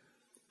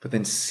 But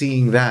then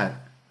seeing that,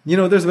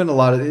 there's been a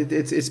lot of,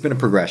 it's been a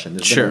progression.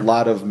 There's Sure. been a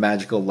lot of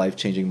magical,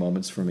 life-changing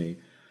moments for me.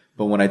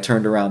 But when I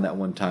turned around that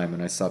one time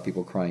and I saw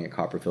people crying at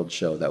Copperfield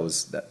show, that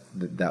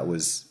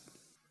was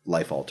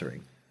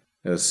life-altering.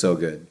 It was so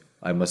good.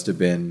 I must have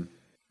been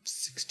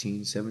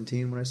 16,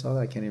 17 when I saw that.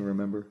 I can't even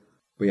remember.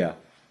 But yeah,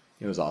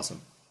 it was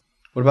awesome.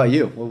 What about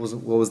you? What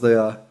was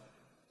the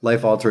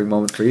life-altering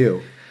moment for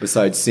you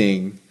besides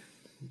seeing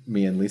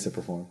me and Lisa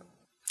perform?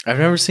 I've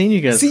never seen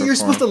you guys See, perform. you're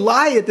supposed to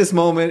lie at this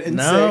moment and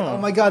No. say, "Oh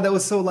my God, that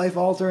was so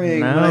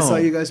life-altering when I No. saw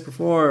you guys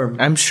perform."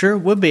 I'm sure it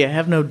would be. I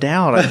have no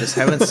doubt. I just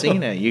haven't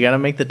seen it. You got to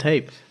make the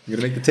tape. You're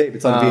gonna make the tape.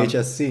 It's on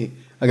VHS-C.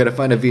 I gotta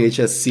find a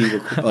VHS-C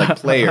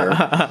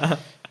player,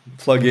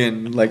 plug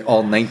in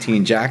all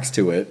 19 jacks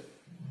to it.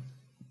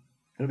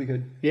 It'll be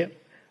good. Yep.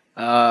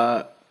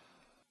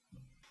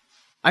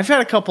 I've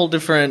had a couple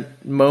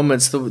different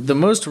moments. The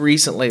most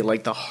recently,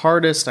 the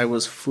hardest I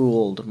was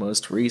fooled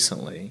most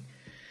recently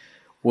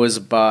was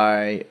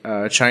by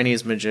a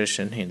Chinese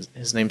magician.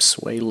 His name's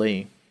Sui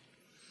Li.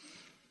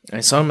 I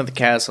saw him at the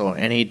castle,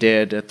 and he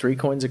did 3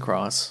 coins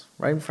across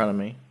right in front of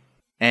me.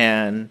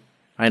 And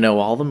I know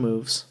all the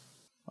moves.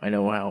 I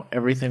know how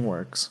everything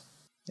works.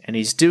 And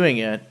he's doing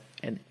it,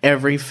 and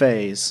every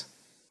phase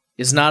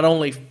is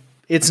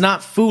it's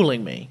not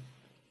fooling me.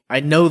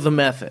 I know the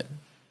method.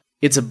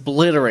 It's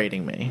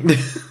obliterating me.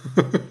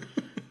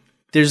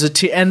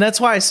 And that's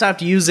why I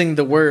stopped using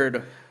the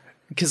word,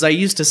 because I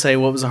used to say,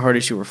 what was the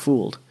hardest you were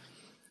fooled?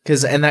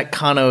 And that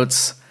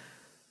connotes,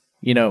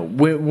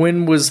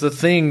 when was the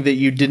thing that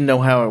you didn't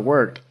know how it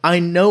worked? I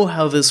know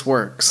how this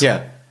works.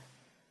 Yeah.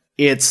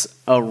 It's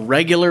a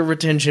regular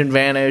retention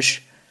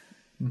vanish,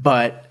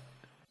 but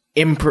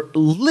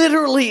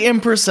literally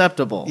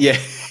imperceptible. Yeah.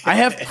 I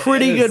have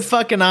pretty good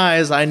fucking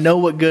eyes. I know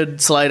what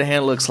good sleight of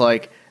hand looks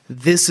like.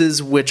 This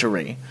is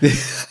witchery.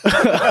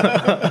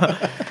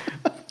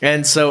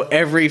 And so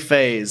every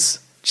phase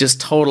just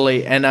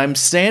totally, and I'm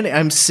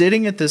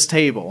sitting at this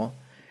table,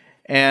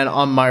 and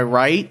on my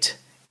right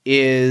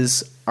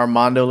is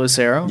Armando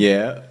Lucero.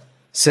 Yeah.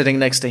 Sitting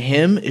next to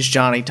him is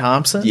Johnny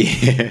Thompson.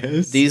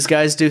 Yes. These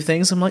guys do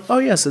things. I'm like, oh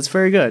yes, it's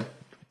very good.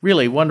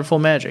 Really wonderful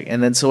magic.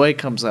 And then Soleil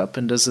comes up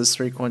and does this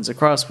 3 coins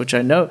across, which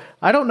I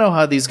don't know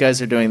how these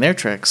guys are doing their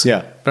tricks.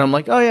 Yeah. But I'm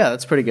like, oh yeah,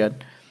 that's pretty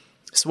good.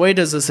 Sway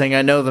does this thing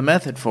I know the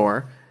method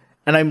for,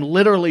 and I'm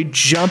literally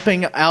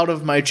jumping out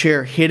of my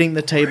chair, hitting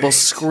the table,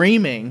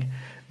 screaming,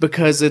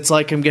 because it's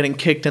like I'm getting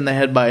kicked in the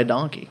head by a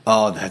donkey.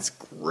 Oh, that's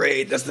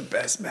great. That's the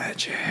best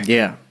magic.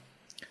 Yeah.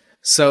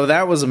 So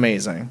that was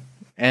amazing.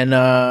 And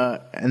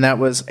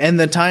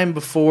the time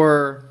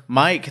before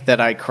Mike that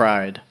I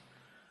cried,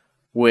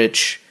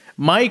 which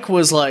Mike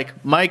was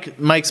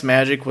Mike's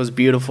magic was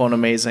beautiful and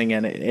amazing,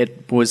 and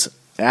it was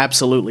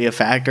absolutely a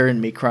factor in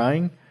me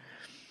crying.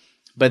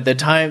 But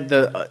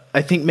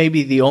I think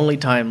maybe the only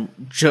time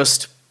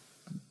just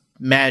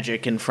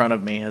magic in front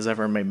of me has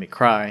ever made me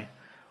cry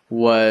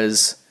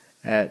was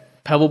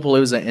at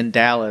Pebblepalooza in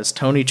Dallas.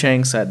 Tony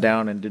Chang sat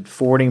down and did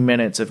 40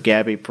 minutes of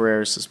Gabby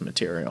Pereira's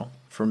material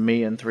for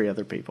me and 3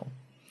 other people.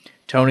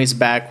 Tony's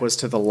back was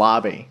to the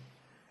lobby,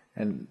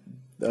 and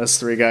us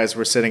 3 guys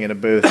were sitting in a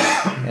booth,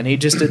 and he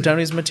just did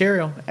Tony's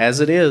material as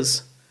it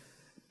is,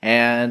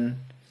 and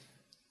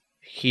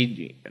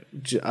he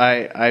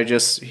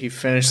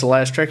finished the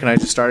last trick, and I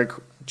just started.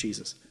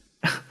 Jesus,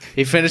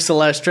 he finished the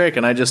last trick,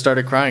 and I just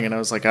started crying, and I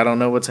was like, I don't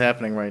know what's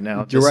happening right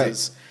now. You're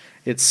right.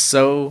 It's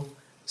so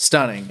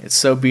stunning. It's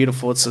so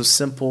beautiful. It's so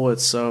simple.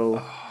 It's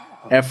so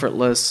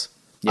effortless.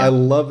 Yeah. I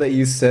love that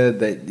you said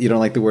that you don't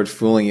like the word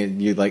fooling,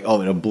 and you like,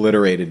 oh, it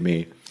obliterated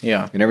me.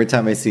 Yeah. And every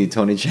time I see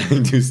Tony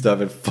Chang do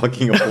stuff, it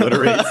fucking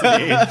obliterates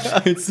me.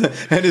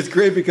 And it's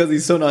great because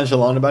he's so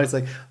nonchalant about it. It's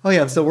like, oh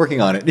yeah, I'm still working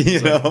on it.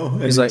 He's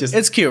like,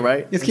 it's cute,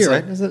 right? It's cute,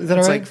 right? Is that all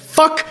it's right? like,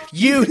 fuck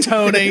you,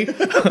 Tony.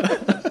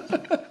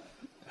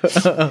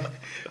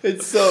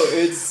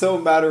 It's so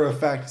matter of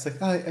fact. It's like,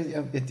 oh,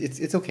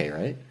 it's okay,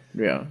 right?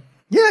 Yeah.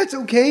 Yeah, it's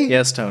okay.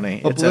 Yes,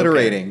 Tony.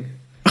 Obliterating.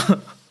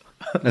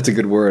 That's a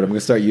good word. I'm going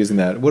to start using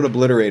that. What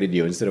obliterated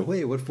you instead of,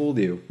 wait, what fooled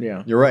you?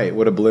 Yeah. You're right.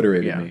 What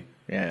obliterated me?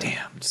 Yeah.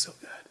 Damn, it's so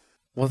good.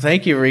 Well,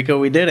 thank you, Rico.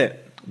 We did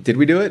it. Did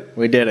we do it?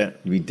 We did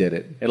it. We did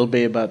it. It'll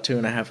be about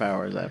 2.5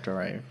 hours after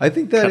I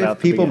think that cut out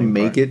if the people beginning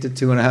make part. it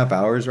to 2.5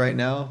 hours right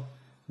now,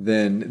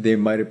 then they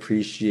might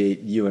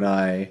appreciate you and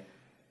I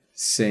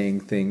saying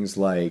things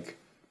like,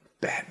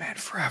 Batman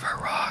Forever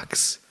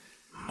rocks.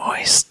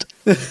 Moist.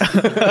 And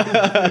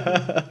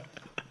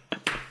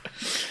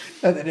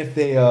then if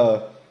they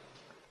go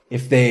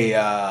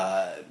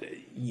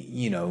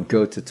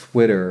to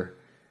Twitter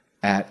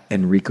at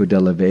Enrico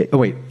Della Vega. Oh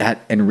wait,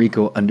 at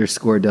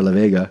Enrico_Della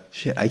Vega.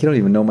 Shit, I don't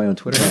even know my own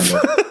Twitter handle.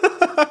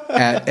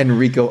 At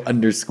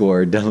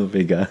Enrico_Della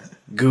Vega.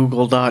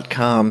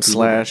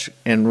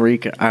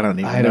 Google.com/Enrico. I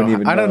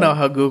don't know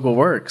how Google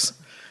works.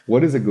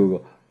 What is a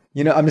Google?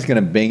 I'm just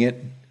gonna Bing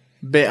it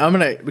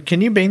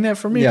Can you bang that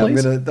for me, Yeah,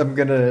 please? I'm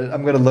gonna do a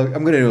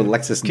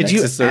Lexus Could Nexus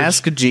you search.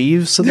 ask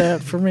Jeeves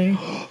that for me?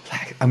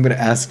 I'm gonna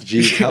ask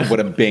Jeeves what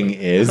a Bing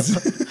is.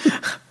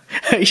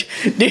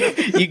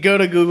 You go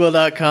to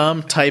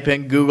google.com, type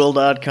in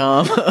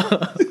google.com.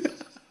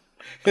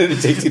 And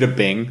it takes you to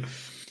Bing.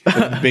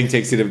 And Bing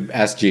takes you to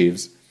Ask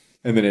Jeeves.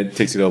 And then it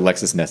takes you to a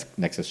Lexus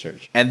Nexus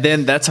search. And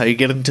then that's how you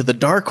get into the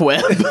dark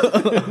web.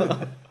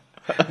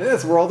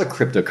 That's where all the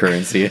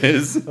cryptocurrency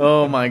is.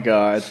 Oh my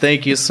God.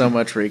 Thank you so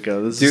much,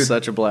 Rico. This is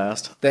such a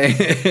blast.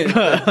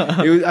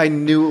 I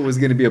knew it was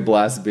going to be a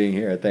blast being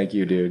here. Thank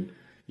you, dude.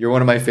 You're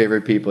one of my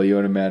favorite people. You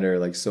and Amanda are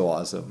like so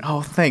awesome.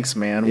 Oh, thanks,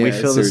 man. Yeah, we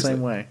feel seriously. the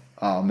same way.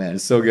 Oh, man.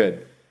 It's so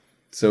good.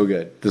 So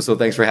good. So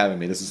thanks for having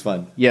me. This is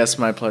fun. Yes,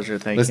 my pleasure.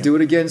 Thank Let's you. do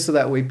it again so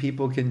that way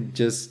people can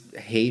just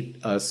hate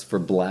us for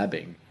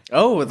blabbing.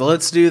 Oh,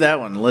 let's do that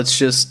one. Let's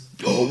just.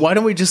 Why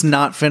don't we just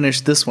not finish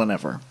this one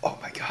ever? Oh,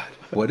 my God.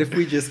 What if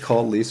we just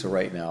call Lisa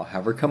right now,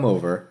 have her come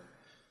over,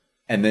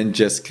 and then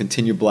just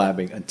continue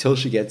blabbing until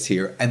she gets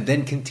here, and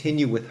then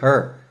continue with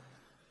her?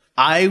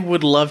 I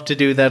would love to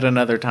do that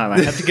another time.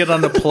 I have to get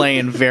on a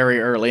plane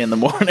very early in the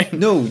morning.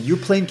 No, your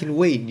plane can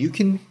wait. You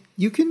can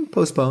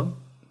postpone.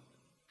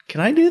 Can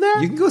I do that?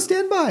 You can go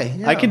stand by.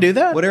 Yeah. I can do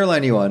that? What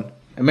airline are you on?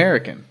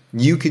 American.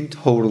 You can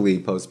totally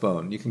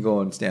postpone. You can go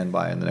on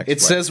standby on the next It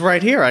flight. says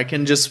right here. I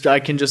can just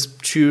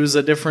choose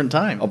a different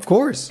time. Of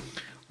course.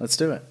 Let's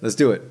do it. Let's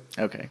do it.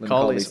 Okay. Let me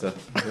Call Lisa.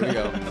 Here we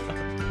go.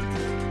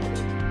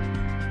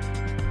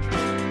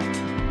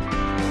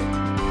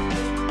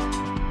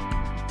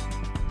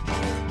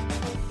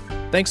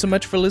 Thanks so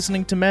much for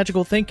listening to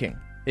Magical Thinking.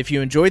 If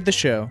you enjoyed the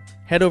show,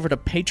 head over to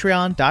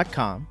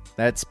patreon.com.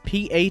 That's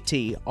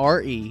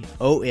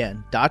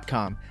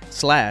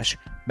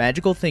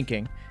patreon.com/Magical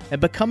Thinking and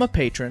become a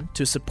patron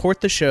to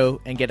support the show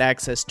and get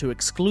access to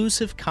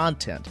exclusive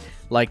content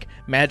like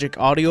magic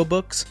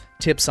audiobooks,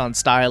 tips on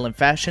style and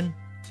fashion,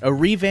 a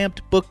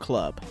revamped book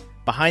club,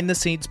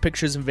 behind-the-scenes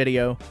pictures and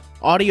video,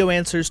 audio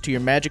answers to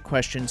your magic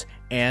questions,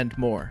 and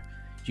more.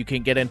 You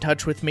can get in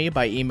touch with me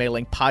by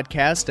emailing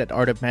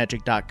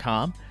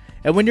podcast@artofmagic.com,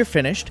 and when you're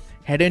finished,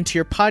 head into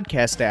your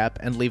podcast app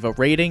and leave a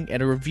rating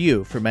and a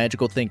review for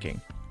Magical Thinking.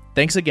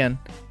 Thanks again,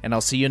 and I'll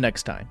see you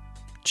next time.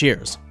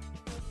 Cheers.